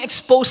thing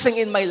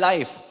exposing in my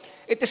life?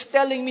 It is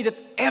telling me that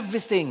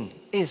everything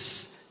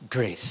is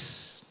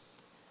grace.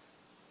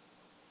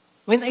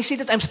 When I see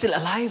that I'm still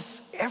alive,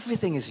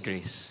 everything is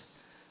grace.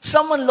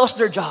 Someone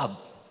lost their jobs.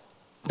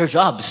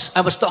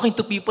 I was talking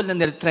to people na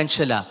niretrench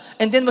sila,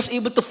 and then was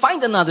able to find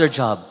another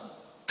job.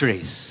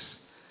 Grace.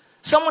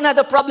 Someone had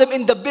a problem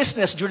in the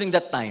business during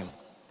that time,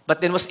 but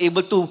then was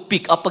able to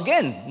pick up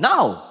again.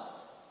 Now,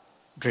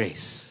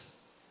 grace.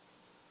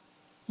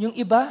 Yung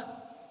iba,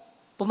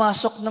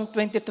 pumasok ng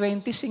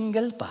 2020,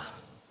 single pa.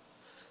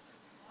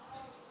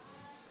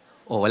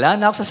 Wala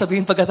na ako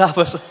sasabihin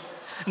pagkatapos.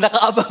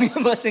 Nakaabang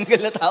yung mga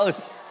single na tao.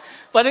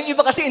 Parang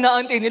iba kasi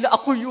inaantay nila,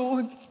 ako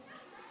yun.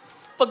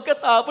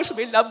 Pagkatapos,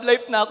 may love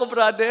life na ako,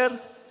 brother.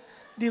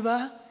 Di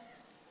ba?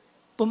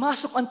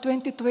 Pumasok ang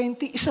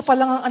 2020, isa pa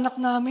lang ang anak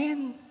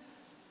namin.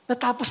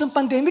 Natapos ang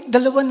pandemic,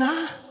 2 na.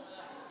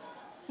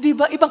 Di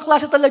ba? Ibang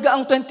klase talaga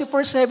ang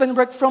 24/7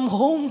 work from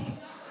home.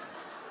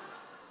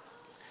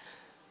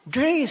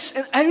 Grace.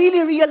 And I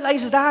really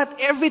realized that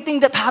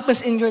everything that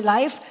happens in your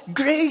life,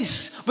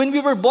 grace. When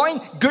we were born,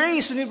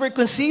 grace. When we were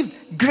conceived,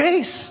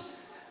 grace.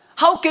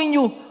 How can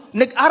you,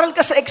 nag-aral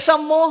ka sa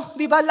exam mo,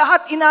 di ba?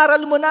 Lahat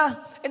inaral mo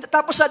na. And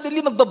tapos suddenly,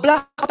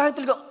 magbablock ka tayo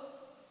talaga.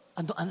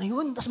 Ano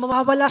yun? Tapos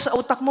mawawala sa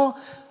utak mo.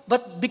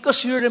 But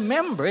because you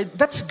remembered,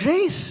 that's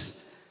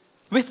grace.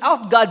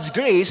 Without God's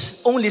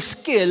grace, only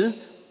skill,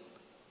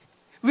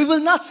 we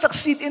will not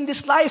succeed in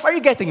this life. Are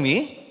you getting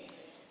me?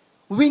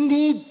 We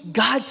need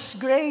God's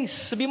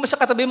grace. Sabihin mo sa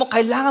katabi mo,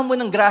 kailangan mo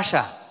ng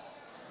grasya.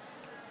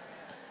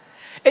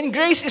 And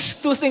grace is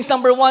two things.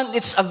 Number one,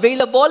 it's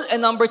available. And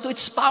number two,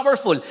 it's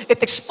powerful.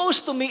 It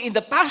exposed to me in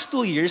the past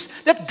 2 years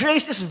that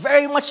grace is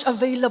very much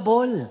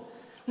available.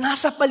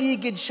 Nasa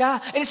paligid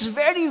siya. And it's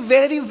very,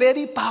 very,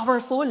 very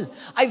powerful.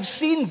 I've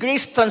seen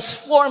grace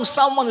transform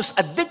someone who's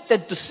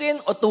addicted to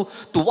sin or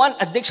to one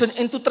addiction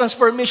into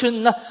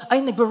transformation na,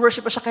 ay,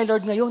 nagwo-worship pa siya kay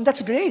Lord ngayon. That's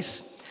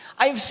grace.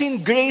 I've seen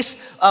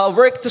grace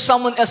work to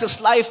someone else's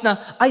life na,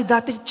 ay,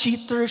 dati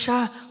cheater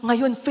siya.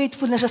 Ngayon,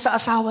 faithful na siya sa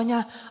asawa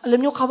niya.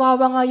 Alam niyo,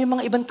 kawawa nga yung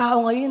mga ibang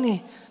tao ngayon eh.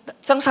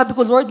 Sabi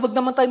ko, Lord, wag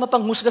naman tayo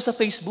mapanghusga sa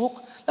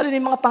Facebook. Lalo na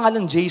yung mga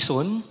pangalang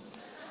Jason.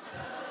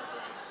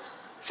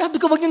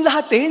 Sabi ko, wag niyong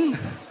lahatin.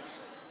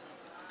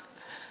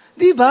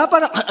 Di ba?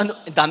 Parang,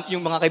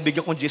 yung mga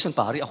kaibigan kong Jason,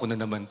 pare, ako na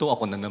naman to.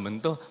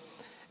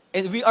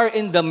 And we are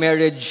in the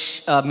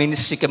marriage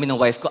ministry kami ng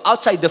wife ko.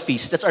 Outside the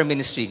feast, that's our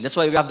ministry. That's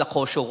why we have the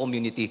co-show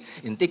community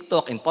in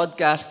TikTok, in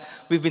podcast.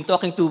 We've been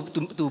talking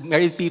to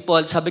married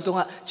people. Sabi ko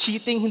nga,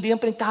 cheating, hindi yan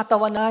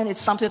pinagtatawanan. It's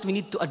something that we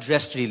need to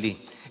address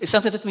really. It's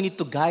something that we need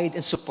to guide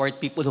and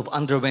support people who've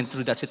underwent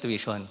through that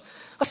situation.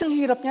 Kasi ang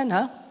hirap niyan,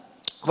 ha?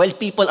 While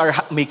people are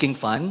making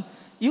fun,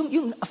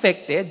 yung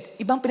affected,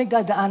 ibang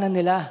pinagdadaanan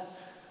nila.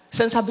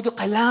 So sabi ko,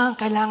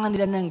 kailangan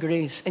nila ng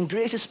grace. And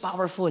grace is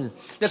powerful.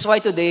 That's why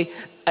today,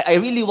 I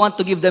really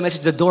want to give the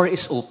message, the door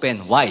is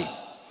open. Why?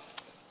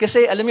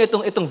 Kasi alam niyo,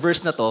 itong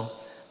verse na to,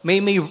 may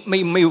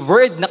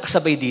word na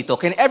kasabay dito.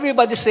 Can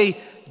everybody say,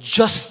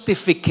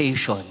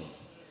 justification?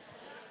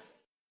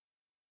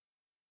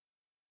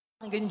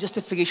 Ang ganyan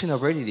justification na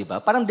word, di ba?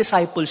 Parang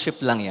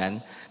discipleship lang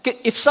yan.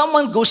 If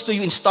someone goes to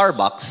you in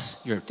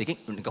Starbucks, you're taking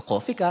a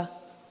coffee ka,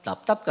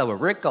 laptop ka, or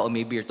work ka, or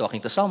maybe you're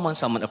talking to someone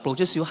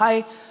approaches you,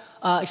 hi,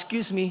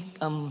 excuse me,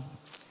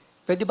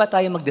 pwede ba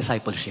tayo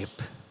mag-discipleship?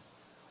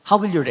 How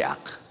will you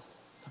react?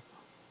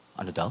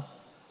 Ano daw?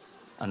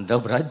 Ano daw,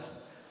 Brad?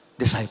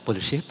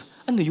 Discipleship?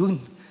 Ano yun?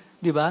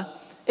 Di ba?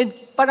 And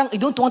parang, I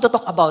don't want to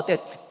talk about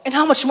it. And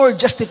how much more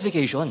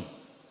justification?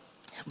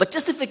 But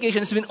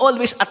justification has been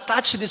always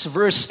attached to this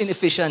verse in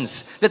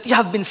Ephesians, that you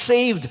have been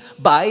saved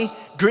by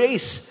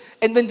grace.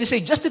 And when we say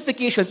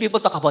justification, people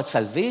talk about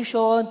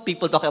salvation,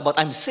 people talk about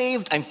I'm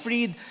saved, I'm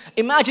freed.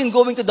 Imagine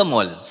going to the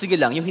mall. Sige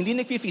lang, yung hindi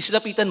nag-feast,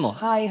 lapitan mo.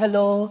 Hi,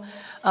 hello.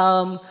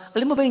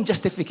 Alam mo ba yung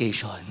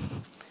justification?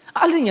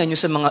 Alin yan yung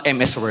sa mga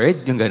MS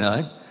Word, yung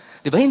gano'n?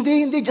 Di ba?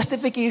 Hindi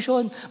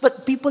justification.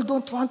 But people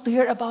don't want to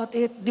hear about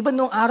it. Di ba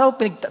nung araw,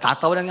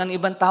 pinagtatawanan nga ng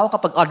ibang tao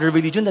kapag other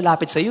religion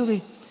nalapit sa iyo eh.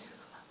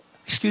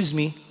 Excuse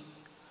me,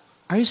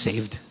 are you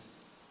saved?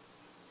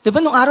 Di ba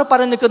nung araw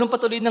parang nagkaroon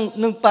patuloy ng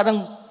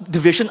parang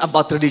division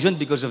about religion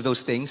because of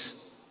those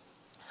things?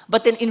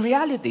 But then in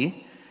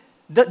reality,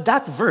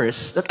 that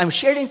verse that I'm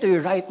sharing to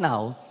you right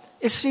now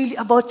is really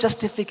about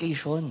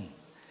justification.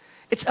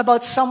 It's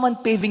about someone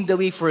paving the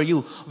way for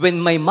you.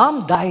 When my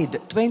mom died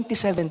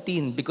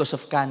 2017 because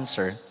of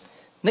cancer,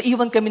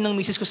 naiwan kami ng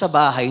misis ko sa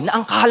bahay, na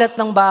ang kalat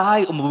ng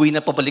bahay, umuwi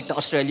na pabalik ng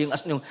Australia,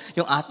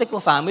 yung ate ko,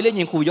 family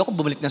niya, yung kuya ko,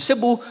 bumalik ng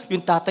Cebu,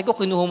 yung tatay ko,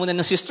 kinuha muna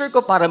ng sister ko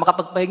para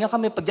makapagpahinga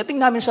kami.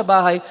 Pagdating namin sa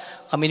bahay,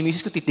 kami ni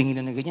misis ko,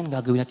 titingin na ganyan,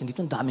 gagawin natin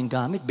dito, ang daming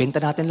gamit,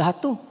 benta natin lahat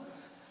to.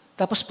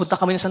 Tapos punta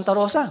kami ng Santa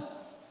Rosa.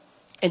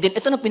 And then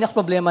ito na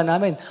pinaka-problema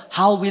namin,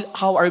 how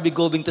are we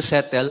going to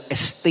settle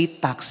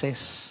estate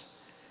taxes?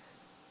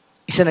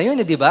 Isa na yun,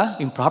 di ba?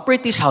 Yung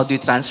properties, how do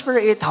you transfer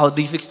it? How do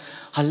you fix?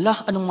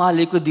 Hala, anong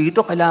mali ko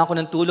dito? Kailangan ko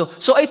ng tulong.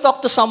 So I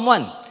talked to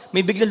someone.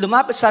 May biglang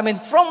lumapit sa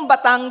amin from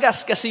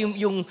Batangas kasi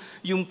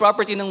yung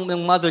property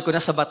ng mother ko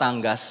nasa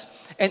Batangas.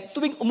 And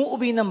tuwing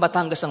umuuwi ng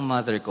Batangas ang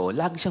mother ko,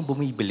 lagi siyang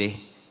bumibili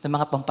ng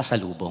mga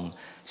pampasalubong.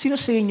 Sino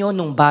sa inyo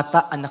nung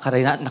bata ang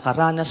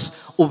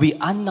nakaranas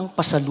uwian ng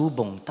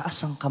pasalubong? Taas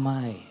ang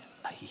kamay.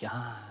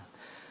 Ayan.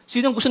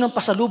 Sino gusto ng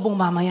pasalubong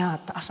mamaya?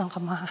 Taas ang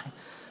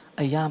kamay.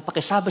 Ayan,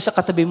 pakisabi sa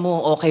katabi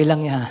mo, okay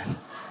lang yan.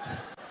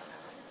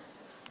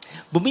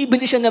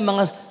 Bumibili siya ng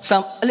mga,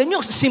 alam niyo,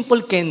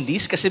 simple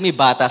candies, kasi may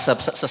bata sa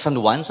San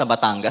Juan, sa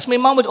Batangas. My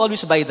mom would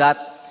always buy that.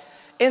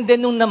 And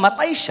then nung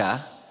namatay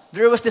siya,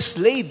 there was this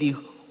lady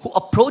who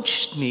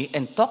approached me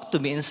and talked to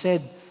me and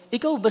said,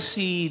 ikaw ba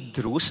si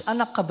Drews?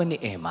 Anak ka ba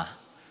ni Emma?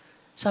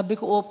 Sabi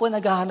ko, opo,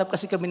 naghahanap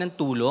kasi kami ng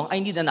tulong.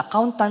 I need an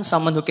accountant,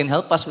 someone who can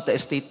help us with the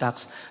estate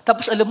tax.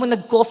 Tapos alam mo,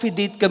 nag-coffee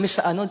date kami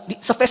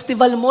sa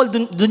Festival Mall,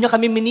 doon niya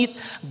kami minit.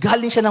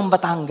 Galing siya ng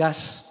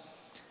Batangas.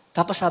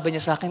 Tapos sabi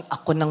niya sa akin,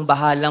 ako nang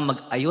bahalang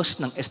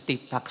mag-ayos ng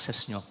estate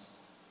taxes niyo.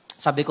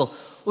 Sabi ko,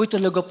 uy,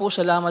 talaga po,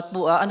 salamat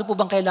po. Ano po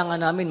bang kailangan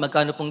namin?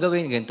 Magkano pong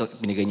gawin? Ganito,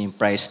 binigay niya yung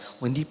price.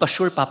 Hindi pa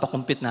sure,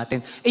 papakumpit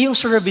natin. Yung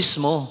service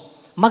mo,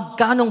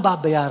 magkanong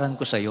babayaran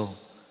ko sa'yo?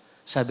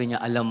 Sabi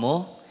niya, alam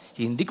mo,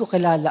 hindi ko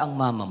kilala ang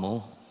mama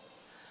mo.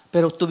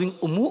 Pero tuwing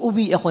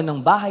umuuwi ako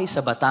ng bahay sa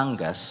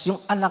Batangas, yung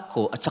anak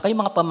ko at saka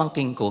yung mga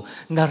pamangking ko,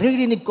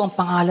 naririnig ko ang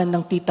pangalan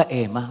ng Tita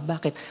Emma.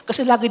 Bakit?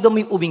 Kasi lagi daw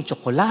may uwing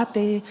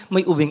tsokolate,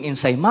 may uwing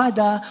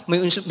ensaymada,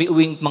 may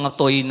uwing mga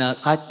toy na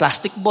kahit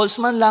plastic balls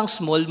man lang,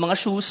 small, mga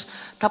shoes.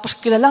 Tapos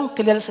kilala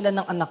sila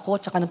ng anak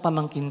ko at saka ng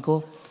pamangkin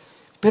ko.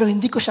 Pero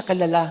hindi ko siya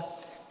kilala.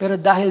 Pero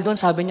dahil doon,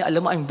 sabi niya,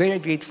 alam mo, I'm very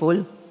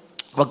grateful.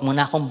 Huwag mo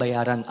na akong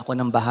bayaran. Ako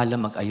nang bahala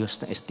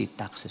mag-ayos ng estate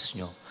taxes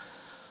nyo.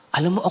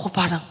 Alam mo, ako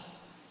parang,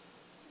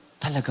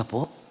 talaga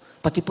po?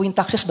 Pati po yung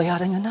taxes,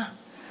 bayaran nyo na.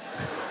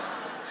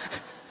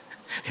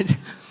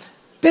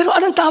 Pero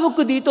anong tawag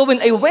ko dito, when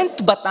I went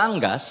to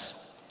Batangas,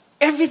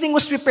 everything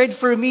was prepared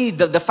for me.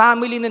 The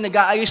family na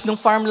nag-aayos ng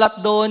farm lot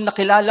doon,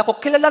 nakilala ko,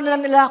 kilala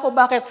na nila ako.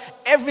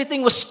 Bakit?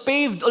 Everything was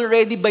paved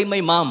already by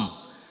my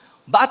mom.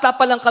 Bata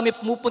pa lang kami,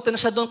 pumupunta na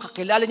siya doon,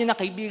 kakilala niya na,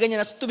 kaibigan niya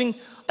na. So, tuwing,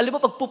 alam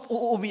mo, pag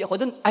uuwi ako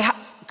doon,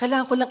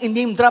 kailangan ko lang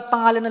i-name drop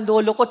pangalan ng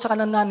lolo ko at saka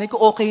ng nanay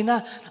ko, okay na.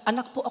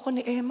 Anak po ako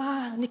ni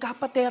Emma, ni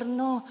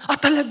Kapaterno.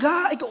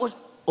 Talaga?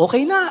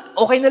 Okay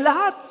na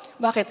lahat.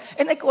 Bakit?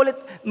 And I call it,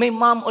 my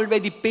mom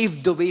already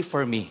paved the way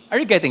for me.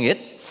 Are you getting it?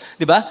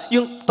 Diba?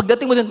 Yung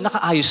pagdating mo doon,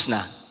 nakaayos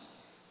na.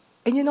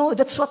 And you know,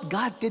 that's what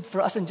God did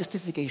for us in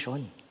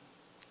justification.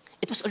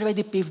 It was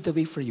already paved the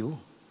way for you.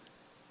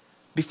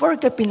 Before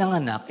ka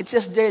pinanganak, it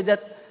says there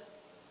that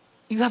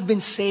you have been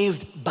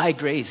saved by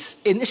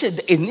grace.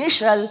 The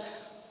initial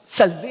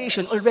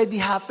salvation already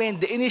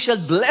happened. The initial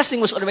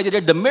blessing was already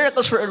there. The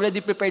miracles were already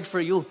prepared for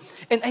you.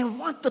 And I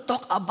want to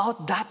talk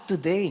about that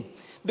today.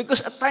 Because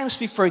at times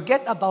we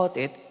forget about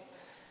it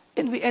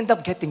and we end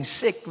up getting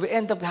sick. We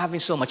end up having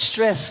so much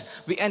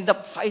stress. We end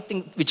up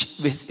fighting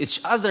with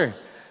each other.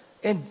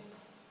 And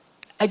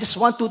I just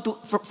want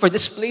for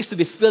this place to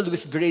be filled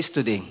with grace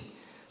today.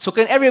 So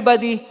can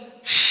everybody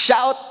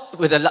shout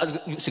with a loud,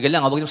 sige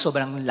lang, huwag yung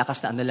sobrang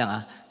lakas na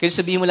lang. Kaya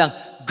sabihin mo lang,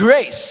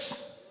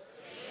 grace!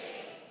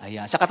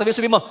 Ayan. Sa katabi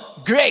sabihin mo,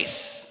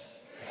 grace!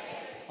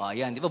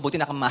 Ayan, di ba? Buti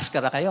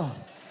nakamaskara kayo.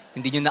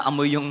 Hindi nyo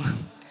naamoy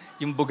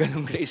yung buga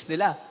ng grace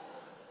nila.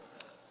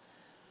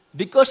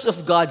 Because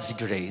of God's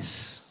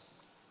grace,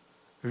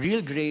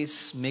 real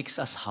grace makes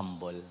us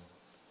humble.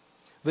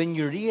 When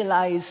you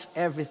realize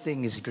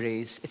everything is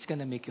grace, it's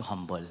gonna make you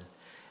humble.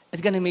 It's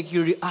gonna make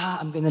you,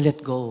 I'm gonna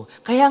let go.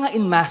 Kaya nga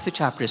in Matthew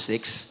chapter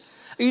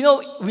 6, you know,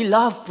 we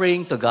love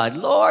praying to God.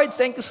 Lord,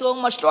 thank you so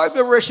much. Lord,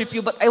 we worship you.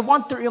 But I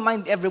want to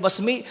remind everyone,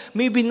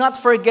 may we not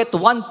forget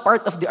one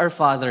part of the Our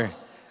Father.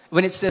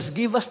 When it says,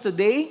 give us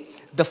today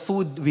the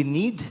food we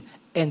need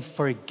and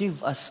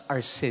forgive us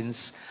our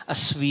sins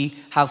as we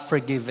have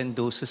forgiven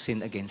those who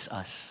sin against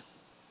us.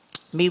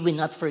 May we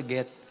not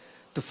forget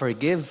to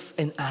forgive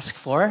and ask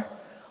for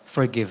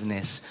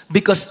forgiveness.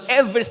 Because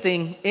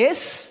everything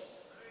is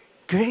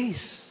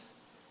grace.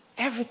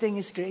 Everything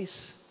is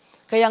grace.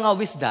 Kaya nga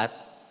with that,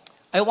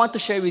 I want to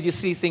share with you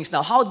 3 things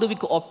now. How do we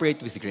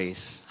cooperate with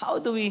grace? How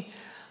do we,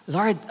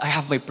 Lord, I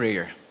have my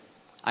prayer.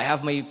 I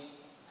have my,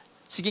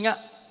 sige nga,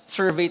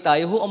 survey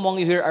tayo. Who among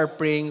you here are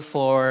praying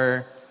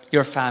for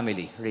your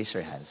family? Raise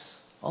your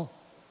hands. Oh,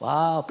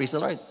 wow, praise the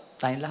Lord.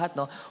 Tayong lahat,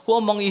 no? Who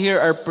among you here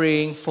are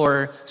praying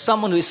for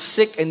someone who is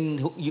sick and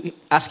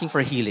asking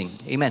for healing?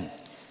 Amen.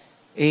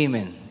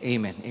 Amen.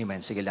 Amen. Amen.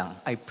 Sige lang.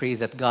 I pray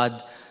that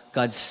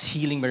God's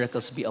healing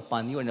miracles be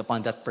upon you and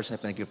upon that person na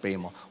pinag-pray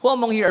mo. Who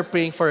among you are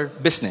praying for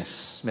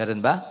business?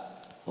 Meron ba?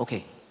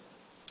 Okay.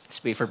 Let's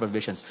pray for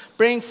provisions.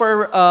 Praying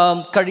for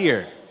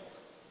career.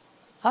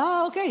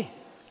 Okay.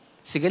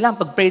 Sige lang,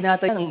 pag-pray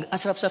natin, ang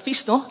sarap sa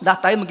feast, no?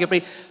 Lahat tayo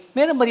mag-pray.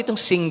 Meron ba ditong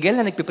single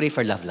na nagpipray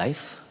for love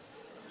life?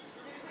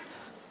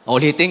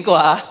 Ulitin ko,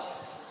 ha?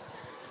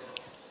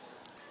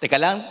 Teka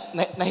lang,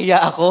 nahiya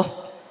ako.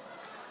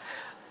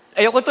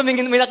 Ayoko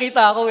tumingin, may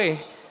nakita ako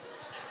eh.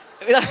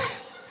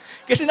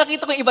 Kasi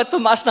nakita ko yung iba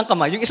tumaas ng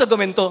kamay, yung isa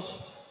gumento.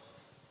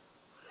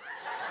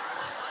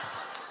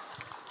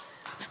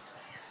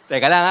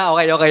 Teka lang ha,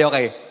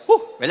 okay.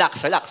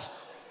 Relax.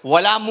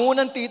 Wala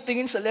munang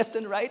titingin sa left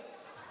and right.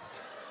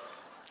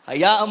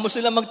 Hayaan mo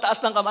sila magtaas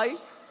ng kamay.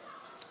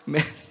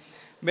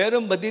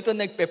 Meron ba dito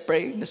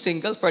nagpe-pray na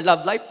single for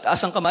love life?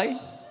 Taas ang kamay?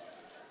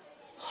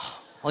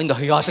 Ay,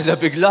 nahiya sila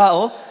bigla,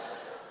 oh.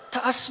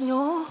 Taas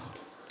nyo.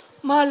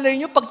 Malay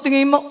nyo,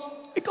 pagtingin mo,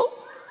 ikaw.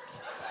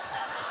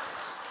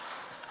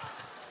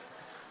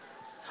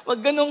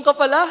 Wag ganun ka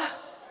pala.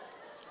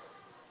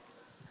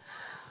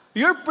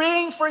 You're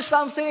praying for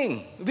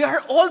something. We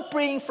are all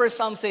praying for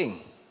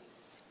something.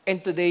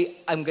 And today,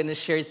 I'm going to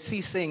share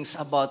 3 things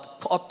about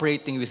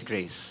cooperating with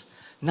grace.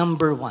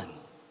 Number 1.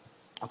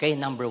 Okay,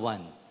 number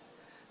 1.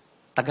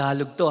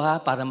 Tagalog to ha,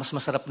 para mas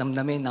masarap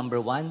namnamin.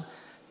 Number 1,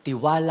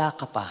 tiwala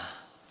ka pa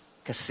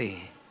kasi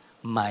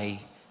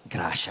may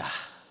grasya.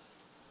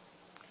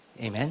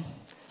 Amen?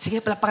 Sige,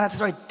 palapakan natin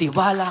sa Lord.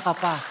 Tiwala ka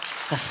pa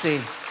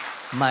kasi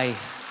may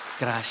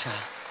grasya.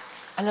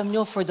 Alam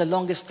nyo, for the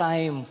longest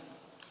time,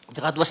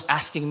 God was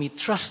asking me,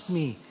 trust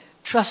me.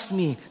 Trust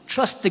me.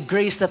 Trust the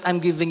grace that I'm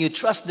giving you.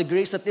 Trust the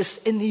grace that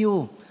is in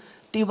you.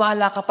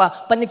 Tiwala ka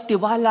pa.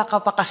 Panigtiwala ka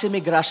pa kasi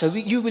may grasya.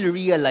 You will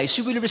realize,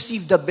 you will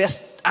receive the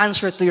best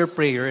answer to your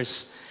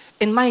prayers.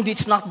 And mind you,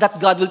 it's not that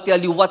God will tell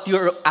you what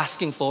you're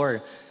asking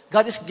for.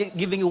 God is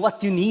giving you what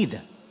you need.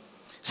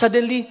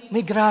 Suddenly,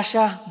 may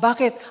grasya.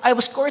 Bakit? I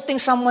was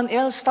courting someone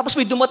else. Tapos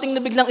may dumating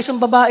na biglang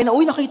isang babae na,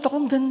 uy, nakita ko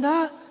ang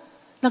ganda.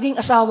 Naging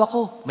asawa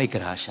ko. May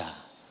grasya.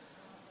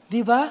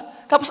 Di ba?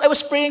 Tapos I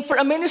was praying for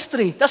a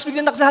ministry. Tapos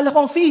biglang nakilala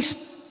ko ang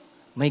feast.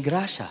 May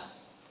grasya.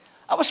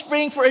 I was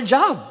praying for a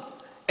job.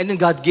 And then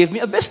God gave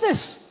me a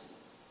business.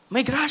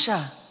 May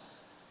grasya.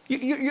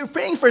 You're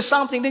praying for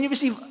something, then you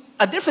receive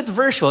a different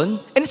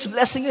version, and it's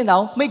blessing you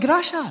now. May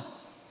grasya.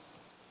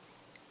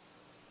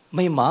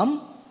 My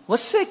mom was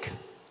sick.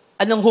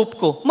 Anong hope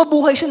ko?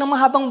 Mabuhay siya ng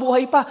mahabang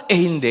buhay pa.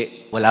 Eh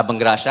hindi. Wala bang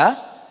grasya?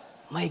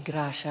 May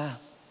grasya.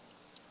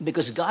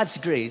 Because God's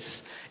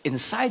grace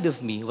inside of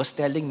me was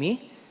telling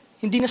me,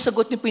 hindi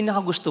nasagot yung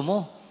pinakagusto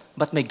mo.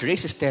 But my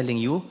grace is telling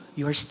you,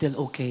 you are still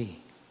okay.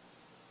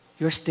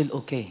 You're still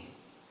okay.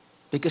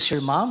 Because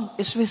your mom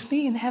is with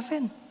me in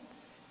heaven.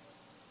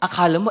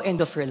 Akala mo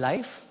end of your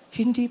life?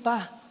 Hindi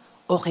pa.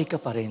 Okay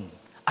ka pa rin.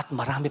 At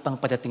marami pang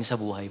padating sa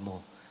buhay mo.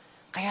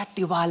 Kaya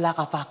tiwala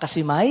ka pa kasi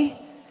may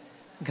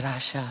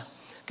grasya.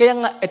 Kaya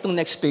nga, itong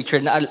next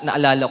picture,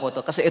 naalala ko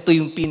to. Kasi ito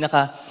yung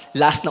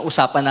pinaka-last na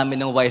usapan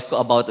namin ng wife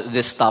ko about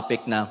this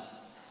topic na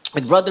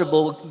when Brother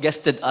Bo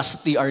guested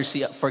us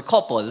TRC for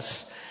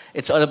couples,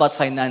 it's all about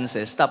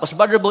finances. Tapos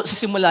Brother Bo, sa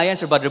simula yan,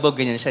 Sir Brother Bo,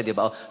 ganyan siya, di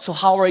ba? So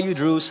how are you,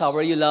 Drews? How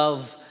are you,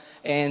 love?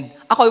 And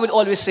ako, I would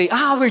always say,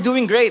 we're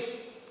doing great.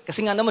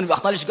 Kasi nga naman, we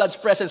acknowledge God's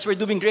presence, we're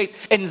doing great.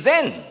 And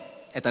then,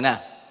 eto na,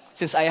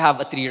 since I have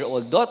a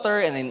 3-year-old daughter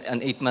and an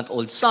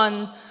 8-month-old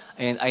son,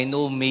 and I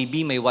know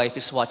maybe my wife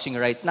is watching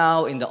right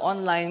now in the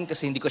online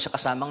kasi hindi ko siya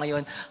kasama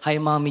ngayon. Hi,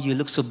 Mommy, you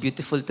look so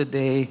beautiful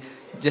today.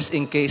 Just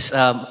in case,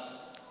 I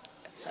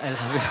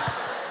love you.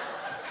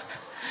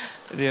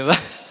 Di ba?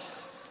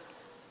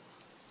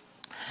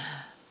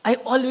 I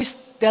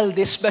always tell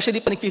this, especially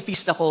pag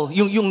nag-feast ako,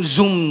 yung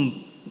Zoom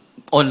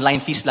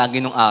online feast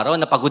lagi nung araw,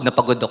 na pagod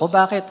ako.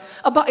 Bakit?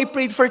 I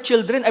prayed for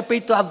children. I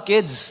prayed to have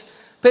kids.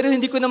 Pero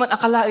hindi ko naman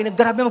akalain na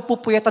grabe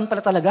magpupuyatan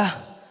pala talaga.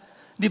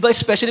 Di ba?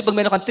 Especially pag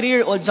mayroon kang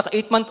 3-year-old saka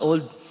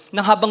 8-month-old,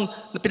 na habang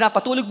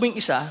pinapatulog mo yung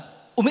isa,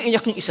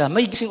 umiiyak yung isa,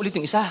 may gising ulit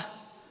yung isa.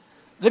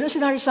 Ganun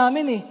scenario sa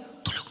amin eh.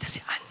 Tulog na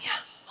si Anya.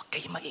 Huwag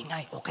kayo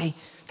maingay. Okay?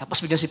 Tapos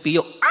biglang si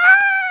Pio.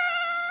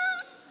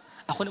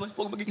 Ako naman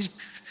po magigising.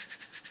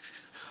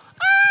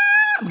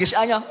 Biglang si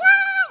Anya.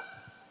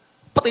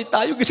 Patay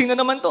tayo, gising na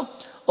naman to.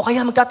 O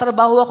kaya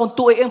magtatrabaho akong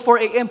 2 a.m.,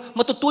 4 a.m.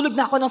 Matutulog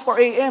na ako ng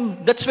 4 a.m.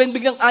 That's when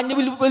biglang Anya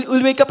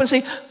will wake up and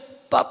say,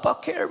 Papa,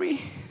 Carrie.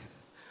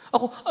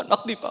 Ako,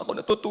 anak, di pa ako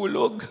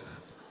natutulog.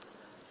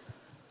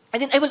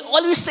 And then I will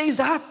always say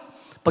that.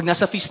 Pag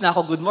nasa feast na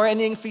ako, good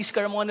morning, feast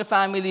Carmona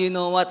family, you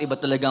know what? Iba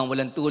talagang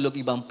walang tulog,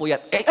 ibang puyat.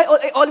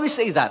 I always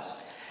say that.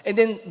 And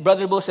then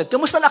Brother Bo said,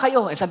 kamusta na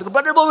kayo? And sabi ko,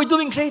 Brother Bo, we're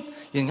doing great.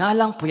 Yun nga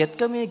lang, puyat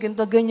kami,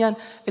 ganito, ganyan.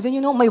 And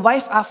then my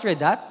wife after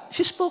that,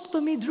 she spoke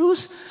to me,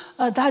 Drews,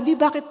 Daddy,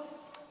 bakit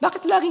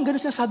laging ganun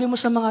sinasabi mo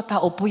sa mga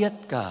tao,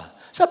 puyat ka?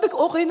 Sabi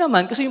ko, okay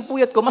naman, kasi yung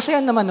puyat ko,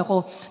 masaya naman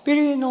ako. Pero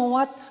you know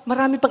what?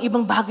 Marami pang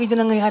ibang bagay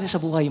na nangyayari sa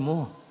buhay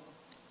mo.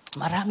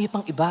 Marami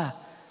pang iba.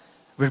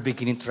 We're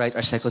beginning to write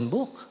our second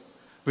book.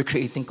 We're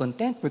creating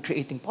content. We're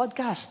creating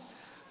podcast.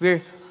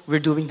 We're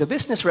doing the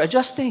business. We're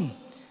adjusting.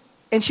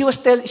 And she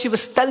was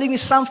telling me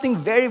something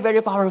very,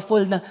 very powerful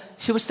na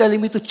she was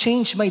telling me to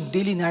change my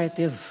daily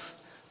narrative,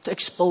 to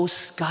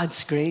expose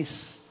God's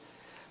grace.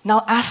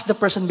 Now ask the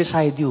person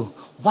beside you,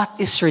 what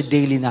is your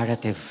daily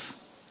narrative?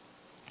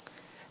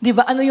 Di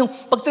ba,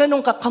 pag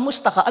tinanong ka,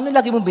 kamusta ka, ano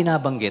lagi mong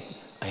binabanggit?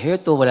 Ay,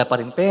 ito, wala pa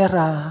rin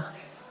pera.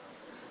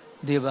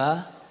 Di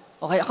ba?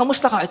 Okay,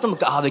 kamusta ka? Ito,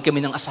 magkaaway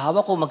kami ng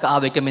asawa ko,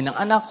 magkaaway kami ng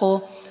anak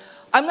ko.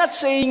 I'm not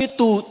saying it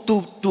to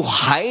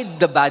hide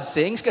the bad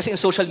things kasi in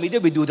social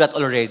media we do that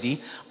already.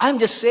 I'm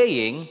just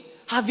saying,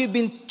 have you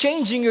been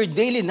changing your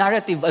daily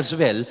narrative as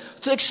well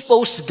to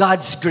expose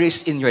God's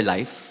grace in your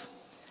life?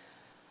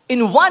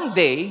 In one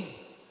day,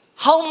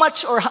 how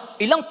much or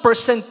ilang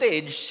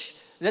percentage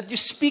that you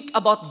speak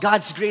about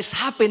God's grace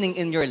happening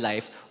in your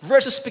life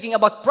versus speaking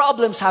about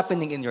problems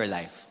happening in your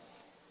life?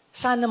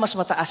 Sana mas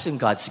mataas yung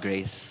God's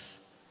grace.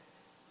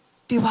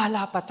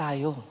 Tiwala pa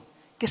tayo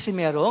kasi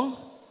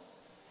merong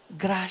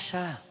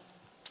grasya.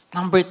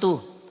 Number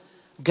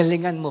 2,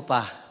 galingan mo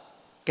pa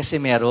kasi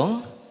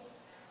merong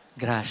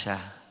grasya.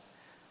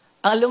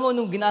 Alam mo,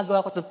 nung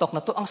ginagawa ko itong talk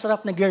na to, ang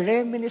sarap,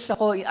 nag-reminisce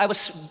ako.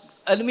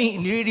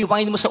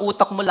 Nire-rewind mo sa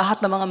utak mo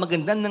lahat ng mga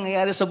magandang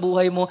nangyayari sa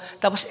buhay mo.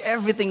 Tapos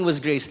everything was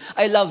grace.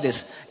 I love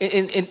this.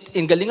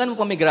 In galingan mo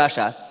pa may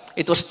grasya,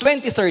 it was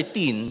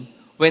 2013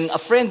 when a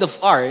friend of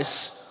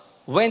ours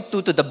went to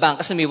the bank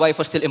kasi my wife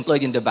was still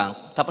employed in the bank.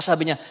 Tapos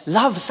sabi niya,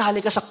 Love,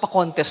 sali ka sa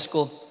pa-contest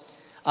ko.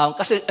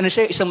 Kasi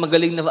siya, isang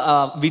magaling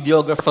na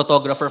videographer,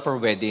 photographer for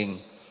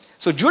wedding.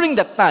 So during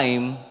that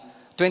time,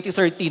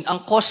 2013,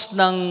 ang cost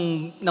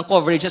ng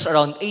coverage is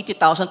around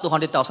 80,000 to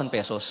 100,000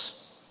 pesos.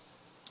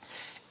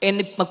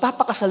 And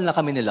magpapakasal na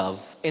kami ni Love,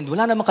 and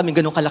wala naman kami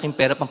ganun kalaking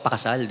pera pang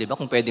pakasal, di ba?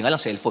 Kung pwede nga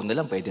lang, cellphone na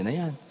lang, pwede na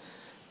yan.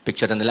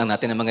 Picture na lang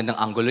natin ng magandang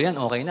angulo yan,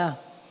 okay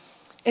na.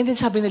 And then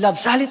sabi ni Love,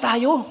 sali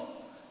tayo.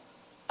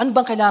 Ano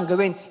bang kailangan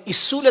gawin?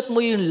 Isulat mo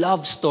yung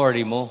love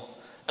story mo.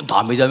 Ang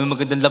dami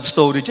magandang love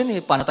story dyan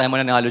eh. Paano tayo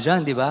mananalo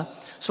dyan, di ba?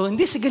 So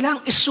hindi, sige lang,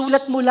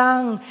 isulat mo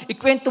lang.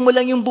 Ikwento mo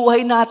lang yung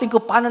buhay natin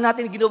kung paano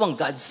natin ginawang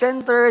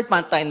God-centered,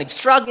 paano tayo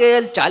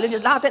nag-struggle,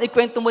 challenges, lahat yan,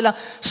 ikwento mo lang.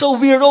 So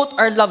we wrote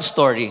our love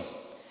story.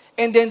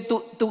 And then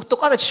to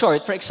cut it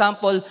short, for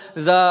example,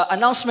 the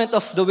announcement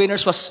of the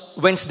winners was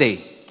Wednesday.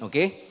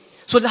 Okay?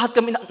 So lahat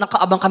kami,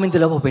 nakaabang kami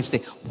dalawa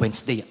Wednesday.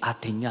 Wednesday,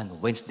 atin yan.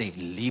 Wednesday,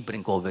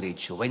 libreng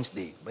coverage.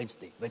 Wednesday.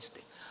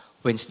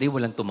 Wednesday,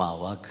 walang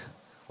tumawag.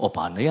 O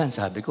paano yan?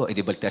 Sabi ko,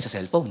 di balik tayo sa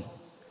cellphone.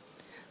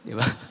 Di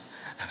ba?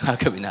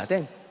 Gagawin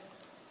natin.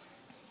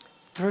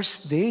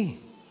 Thursday,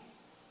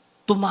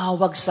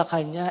 tumawag sa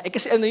kanya.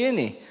 Kasi ano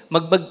yun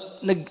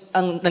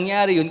ang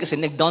nangyari yun kasi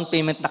nag-down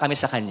payment na kami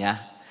sa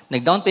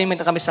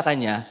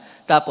kanya.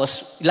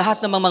 Tapos, lahat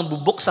ng mga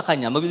magbubuk sa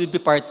kanya will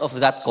be part of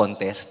that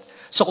contest.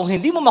 So kung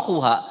hindi mo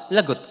makuha,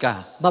 lagot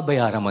ka.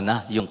 Babayaran mo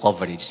na yung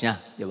coverage niya.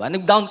 Di ba?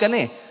 Nag-down ka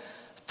na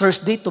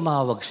Thursday,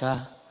 tumawag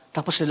siya.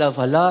 Tapos sila,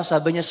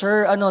 sabi niya,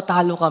 sir,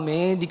 talo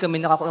kami, hindi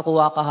kami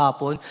nakakuha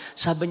kahapon.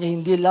 Sabi niya,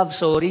 hindi, love,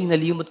 sorry,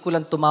 nalimot ko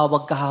lang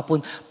tumawag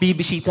kahapon.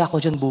 Bibisita ako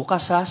dyan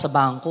bukas, sa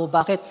bangko.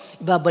 Bakit?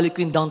 Ibabalik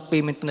ko yung down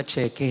payment ko na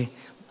cheque.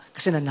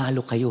 Kasi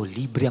nanalo kayo,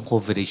 libre ang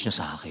coverage niyo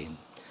sa akin.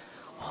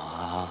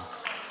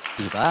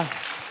 Di ba?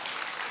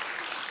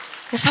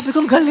 Kaya sabi ko,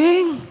 ang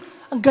galing.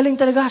 Ang galing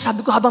talaga. Sabi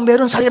ko, habang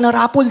meron, sali ng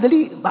rapol,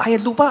 dali, bayad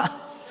lupa.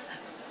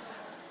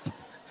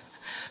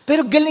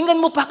 Pero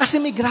galingan mo pa kasi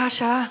may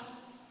grasya.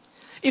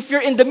 If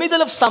you're in the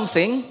middle of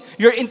something,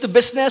 you're into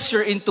business,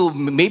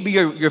 maybe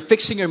you're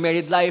fixing your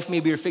married life,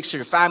 maybe you're fixing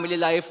your family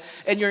life,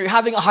 and you're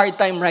having a hard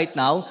time right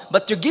now,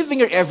 but you're giving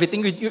your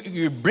everything,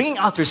 you're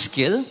bringing out your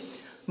skill,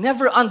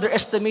 never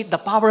underestimate the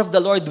power of the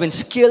Lord when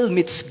skill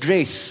meets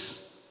grace.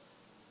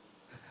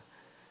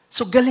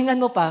 So galingan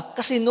mo pa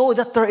kasi know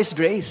that there is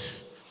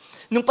grace.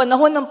 Nung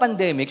panahon ng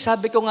pandemic,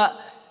 sabi ko nga,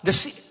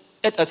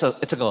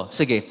 ito ko,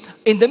 sige.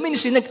 In the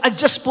ministry,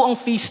 nag-adjust po ang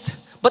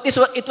feast. But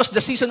it was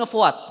the season of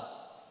what?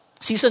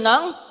 Season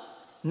ng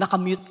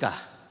nakamute ka.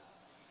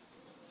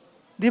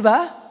 Di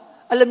ba?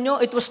 Alam nyo,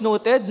 it was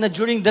noted na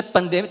during that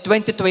pandemic,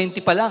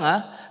 2020 pa lang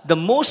the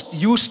most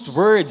used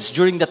words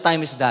during that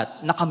time is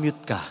that,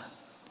 nakamute ka.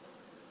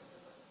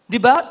 Di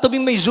ba?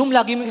 Tuwing may Zoom,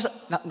 lagi may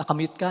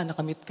nakamute ka.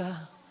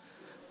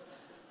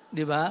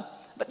 Di ba?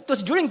 But it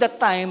was during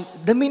that time,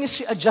 the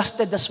ministry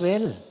adjusted as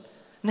well.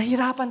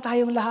 Nahirapan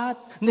tayong lahat.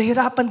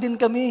 Nahirapan din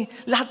kami.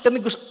 Lahat kami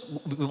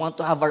we want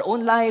to have our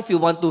own life. We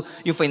want to,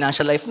 yung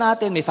financial life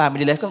natin, may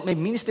family life ka, may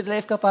ministry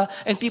life ka pa,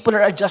 and people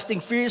are adjusting.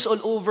 Fear is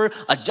all over.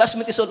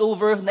 Adjustment is all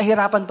over.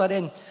 Nahirapan pa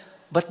rin.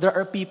 But there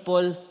are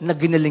people na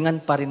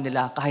ginalingan pa rin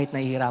nila kahit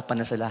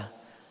nahihirapan na sila.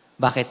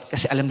 Bakit?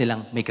 Kasi alam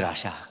nilang may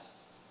grasya.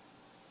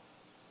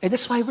 And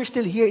that's why we're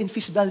still here in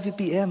Feast Bellevue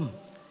PM.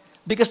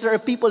 Because there are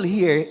people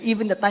here,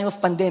 even the time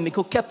of pandemic,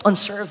 who kept on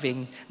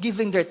serving,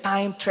 giving their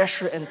time,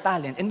 treasure, and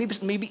talent. And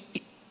maybe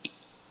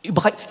yung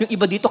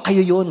iba dito, kayo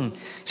yun.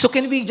 So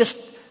can we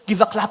just give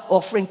a clap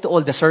offering to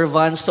all the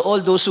servants, to all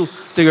those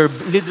to your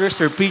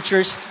leaders, your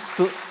preachers,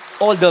 to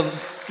all the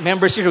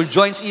members here who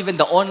joins even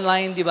the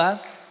online, di ba?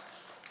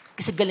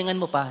 Kasi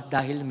galingan mo pa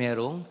dahil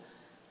merong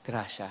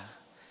grasya.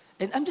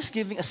 And I'm just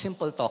giving a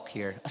simple talk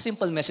here, a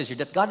simple message here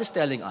that God is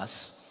telling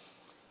us,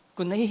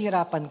 kung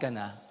nahihirapan ka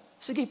na,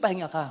 sige,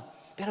 pahinga ka.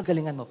 Pero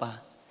galingan mo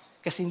pa.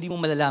 Kasi hindi mo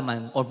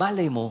malalaman, o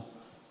malay mo,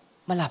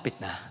 malapit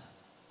na.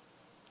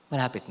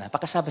 Malapit na.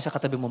 Pagkasabi sa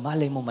katabi mo,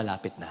 malay mo,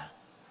 malapit na.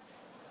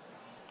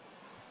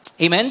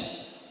 Amen?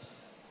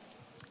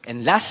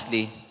 And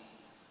lastly,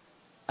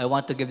 I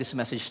want to give this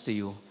message to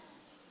you.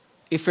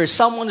 If you're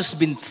someone who's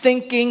been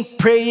thinking,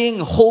 praying,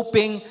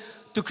 hoping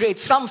to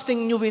create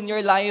something new in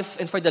your life,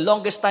 and for the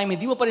longest time,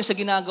 hindi mo pa rin sa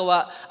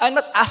ginagawa, I'm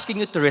not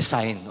asking you to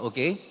resign,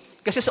 okay?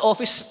 Kasi sa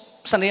office,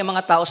 sanay ang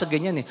mga tao sa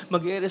ganyan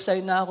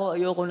Mag-resign na ako,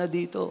 ayoko na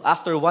dito.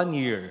 After 1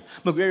 year,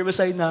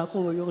 mag-resign na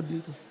ako, ayoko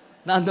dito.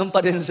 Nandun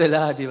pa rin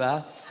sila, di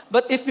ba?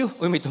 But if you,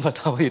 may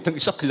tumatawa dito,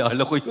 isa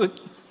kilala ko yun.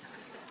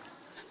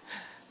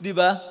 Di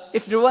ba?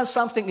 If you want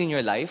something in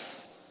your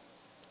life,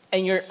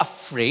 and you're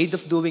afraid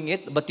of doing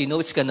it, but you know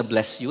it's gonna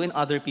bless you and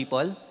other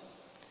people,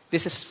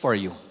 this is for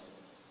you.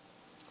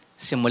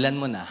 Simulan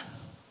mo na,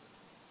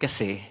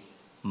 kasi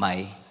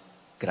may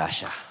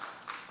grasya.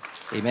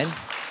 Amen?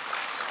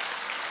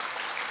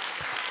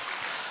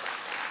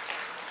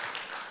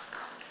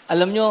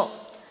 Alam nyo,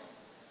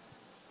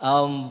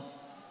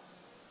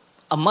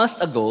 a month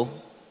ago,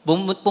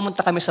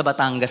 pumunta kami sa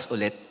Batangas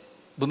ulit.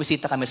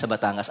 Bumisita kami sa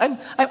Batangas.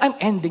 I'm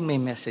ending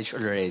my message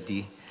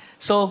already.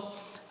 So,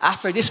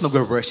 after this,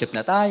 mag-worship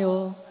na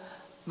tayo.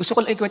 Gusto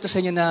ko lang ikwento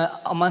sa inyo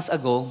na a month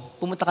ago,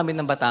 pumunta kami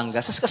ng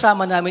Batangas. Tapos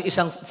kasama namin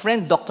isang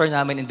friend doctor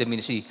namin in the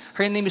ministry.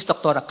 Her name is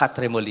Dr. Kat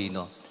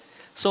Remolino.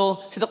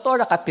 So, si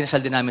Dr. Kat,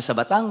 pinasal din namin sa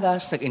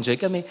Batangas, nag-enjoy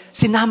kami.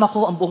 Sinama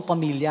ko ang buong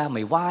pamilya,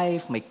 may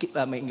wife, may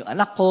yung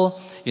anak ko,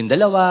 yung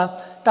dalawa.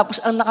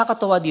 Tapos, ang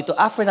nakakatawa dito,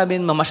 after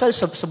namin mamasyal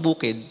sa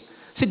bukid,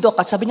 si Doc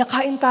Kat, sabi niya,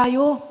 kain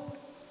tayo.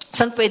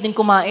 Saan pwedeng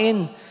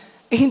kumain?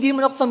 Hindi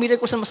mo na ako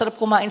familiar kung saan masarap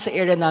kumain sa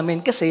area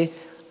namin kasi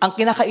ang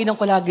kinakainan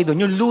ko lagi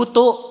doon, yung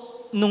luto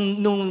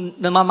nung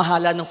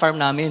namamahala ng farm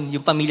namin,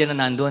 yung pamilya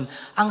na nandun.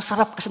 Ang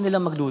sarap kasi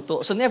nila magluto.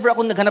 So never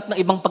ako naghanap ng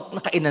ibang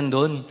nakainan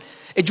doon.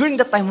 During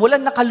that time,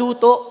 walang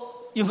nakaluto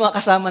yung mga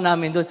kasama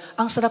namin doon,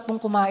 ang sarap pong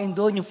kumain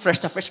doon, yung fresh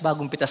na fresh,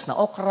 bagong pitas na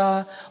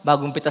okra,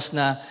 bagong pitas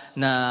na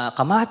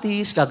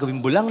kamatis, gagawin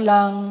bulang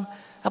lang.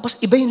 Tapos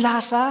iba yung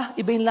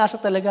lasa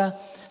talaga.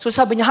 So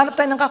sabi niya, hanap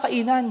tayo ng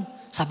kakainan.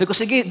 Sabi ko,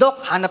 sige,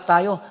 Doc, hanap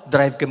tayo.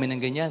 Drive kami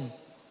ng ganyan.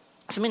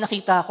 Kasi may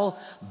nakita ako,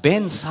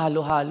 Ben's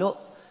halo-halo.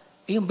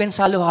 Yung Ben's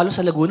halo-halo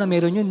sa Laguna,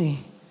 meron yun eh.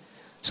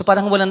 So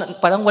parang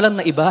walang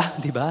na iba,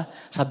 di ba?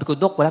 Sabi ko,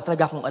 Doc, wala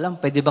talaga akong alam.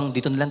 Pwede bang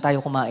dito na lang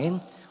tayo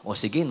kumain? O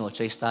sige, no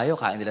choice tayo.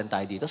 Kain na lang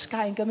tayo dito. So,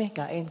 kain kami.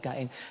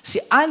 Si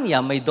Anya,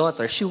 my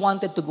daughter, she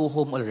wanted to go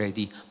home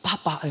already.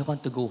 Papa, I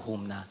want to go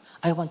home na.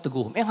 I want to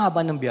go home. Ang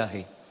haba ng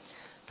biyahe.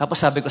 Tapos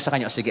sabi ko sa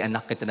kanya, sige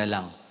anak, kita na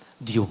lang.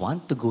 Do you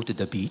want to go to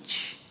the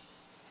beach?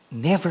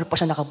 Never pa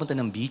siya nakapunta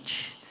ng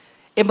beach.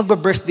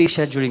 Magba-birthday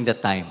siya during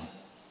that time.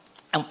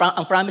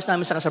 Ang promise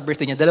namin sa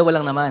birthday niya, dalawa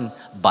lang naman.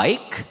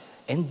 Bike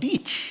and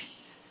beach.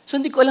 So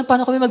hindi ko alam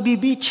paano kami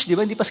magbi-beach. Di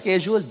ba? Hindi pa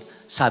scheduled.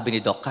 Sabi ni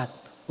Doc Kat,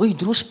 uy,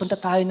 Drews, punta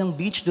tayo ng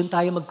beach, doon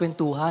tayo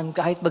magkwentuhan.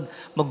 Kahit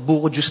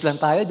magbuko juice lang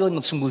tayo doon,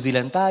 mag-smoothie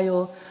lang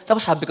tayo.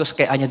 Tapos sabi ko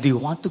kay Anya, do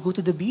you want to go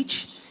to the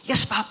beach?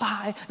 Yes,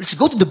 Papa. Let's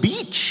go to the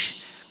beach.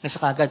 Nasa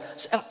kagad.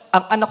 So,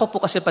 ang anak ko po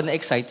kasi pa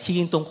na-excite,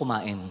 hihintong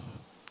kumain.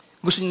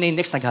 Gusto niya na yung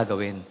next na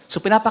gagawin.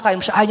 So pinapakain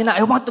mo siya, Anya na,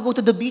 I want to go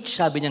to the beach.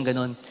 Sabi niya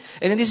ganun.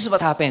 And then this is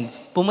what happened.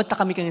 Pumunta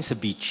kami kanina sa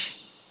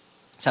beach.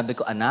 Sabi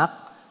ko, anak,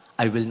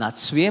 I will not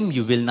swim,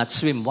 you will not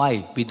swim.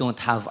 Why? We don't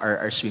have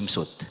our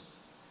swimsuit.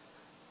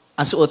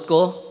 Ang suot ko,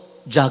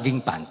 jogging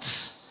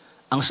pants.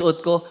 Ang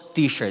suot ko,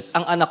 t-shirt.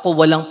 Ang anak ko,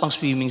 wala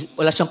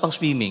siyang pang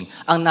swimming.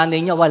 Ang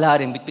nanay niya, wala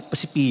rin, bitbit pa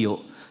si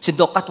Pio. Si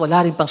Dokat,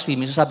 wala rin pang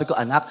swimming. So sabi ko,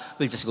 anak,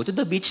 we'll just go to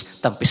the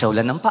beach, tampisaw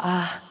lang ng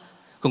paa.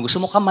 Kung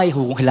gusto mo kamay,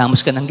 hilamos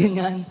ka ng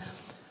ganyan.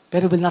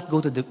 Pero will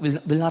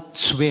not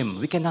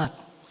swim. We cannot.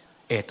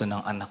 Eto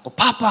ng anak ko,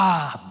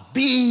 Papa,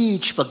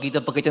 beach! Pagkita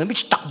ng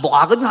beach, takbo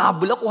agad,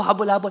 habol.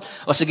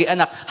 O sige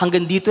anak,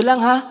 hanggang dito lang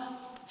ha.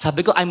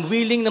 Sabi ko, I'm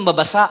willing na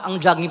mabasa ang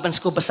jogging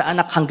pants ko basta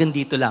anak hanggang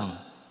dito lang.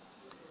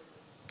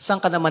 Saan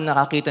ka naman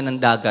nakakita ng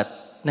dagat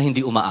na hindi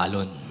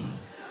umaalon?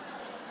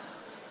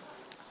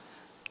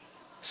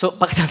 So,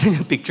 pakita natin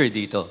yung picture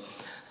dito.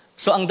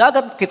 So, ang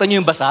dagat, kita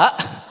niyo yung basa?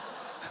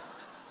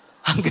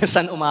 Hanggang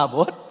saan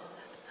umabot?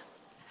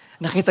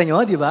 Nakita niyo,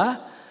 di ba?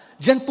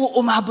 Diyan po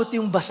umabot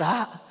yung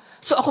basa.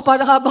 So, ako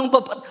parang habang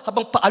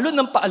paalon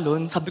ng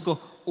paalon, sabi ko,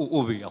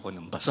 uuwi ako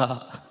ng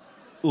basa.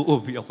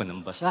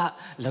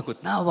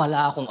 Lagot na,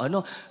 wala akong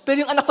ano.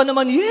 Pero yung anak ko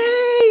naman,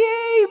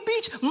 yay,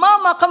 beach.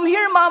 Mama, come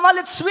here, Mama,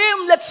 let's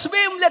swim.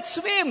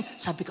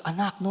 Sabi ko,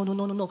 anak, no.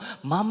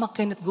 Mama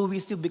cannot go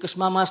with you because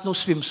Mama has no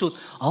swimsuit.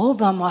 Oh,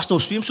 Mama has no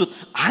swimsuit.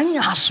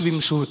 Anya has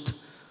swimsuit.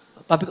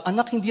 Sabi ko,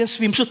 anak, hindi yan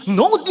swimsuit.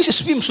 No, this is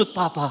swimsuit,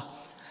 Papa.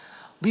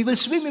 We will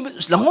swim.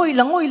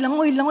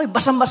 Langoy.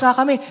 Basang-basa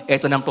kami.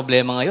 Eto na ang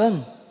problema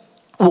ngayon.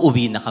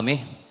 Uuwi na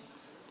kami.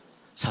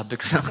 Sabi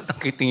ko,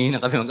 nakitingin na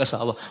kami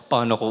mag-asawa,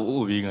 paano ko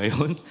uuwi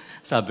ngayon?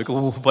 Sabi ko,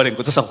 uhubarin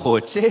ko to sa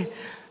kotse.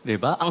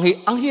 Diba?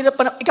 Ang hirap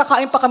pa,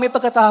 ikakain pa kami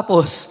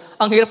pagkatapos.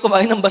 Ang hirap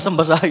kumain ng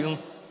basang-basa yung...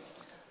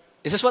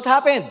 This is what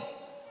happened.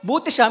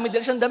 Buti siya, may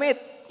dala siyang damit.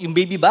 Yung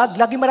baby bag,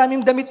 lagi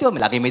maraming damit yun.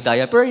 Lagi may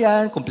diaper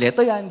yan,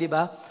 kumpleto yan, di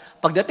ba?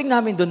 Pagdating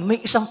namin doon, may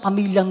isang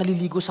pamilyang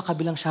naliligo sa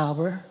kabilang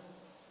shower.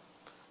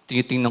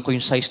 Tinitingnan ko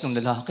yung size ng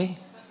lalaki.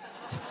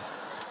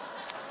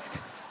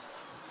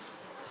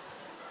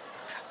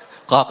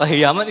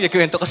 Kakahiyaman,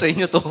 ikikwento ko sa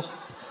inyo to.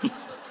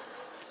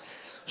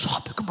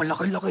 Sabi ko,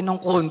 malaki-laki ng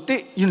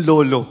konti. Yung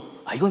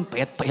lolo. Ayun,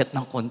 payat-payat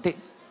ng konti.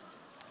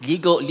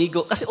 Ligo.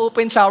 Kasi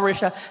open shower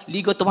siya.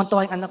 Ligo,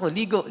 tuwan-tuwa yung anak ko.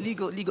 Ligo.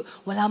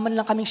 Wala man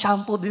lang kaming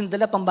shampoo din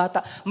dala pang bata.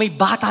 May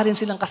bata rin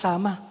silang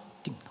kasama.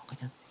 Tingnan ko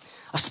yan.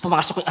 As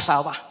pumasok yung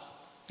asawa.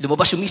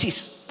 Lumabas yung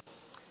misis.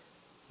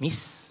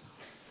 Miss.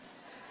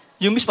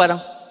 Yung miss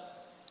parang,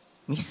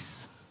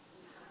 Miss.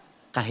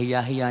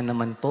 Kahiya-hiya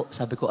naman po.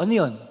 Sabi ko, ano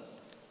yun?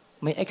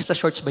 May extra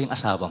shorts ba yung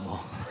asawa mo?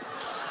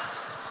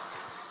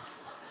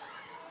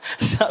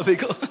 Sabi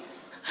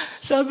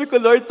ko,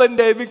 Lord,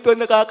 pandemic to,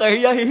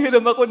 nakakahiya,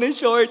 hihiram ako ng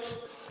shorts.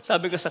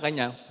 Sabi ko sa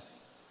kanya,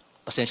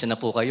 pasensya na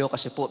po kayo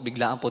kasi po,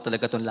 biglaan po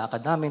talaga itong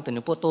lakad namin. Tanyo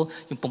po to,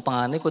 yung pong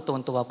panganay ko,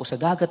 tuwan-tuwa po sa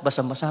dagat,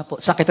 basang-basa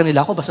po. Sakitan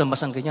nila ako,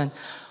 basang-basang ganyan.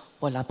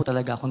 Wala po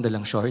talaga akong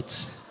dalang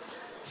shorts.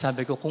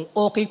 Sabi ko, kung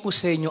okay po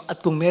sa inyo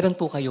at kung meron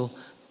po kayo,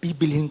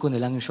 bibilhin ko na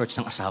lang yung shorts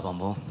ng asawa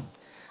mo.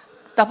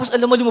 Tapos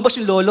alam mo, lumabas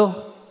yung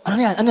lolo. Ano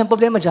yan? Ano yung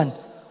problema dyan?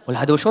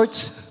 Wala daw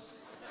shorts.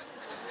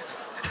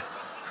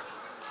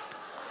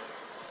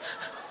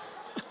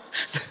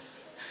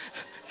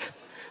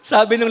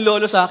 Sabi ng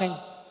lolo sa akin,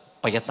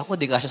 payat ako,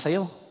 di kasya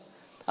sa'yo.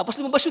 Tapos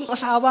lumabas yung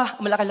asawa,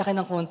 malaki-laki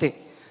ng konti.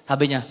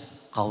 Sabi niya,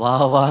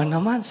 kawawa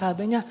naman,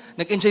 sabi niya.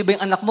 Nag-enjoy ba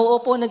yung anak mo?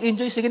 Opo,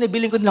 nag-enjoy. Sige,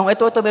 nabiling ko na lang.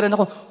 Ito, meron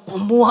ako.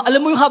 Kumuha.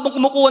 Alam mo yung habang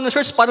kumukuha ng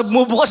shorts, para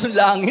bumubukas yung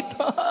langit.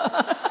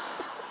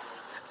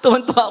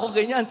 Tuwan-tuwa ako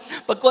ganyan.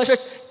 Pagkuha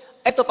shorts,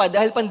 eto pa,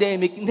 dahil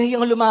pandemic, hindi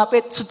yung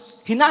lumapit. So,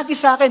 hinagi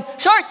sa akin,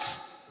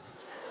 shorts!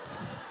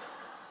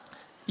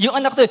 Yung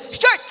anak ko,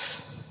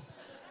 shorts!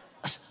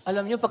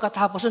 Alam niyo,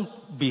 pagkatapos nun,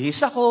 bihis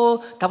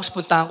ako, tapos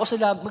puntahan ko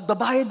sila,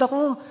 magbabayad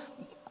ako.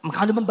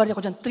 Magkano bang barya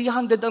ko dyan?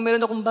 300 ang meron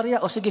akong barya.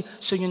 O sige,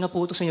 sa inyo na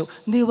po ito, sa inyo.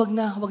 Hindi, wag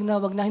na.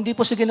 Hindi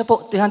po, sige na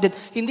po,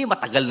 300. Hindi,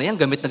 matagal na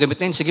yan, gamit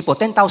na yun. Sige po,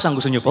 10,000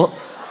 gusto niyo po?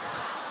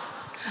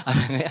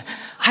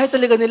 Ay,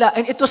 talaga nila.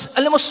 And it was,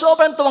 alam mo,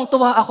 sobrang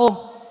tuwang-tuwa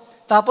ako.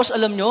 Tapos,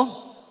 alam nyo,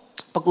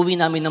 pag uwi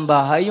namin ng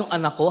bahay, yung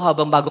anak ko,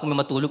 habang bago kami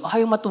matulog,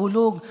 ayaw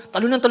matulog.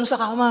 Talon ng talon sa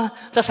kama.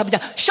 Sabi niya,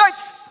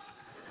 shorts!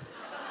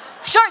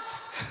 Shorts!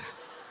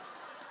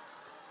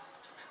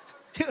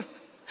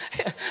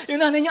 Yung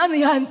nanay niya, ano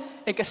yan?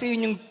 Kasi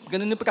yun yung,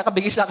 ganun yung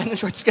pagkakabigay sa akin ng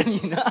shorts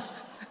kanina.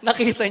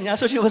 Nakita niya,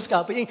 so she was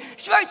copying,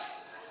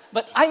 shorts!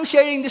 But I'm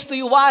sharing this to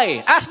you,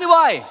 why? Ask me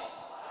why!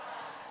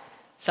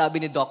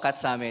 Sabi ni Doc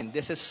Kat sa amin,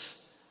 this is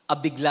a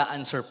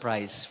biglaan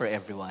surprise for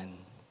everyone.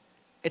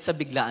 It's a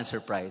biglaan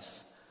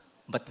surprise.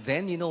 But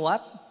then, you know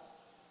what?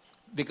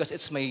 Because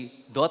it's my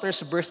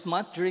daughter's birth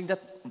month during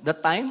that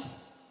time,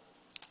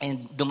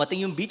 and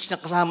dumating yung beach na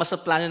kasama sa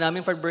plano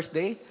namin for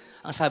birthday,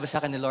 ang sabi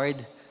sa akin ni Lord,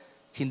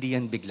 hindi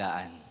yan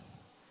biglaan.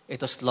 It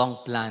was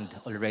long planned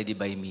already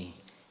by me,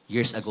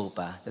 years ago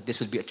pa, that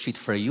this will be a treat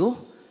for you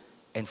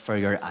and for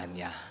your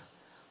Anya.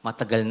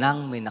 Matagal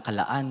nang may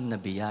nakalaan na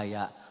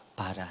biyaya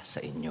para sa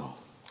inyo.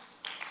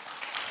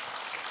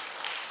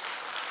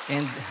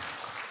 And,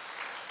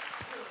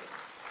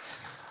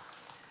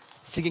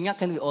 sige nga,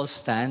 can we all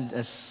stand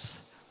as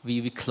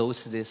we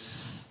close this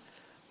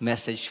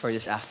message for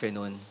this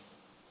afternoon?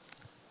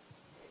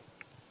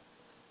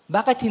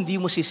 Bakit hindi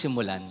mo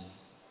sisimulan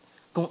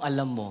kung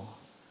alam mo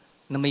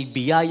na may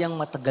biyayang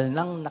matagal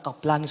nang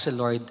nakaplano sa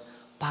Lord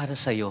para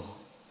sa'yo,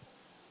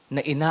 na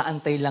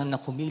inaantay lang na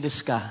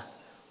kumilos ka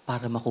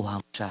para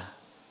makuha mo siya?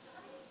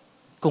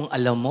 Kung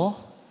alam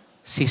mo,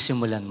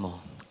 sisimulan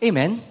mo.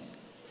 Amen?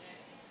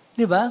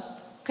 Di ba?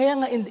 Kaya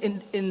nga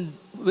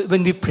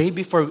when we pray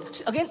before,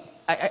 again,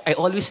 I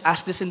always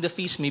ask this in the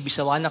feast, maybe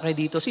sawa na kayo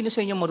dito, sino sa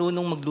inyo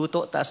marunong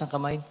magluto? Taas ang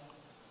kamay.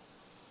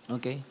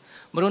 Okay?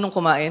 Marunong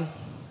kumain?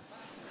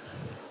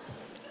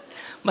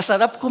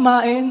 Masarap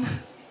kumain.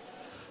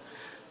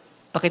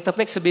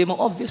 Pakitapik, sabihin mo,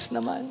 obvious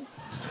naman.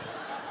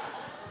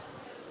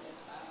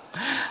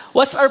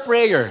 What's our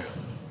prayer?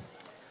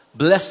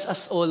 Bless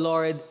us, O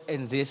Lord,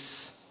 in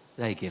this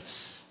thy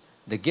gifts.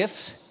 The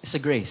gift is a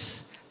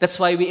grace. That's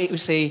why we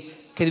say,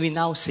 can we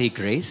now say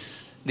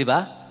grace? Di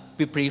ba?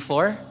 We pray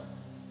for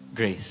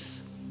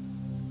grace.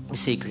 We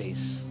say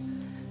grace.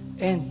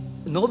 And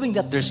knowing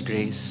that there's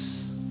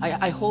grace,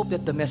 I hope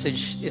that the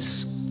message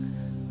is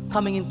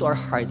coming into our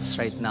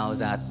hearts right now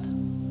that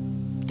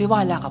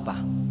tiwala ka pa.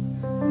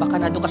 Baka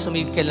na doon ka sa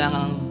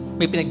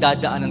may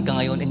pinagdadaanan ka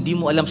ngayon, hindi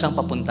mo alam saan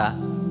papunta.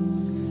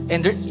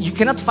 And you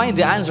cannot find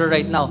the answer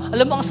right now.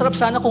 Alam mo, ang sarap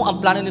sana kung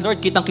ang plano ni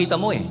Lord, kitang-kita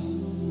mo eh.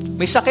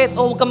 May sakit,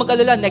 huwag ka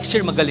mag-alala, next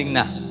year magaling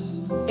na.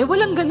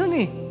 Walang ganun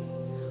eh.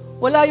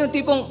 Wala yung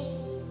tipong,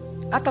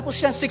 tapos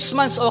yan, 6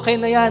 months, okay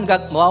na yan,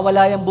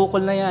 mawawala yung bukol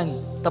na yan,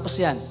 tapos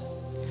yan.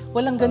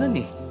 Walang ganun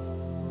eh.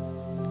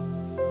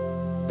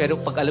 Pero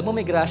pag alam mo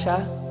may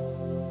grasya,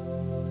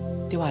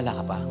 tiwala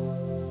ka pa.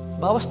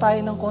 Bawas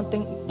tayo ng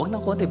konting, wag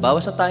ng konti,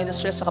 bawas na tayo ng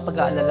stress sa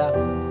kapag-aalala.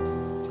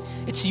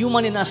 It's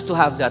human in us to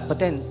have that, but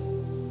then,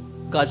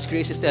 God's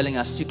grace is telling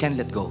us, you can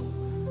let go.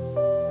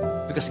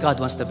 Because God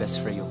wants the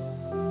best for you.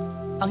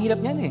 Ang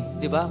hirap niyan eh,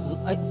 di ba?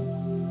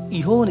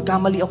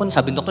 Nagkamali ako,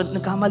 sabi ng doktor,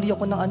 nagkamali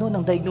ako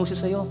ng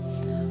diagnosis sa'yo.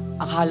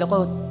 Akala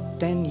ko,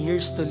 10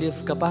 years to live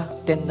ka pa,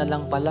 10 na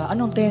lang pala.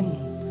 Anong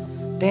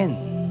 10?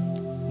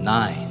 10,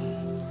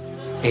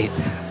 9, 8,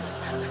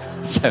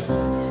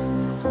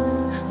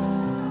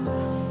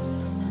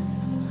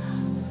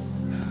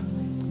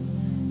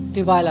 7.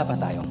 Tiwala pa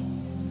tayo.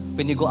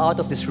 When you go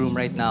out of this room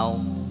right now,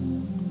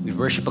 we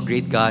worship a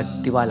great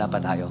God, tiwala pa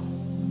tayo.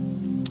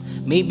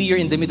 Maybe you're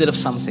in the middle of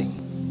something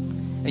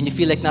and you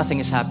feel like nothing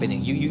is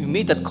happening. You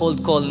made that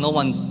cold call, no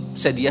one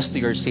said yes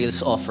to your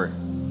sales offer.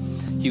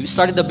 You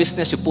started a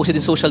business, you posted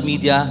in social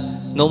media,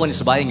 no one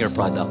is buying your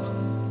product.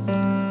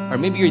 Or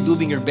maybe you're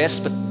doing your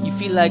best, but you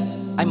feel like,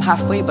 I'm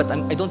halfway, but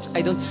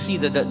I don't see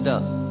the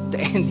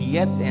end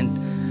yet. And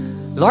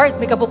Lord,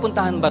 may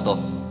kapupuntahan ba to?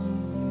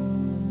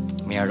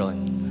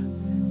 Mayroon.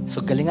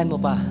 So galingan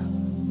mo pa.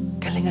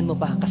 Galingan mo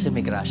pa kasi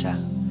may grasya.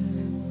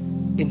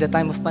 In the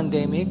time of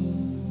pandemic,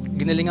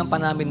 ginalingan pa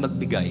namin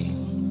magbigay.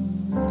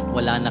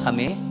 Wala na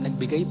kami,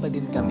 nagbigay pa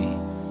din kami.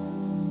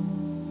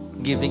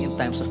 Giving in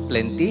times of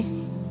plenty,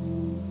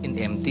 in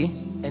empty,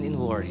 and in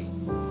worry.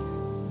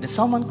 Then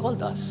someone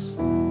called us.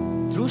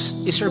 Drew,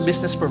 is your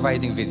business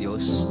providing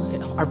videos?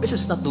 Our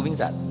business is not doing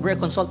that. We're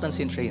a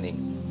consultancy in training.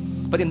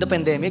 But in the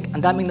pandemic,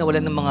 ang daming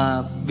nawalan ng mga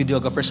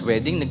videographers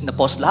wedding,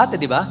 na-post lahat,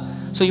 di ba?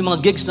 So yung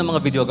mga gigs ng mga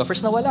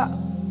videographers nawala.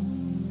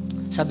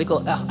 Sabi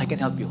ko, I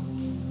can help you.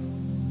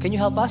 Can you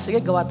help us?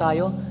 Sige, gawa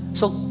tayo.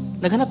 So,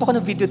 naghanap ako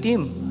ng video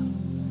team.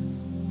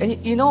 And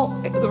you know,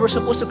 we were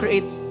supposed to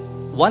create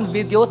 1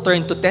 video,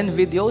 turn to 10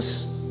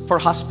 videos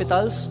for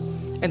hospitals.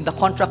 And the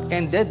contract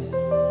ended.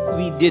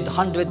 We did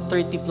 130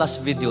 plus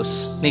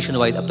videos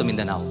nationwide up to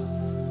Mindanao.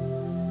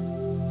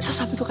 So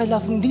sabi ko kay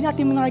Love, hindi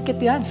natin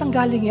minarket yan. Saan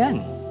galing yan?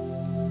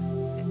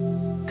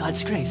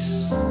 God's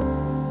grace.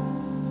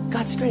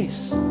 God's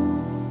grace.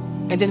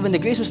 And then when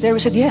the grace was there, we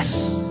said, yes,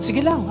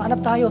 sige lang,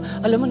 hanap tayo.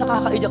 Alam mo,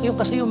 nakakaiyak yung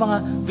kasi yung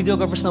mga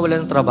videographers na wala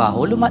ng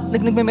trabaho,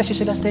 nagme-message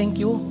sila, thank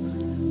you.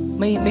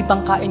 May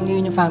pangkain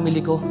ngayon yung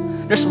family ko.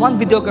 There's one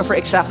videographer,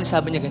 exactly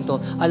sabi niya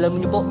ganito, alam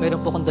niyo po, meron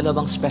po akong 2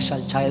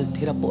 special child.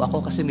 Hirap po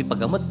ako kasi may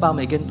paggamot pa,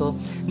 may ganito.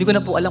 Hindi ko na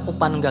po alam kung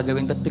paano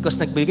gagawin. But because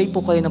nagbigay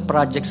po kayo ng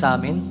project sa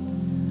amin,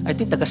 I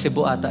think taga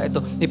Cebu ata,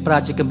 ito, may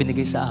project ang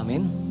binigay sa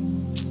amin.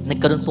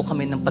 Nagkaroon po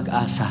kami ng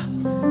pag-asa.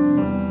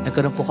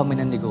 Nagkaroon po kami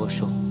ng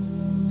negosyo.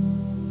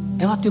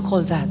 And what do you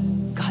call that?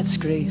 God's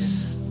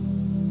grace.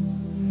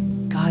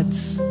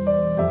 God's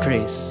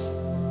grace.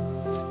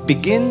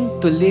 Begin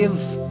to live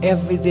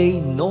every day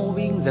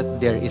knowing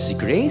that there is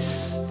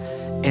grace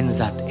and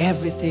that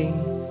everything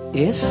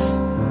is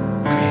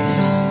grace.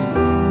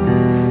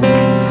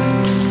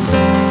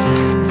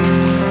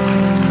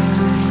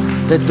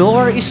 The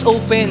door is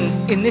open.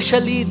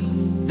 Initially,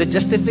 the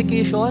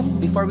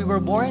justification, before we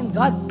were born,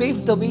 God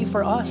paved the way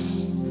for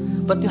us.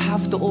 But you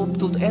have to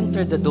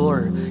enter the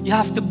door. You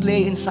have to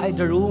play inside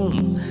the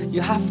room.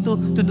 You have to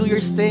do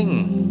your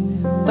thing.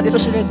 But it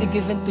was already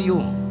given to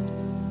you.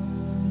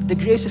 The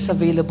grace is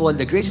available.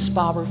 The grace is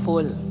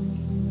powerful.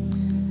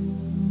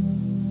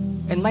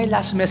 And my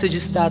last message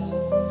is that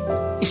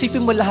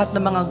isipin mo lahat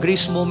ng mga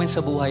grace moments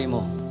sa buhay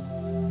mo.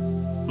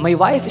 My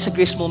wife is a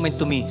grace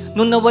moment to me.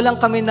 Nung nawalan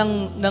kami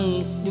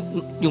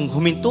yung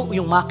huminto,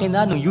 yung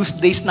makina, nung youth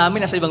days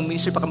namin, nasa ibang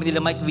ministry pa kami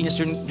nila Mike Venus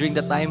during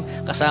that time,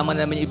 kasama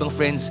namin yung ibang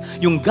friends.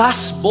 Yung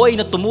gas boy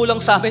na tumulong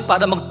sa amin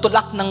para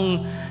magtulak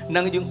ng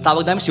yung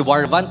tawag namin si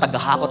Warvan,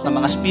 tagahakot ng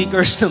mga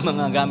speakers, ng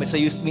mga gamit sa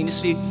youth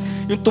ministry.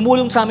 Yung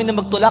tumulong sa amin na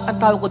magtulak, ang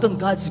tawag ko doon,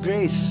 God's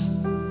grace.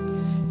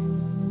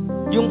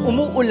 Yung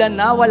umuulan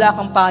na, wala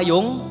kang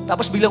payong,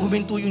 tapos biglang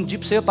huminto yung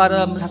jeep sa'yo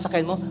para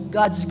masasakyan mo,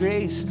 God's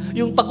grace.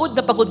 Yung pagod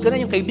na pagod ka na,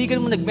 yung kaibigan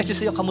mo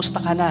nag-message sa'yo,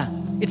 kamusta ka na?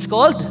 It's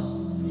called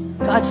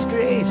God's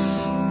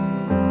grace.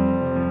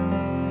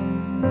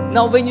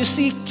 Now, when you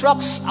see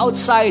trucks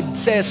outside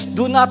says,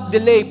 do not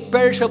delay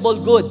perishable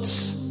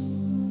goods,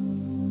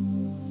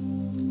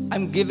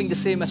 I'm giving the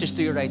same message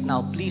to you right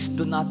now. Please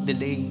do not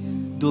delay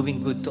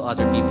doing good to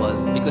other people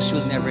because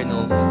you'll never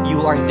know.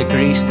 You are the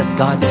grace that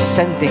God is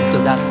sending to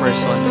that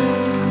person.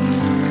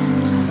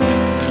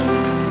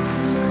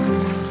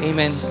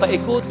 Amen.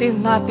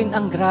 Paikutin natin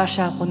ang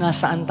grasya kung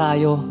nasaan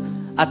tayo.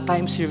 At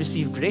times you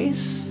receive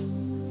grace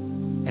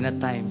and at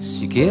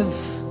times you give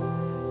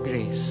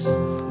grace.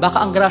 Baka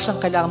ang grasyang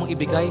kailangan mong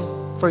ibigay,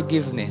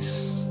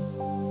 forgiveness.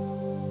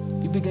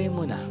 Ibigay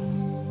mo na.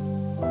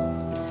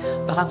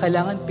 Baka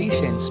kailangan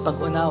patience,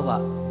 pag-unawa,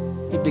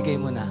 ibigay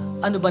mo na.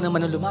 Ano ba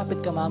naman nung lumapit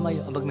ka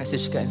mamaya,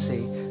 mag-message ka and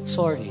say,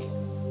 sorry,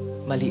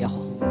 mali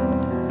ako.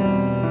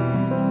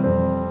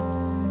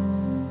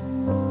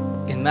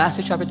 In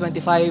Matthew chapter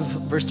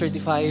 25, verse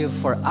 35,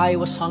 for I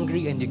was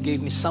hungry and you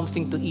gave me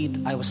something to eat.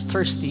 I was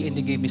thirsty and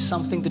you gave me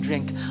something to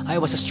drink. I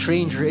was a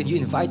stranger and you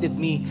invited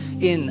me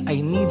in.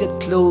 I needed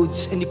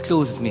clothes and you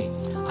clothed me.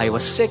 I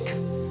was sick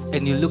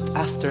and you looked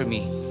after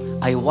me.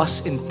 I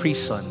was in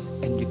prison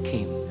and you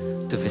came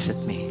to visit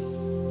me.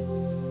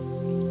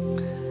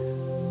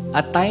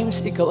 At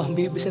times, ikaw ang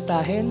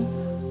bibisitahin.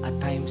 At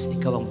times,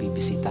 ikaw ang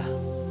bibisita.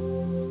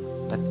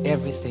 But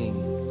everything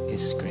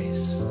is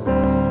grace.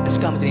 Let's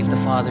come to the name of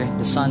the Father,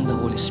 the Son, the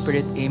Holy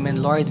Spirit.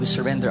 Amen. Lord, we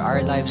surrender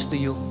our lives to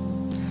you.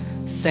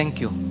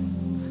 Thank you.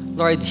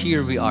 Lord,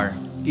 here we are,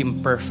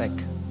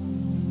 imperfect,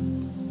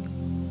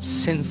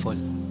 sinful,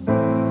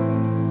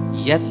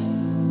 yet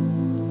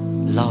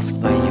loved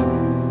by you.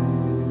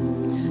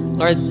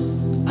 Lord,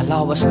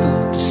 allow us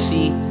to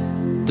see,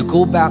 to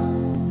go back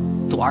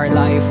to our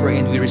life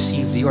wherein we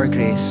received your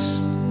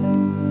grace.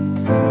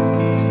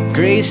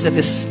 Grace that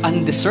is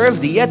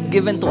undeserved, yet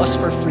given to us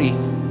for free.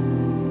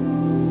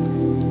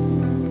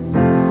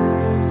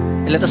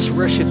 And let us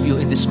worship you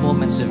in these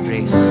moments of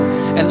grace.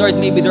 And Lord,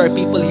 maybe there are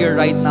people here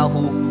right now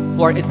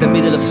who are in the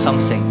middle of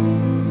something.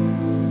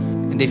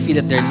 And they feel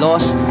that they're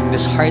lost,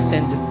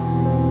 disheartened.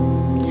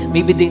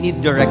 Maybe they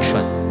need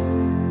direction.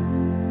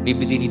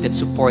 Maybe they needed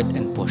support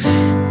and push.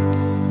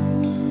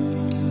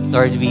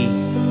 Lord, we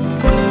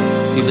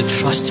will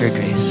trust your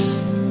grace.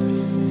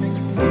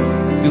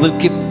 We will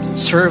keep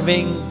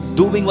serving,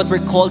 doing what we're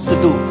called to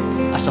do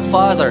as a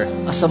father,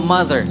 as a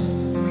mother,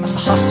 as a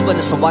husband,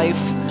 as a wife,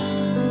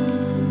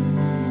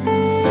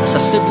 as a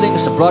sibling,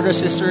 as a brother,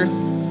 sister,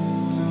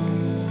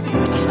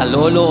 as a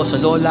lolo, as a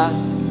lola.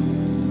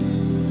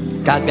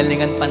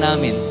 Gagalingan pa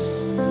namin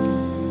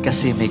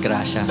kasi may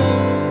grasya.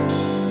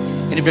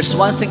 And if there's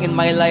one thing in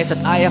my life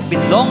that I have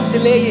been long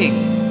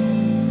delaying,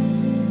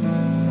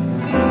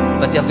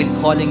 but you have been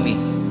calling me,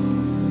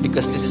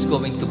 because this is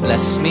going to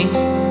bless me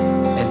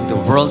and the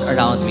world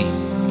around me.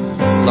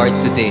 Lord,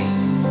 today,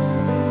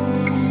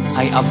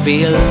 I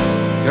avail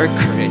your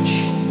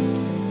courage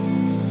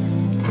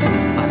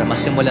para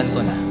masimulan ko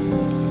na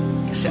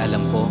kasi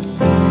alam ko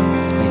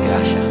may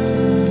grasya.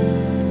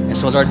 And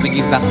so, Lord, we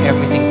give back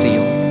everything to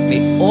you.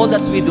 May all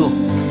that we do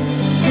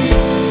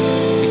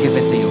be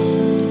given to you.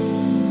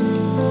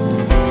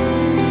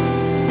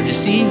 We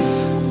receive,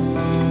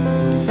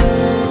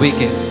 we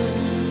give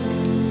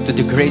to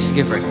the grace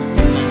giver,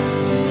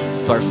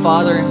 to our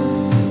Father,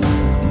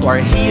 to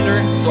our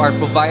Healer, to our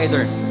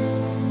Provider,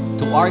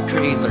 to our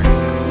Creator,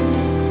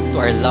 to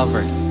our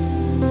Lover,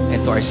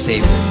 and to our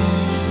Savior.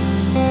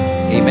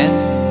 Amen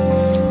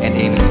and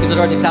amen. Let's give the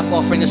Lord a clap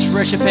offering. Let's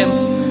worship Him.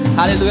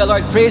 Hallelujah,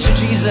 Lord. Praise you,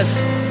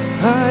 Jesus.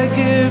 I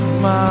give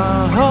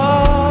my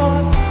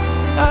heart,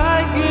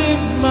 I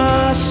give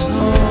my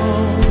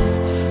soul,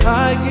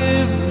 I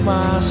give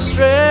my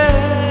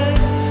strength.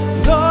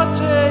 Lord,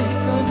 take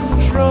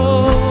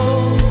control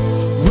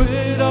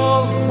with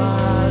all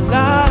my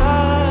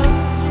life,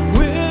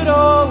 with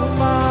all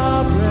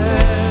my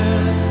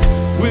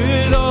breath,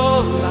 with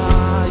all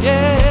I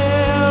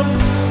am.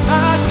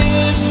 I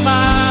give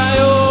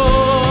my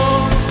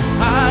all,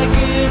 I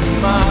give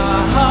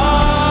my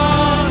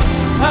heart,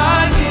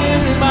 I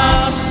give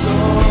my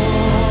soul,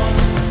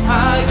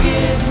 I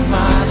give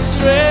my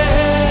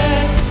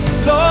strength.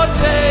 Lord,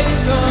 take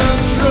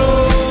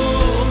control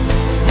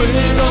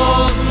with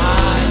all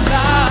my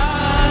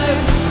life,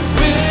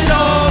 with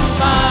all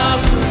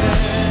my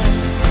breath,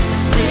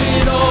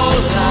 with all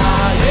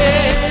I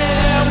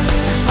am.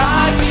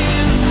 I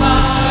give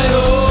my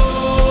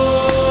all.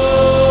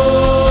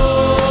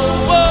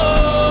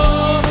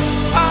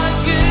 I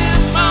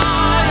give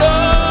my all.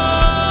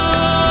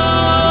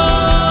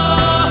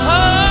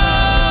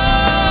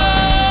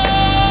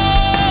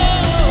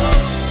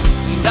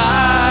 And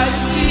I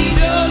see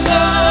your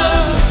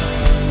love.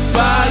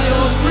 By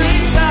your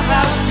grace I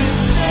have been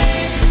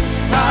saved.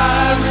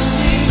 I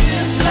received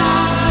this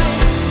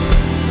life.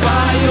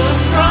 By your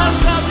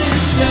cross I've been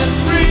set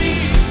free.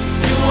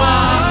 You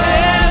are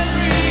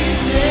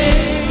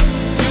everything.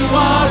 You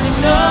are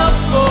enough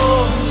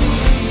for me.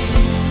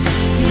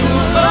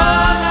 You're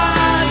all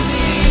I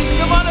need.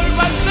 Come on,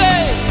 everybody,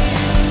 say.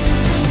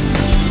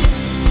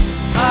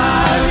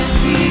 I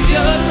receive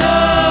your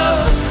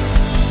love.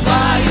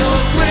 By your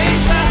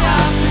grace I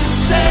have been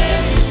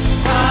saved.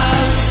 I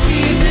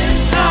receive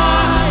this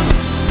life.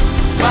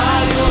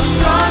 By your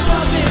cross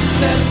I've been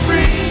set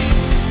free.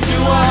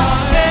 You are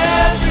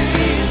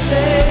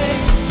everything.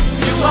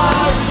 You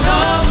are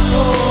enough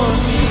for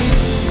me.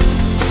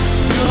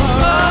 You're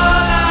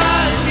all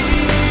I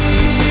need.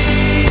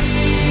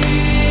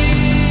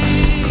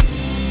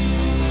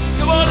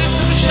 Come on, lift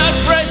up a shout,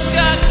 praise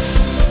God.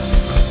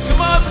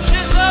 Come on, put your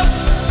hands up.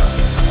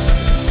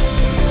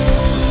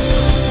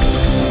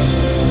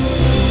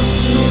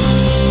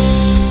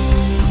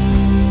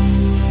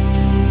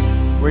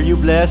 Were you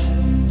blessed?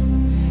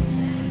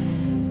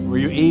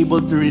 Were you able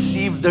to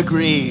receive the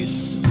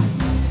grace?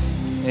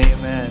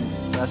 Amen.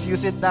 As you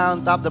sit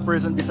down, tap the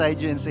person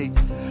beside you and say,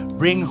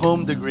 bring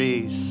home the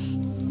grace.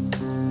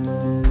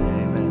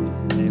 Amen.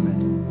 Amen.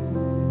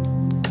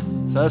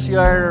 So as you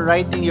are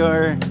writing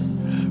your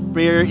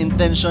prayer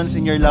intentions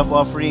in your love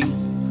offering,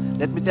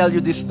 let me tell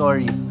you this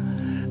story.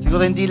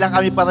 Siguro hindi lang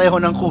kami pareho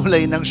ng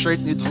kulay ng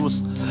shirt ni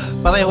Drews.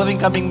 Pareho rin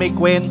kaming may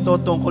kwento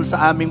tungkol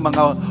sa aming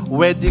mga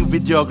wedding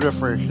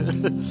videographer.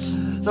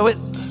 So,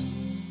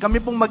 kami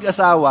pong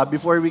mag-asawa,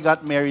 before we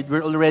got married,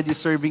 we're already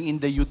serving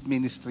in the youth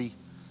ministry.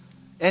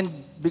 And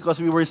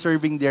because we were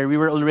serving there, we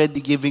were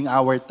already giving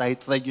our tithe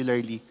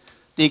regularly,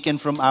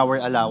 taken from our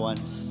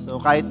allowance.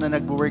 So, kahit na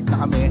nag-work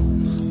na kami,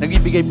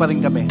 nagbibigay pa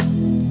rin kami.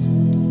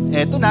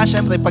 Eto na,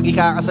 syempre, pag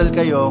ikakasal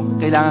kayo,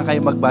 kailangan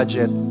kayo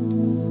mag-budget.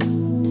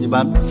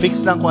 Diba?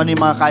 Fix lang kung ano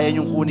yung mga kaya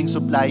nyong kuning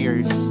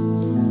suppliers.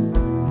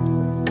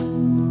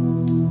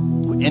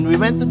 And we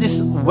went to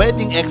this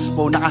wedding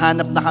expo,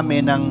 nakahanap na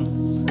kami ng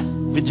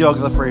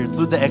videographer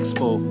through the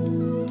expo.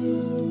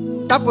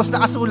 Tapos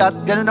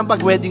nakasulat, ganun ang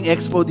pag-wedding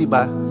expo, di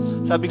ba?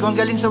 Sabi ko, ang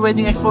galing sa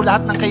wedding expo,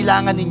 lahat ng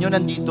kailangan ninyo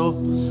nandito.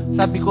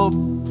 Sabi ko,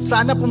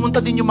 sana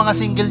pumunta din yung mga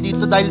single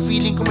dito dahil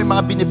feeling ko may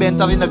mga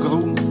binibenta rin na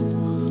groom.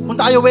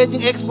 Punta kayo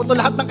wedding expo to,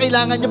 lahat ng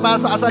kailangan nyo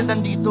para sa kasal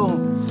nandito.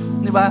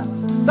 Di ba?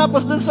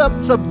 Tapos dun sa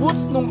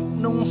booth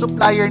nung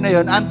supplier na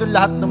yon, andun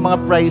lahat ng mga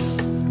price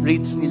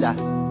rates nila.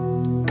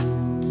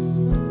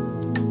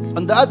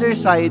 On the other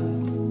side,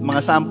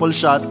 mga sample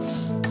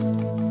shots,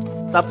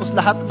 tapos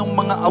lahat ng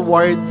mga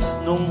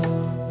awards nung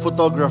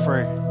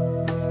photographer.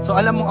 So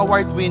alam mong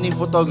award-winning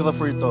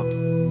photographer to.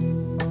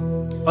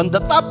 On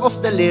the top of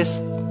the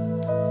list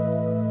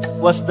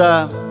was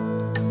the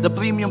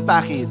premium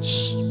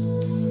package,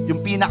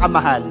 yung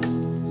pinakamahal,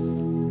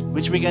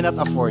 which we cannot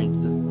afford.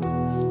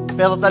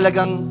 Pero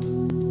talagang,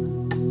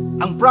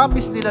 ang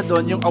promise nila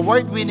doon, yung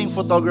award-winning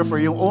photographer,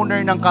 yung owner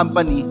ng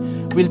company,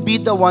 will be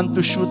the one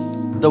to shoot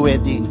the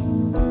wedding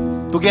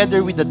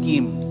together with the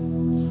team.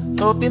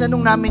 So,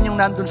 tinanong namin yung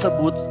nandun sa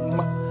booth,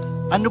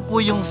 ano po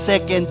yung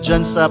second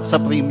dyan sa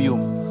premium?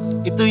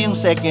 Ito yung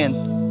second,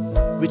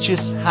 which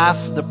is half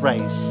the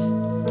price.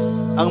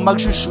 Ang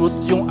magsushoot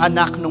yung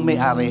anak ng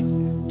may-ari.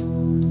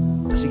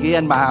 Sige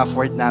yan,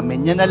 ma-afford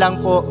namin. Yan na lang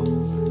po.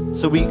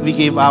 So, we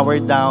gave our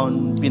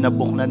down,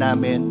 pinabook na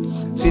namin.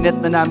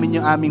 Sinet na namin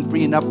yung aming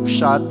prenup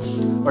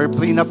shots or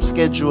prenup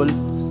schedule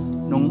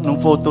nung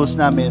photos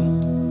namin.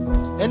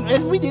 And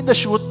we did the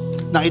shoot.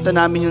 Nakita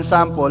namin yung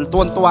sample.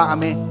 Tuwan-tuwa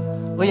kami.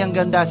 Uy, ang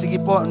ganda. Sige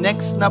po,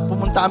 next na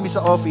pumunta kami sa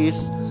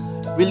office,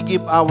 we'll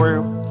give our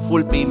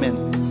full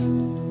payments.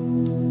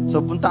 So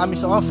punta kami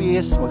sa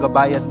office,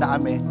 magabayad na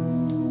kami.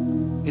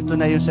 Ito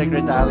na yung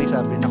secretary,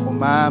 sabi na ko,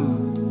 ma'am,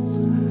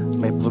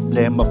 may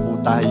problema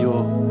po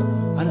tayo.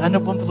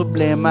 Ano pong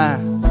problema?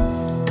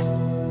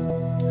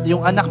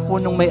 Yung anak po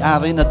nung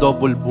may-ari na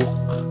double book,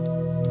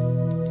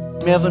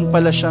 meron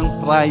pala siyang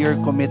prior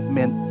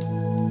commitment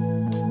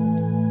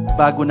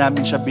bago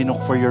namin siya binook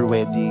for your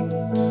wedding.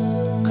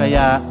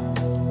 Kaya,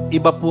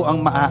 iba po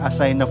ang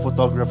maa-assign na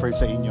photographer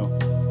sa inyo.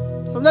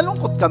 So,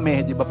 nalungkot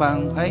kami, di ba?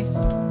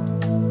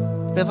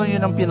 Pero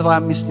yun ang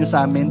pinramis nyo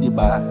sa amin, di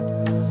ba?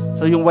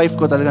 So, yung wife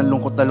ko talagang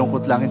lungkot na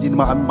lungkot lang. Hindi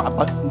naman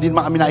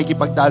kami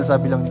nakikipagtalo.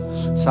 Sabi lang,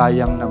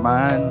 sayang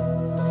naman.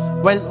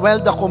 While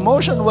the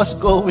commotion was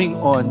going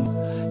on,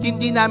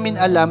 hindi namin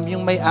alam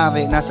yung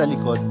may-ari nasa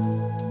likod,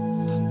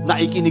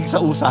 naikinig sa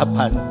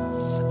usapan,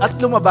 at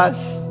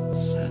lumabas.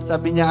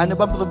 Sabi niya, ano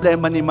bang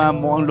problema ni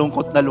ma'am mo? Ang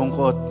lungkot na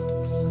lungkot.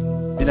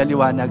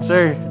 Pinaliwanag,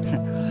 sir,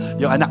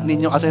 yung anak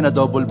ninyo kasi na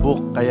double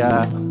book,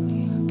 kaya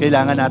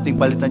kailangan nating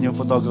palitan yung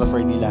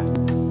photographer nila.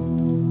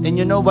 And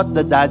you know what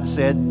the dad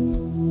said?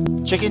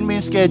 Check-in mo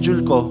yung schedule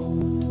ko.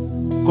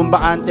 Kung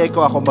bakante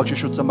ko, ako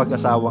mag-shoot sa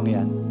mag-asawang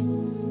yan.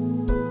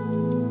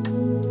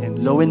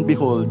 And lo and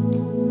behold,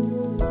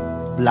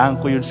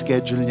 blanco yung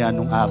schedule niya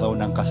nung araw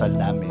ng kasal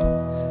namin.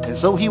 And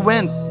so he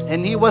went,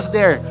 and he was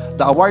there,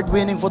 the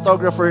award-winning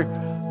photographer,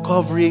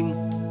 covering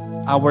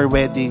our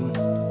wedding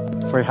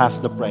for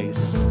half the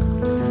price.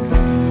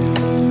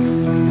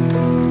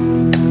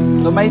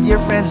 So my dear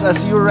friends, as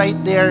you write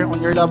there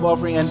on your love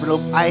offering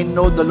envelope, I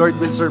know the Lord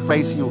will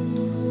surprise you.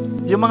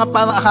 Yung mga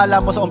parang akala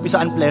mo sa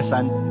umpisa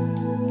unpleasant,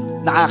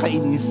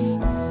 nakakainis,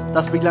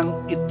 tapos biglang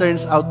it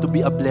turns out to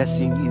be a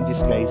blessing in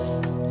disguise.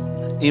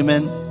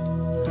 Amen?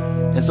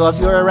 And so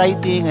as you are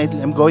writing,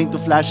 I'm going to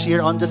flash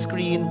here on the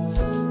screen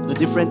the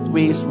different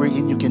ways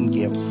wherein you can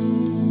give.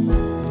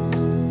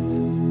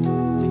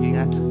 Sige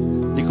nga,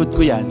 likod ko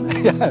yan.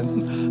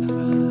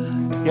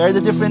 Here are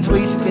the different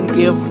ways you can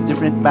give,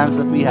 different banks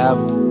that we have.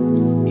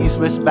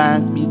 East West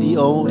Bank,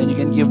 BDO, and you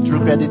can give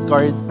through credit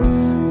card.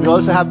 We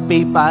also have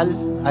PayPal.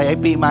 I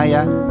pay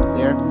Maya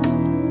there.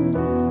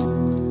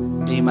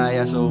 Pay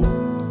Maya. So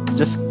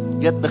just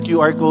get the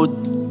QR code.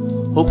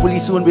 Hopefully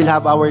soon we'll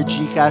have our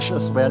GCash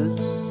as well.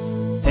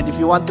 And if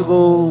you want to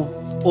go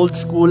old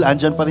school,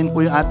 andyan pa rin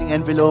po yung ating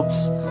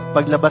envelopes.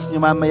 Paglabas nyo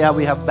mamaya,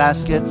 we have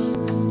baskets.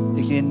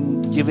 You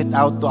can give it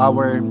out to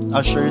our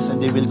ushers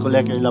and they will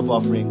collect your love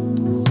offering.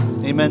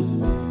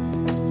 Amen.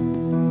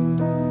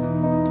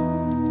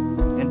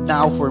 And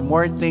now for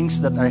more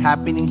things that are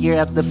happening here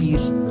at the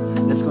feast,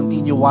 let's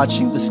continue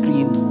watching the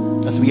screen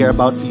as we are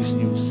about feast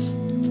news.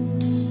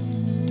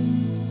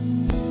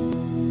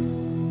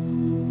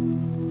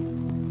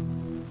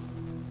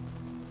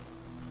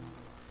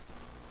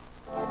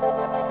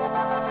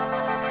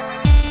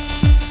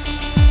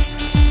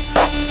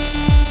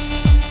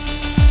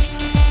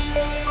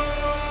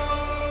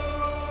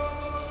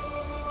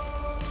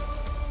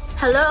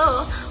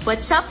 Hello!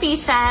 What's up,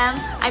 Feast fam?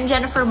 I'm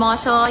Jennifer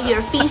Mosso,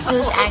 your Feast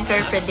News anchor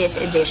for this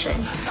edition.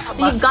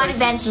 We've got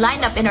events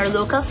lined up in our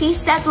local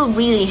feast that will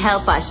really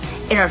help us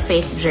in our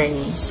faith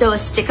journey. So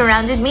stick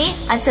around with me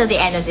until the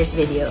end of this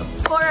video.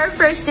 For our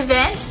first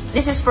event,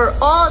 this is for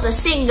all the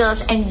singles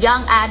and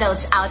young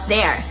adults out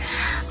there.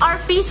 Our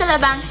Feast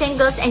Alabang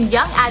Singles and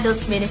Young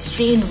Adults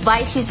Ministry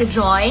invites you to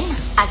join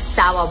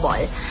Asawa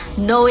Ball,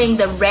 knowing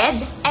the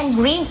red and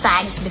green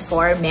flags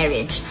before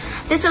marriage.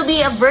 This will be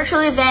a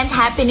virtual event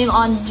happening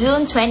on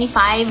June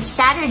 25,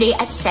 Saturday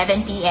at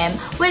 7 p.m.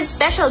 with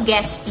special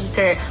guest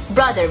speaker,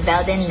 Brother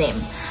Veldon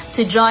Lim.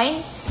 To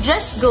join,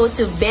 just go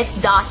to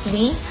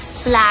bit.ly/FAD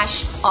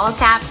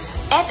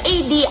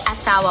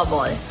Asawa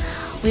Ball.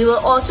 We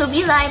will also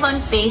be live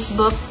on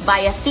Facebook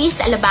via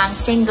Feast Alabang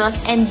Singles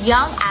and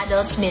Young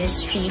Adults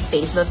Ministry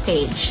Facebook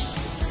page.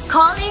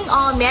 Calling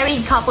all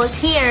married couples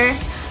here,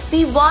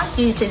 we want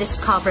you to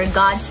discover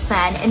God's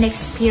plan and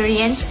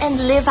experience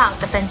and live out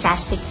the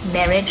fantastic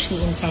marriage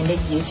He intended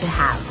you to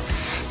have.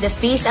 The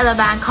Feast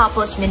Alabang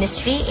Couples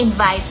Ministry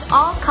invites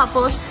all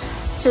couples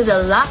to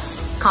the Lux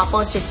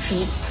Couples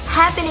Retreat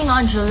happening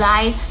on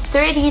July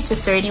 30 to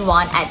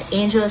 31 at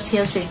Angels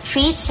Hills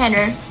Retreat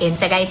Center in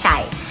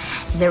Tagaytay.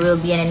 There will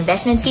be an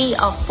investment fee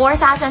of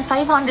 4,500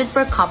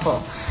 per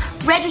couple.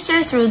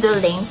 Register through the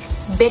link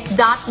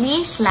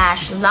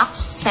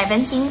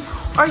bit.ly/lux17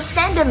 or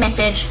send a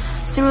message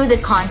through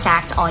the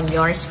contact on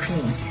your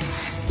screen.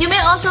 You may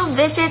also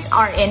visit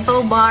our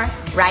info bar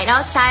right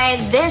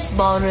outside this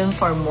ballroom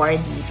for more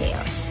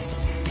details.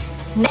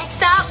 Next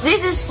up,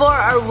 this is for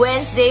our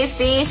Wednesday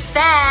Feast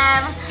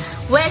fam.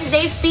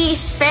 Wednesday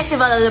Feast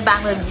Festival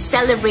Alabang will be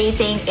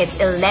celebrating its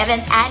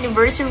 11th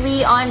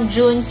anniversary on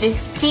June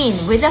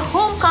 15 with a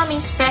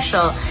homecoming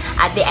special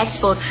at the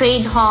Expo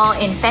Trade Hall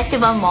in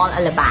Festival Mall,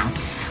 Alabang.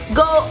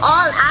 Go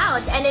all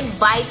out and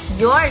invite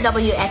your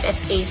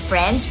WFFA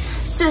friends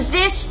to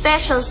this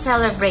special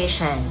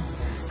celebration.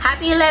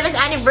 Happy 11th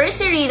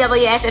anniversary,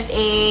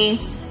 WFFA!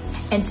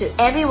 And to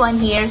everyone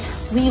here,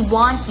 we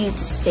want you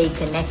to stay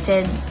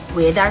connected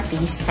with our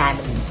Feast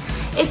family.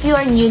 If you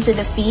are new to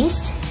the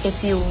Feast,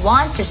 If you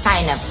want to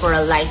sign up for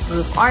a life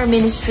group or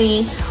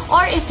ministry,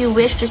 or if you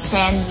wish to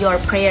send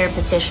your prayer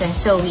petition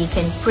so we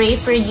can pray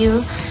for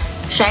you,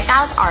 check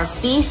out our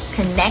Feast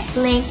Connect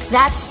link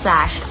that's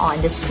flashed on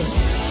the screen.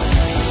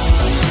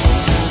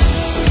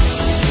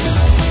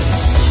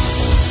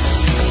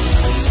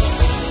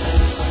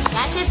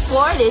 That's it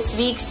for this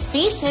week's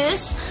Feast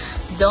News.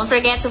 Don't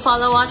forget to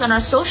follow us on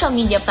our social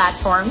media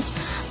platforms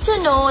to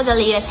know the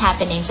latest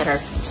happenings at our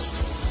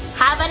feast.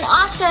 Have an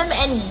awesome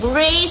and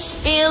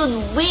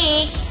grace-filled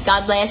week.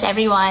 God bless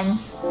everyone.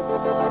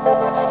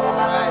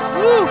 Alright,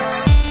 woo!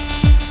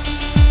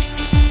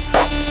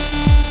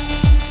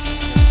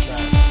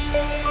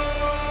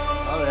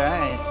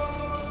 Alright.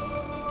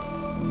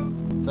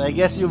 So I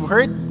guess you've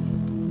heard,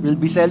 we'll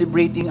be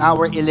celebrating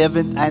our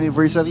 11th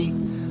anniversary,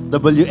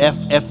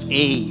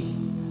 WFFA.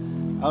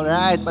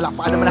 Alright,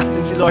 palakpakan naman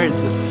natin si Lord.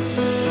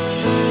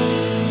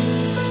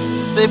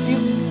 So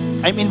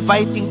I'm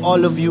inviting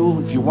all of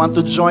you, if you want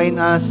to join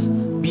us,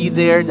 be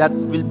there. That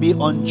will be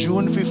on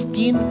June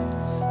 15.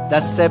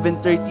 That's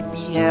 7:30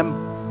 p.m.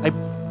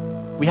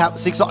 We have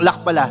 6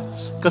 o'clock pala,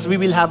 because we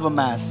will have a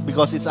mass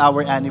because it's our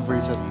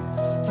anniversary.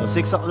 So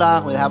 6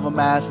 o'clock, we'll have a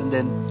mass, and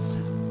then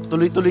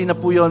tuloy-tuloy na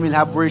po yun. We'll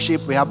have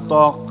worship, we have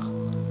talk.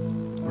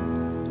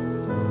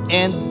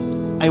 And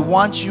I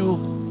want you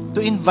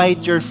to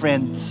invite your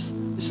friends,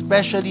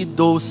 especially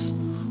those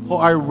who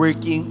are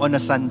working on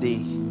a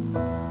Sunday.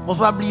 Most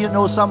probably you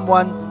know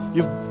someone,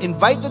 you've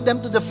invited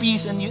them to the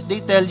feast and they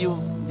tell you,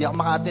 hindi ako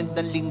maka-attend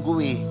ng linggo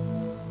eh.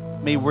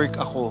 May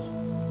work ako.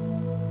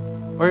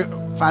 Or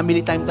family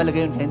time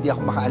talaga yun, hindi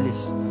ako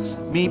makaalis.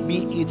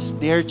 Maybe it's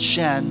their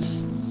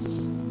chance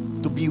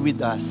to be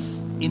with us.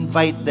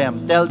 Invite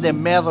them. Tell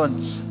them, meron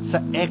sa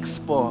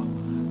Expo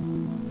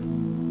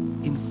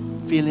in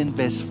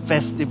Philinvest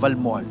Festival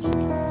Mall.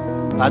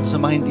 At sa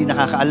mga hindi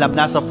nakakaalam,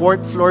 nasa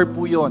 4th floor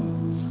po yun.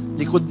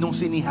 Likod nung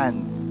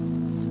sinihan.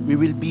 We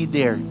will be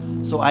there.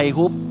 So I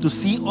hope to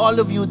see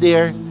all of you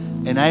there,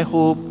 and I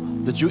hope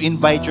that you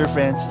invite your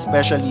friends,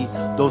 especially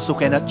those who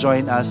cannot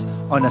join us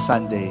on a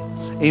Sunday.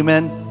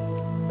 Amen?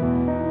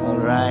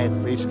 All right.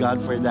 Praise God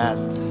for that.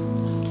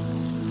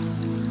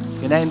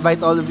 Can I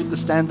invite all of you to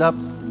stand up?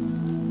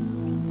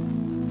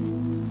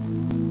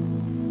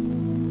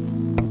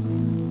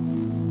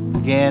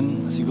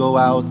 Again, as you go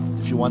out,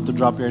 if you want to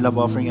drop your love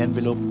offering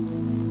envelope,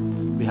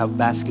 we have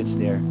baskets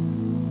there.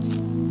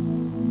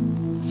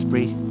 Let's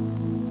pray.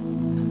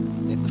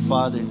 In the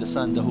Father, the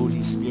Son, the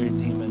Holy Spirit.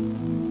 Amen.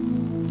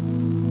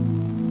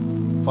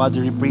 Father,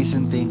 we praise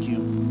and thank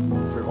you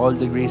for all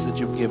the grace that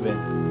you've given.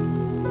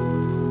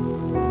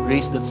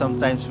 Grace that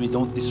sometimes we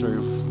don't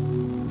deserve.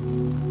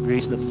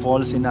 Grace that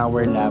falls in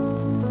our lap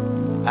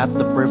at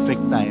the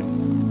perfect time,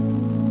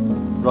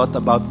 brought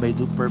about by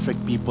the perfect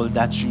people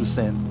that you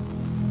sent.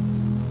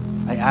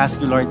 I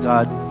ask you, Lord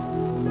God,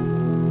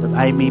 that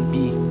I may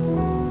be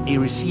a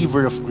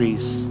receiver of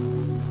grace,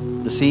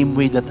 the same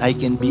way that I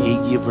can be a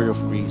giver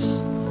of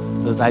grace,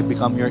 so that I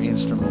become your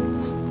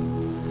instrument.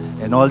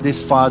 And all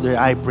this, Father,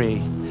 I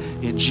pray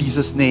in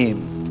Jesus'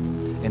 name.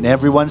 And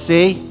everyone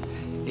say,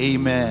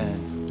 Amen.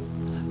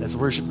 Let's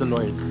worship the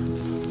Lord.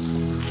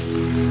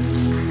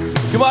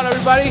 Come on,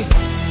 everybody.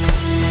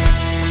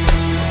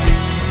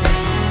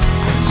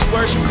 Let's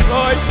worship the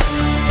Lord.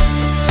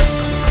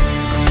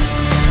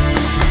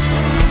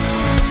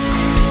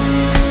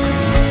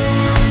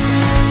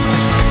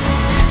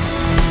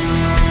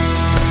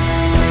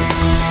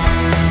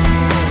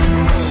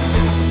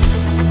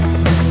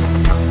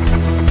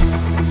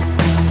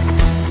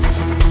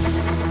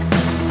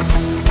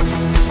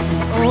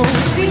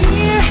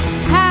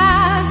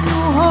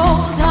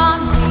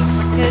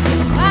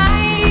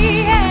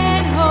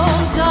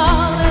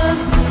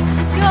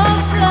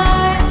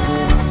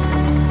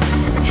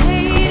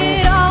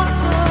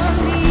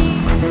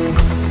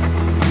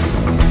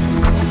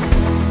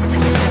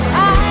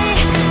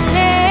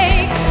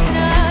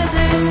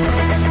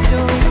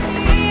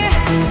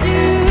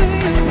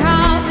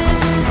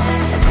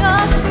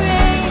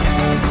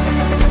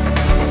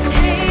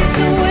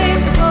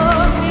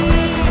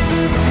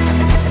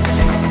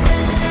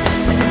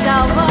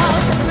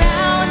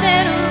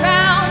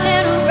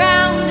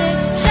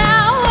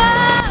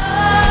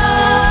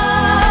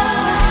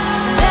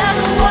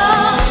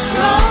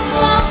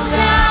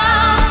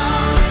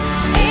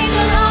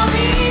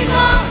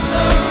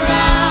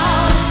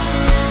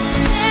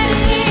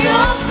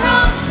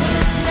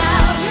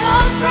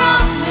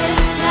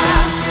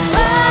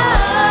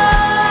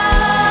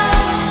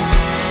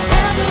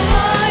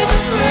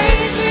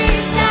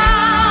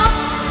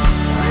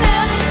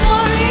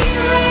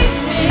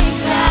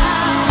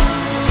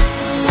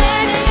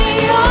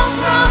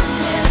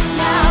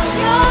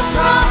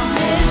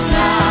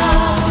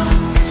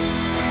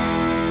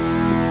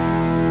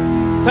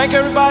 Thank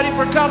everybody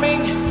for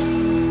coming.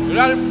 We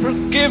gotta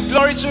give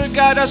glory to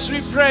God as we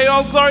pray.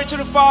 All glory to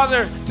the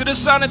Father, to the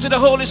Son, and to the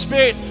Holy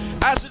Spirit,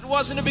 as it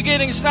was in the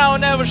beginning, is now,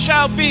 and ever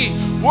shall be,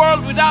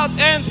 world without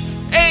end.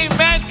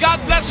 Amen.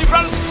 God bless you,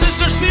 brothers and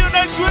sisters. See you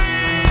next week.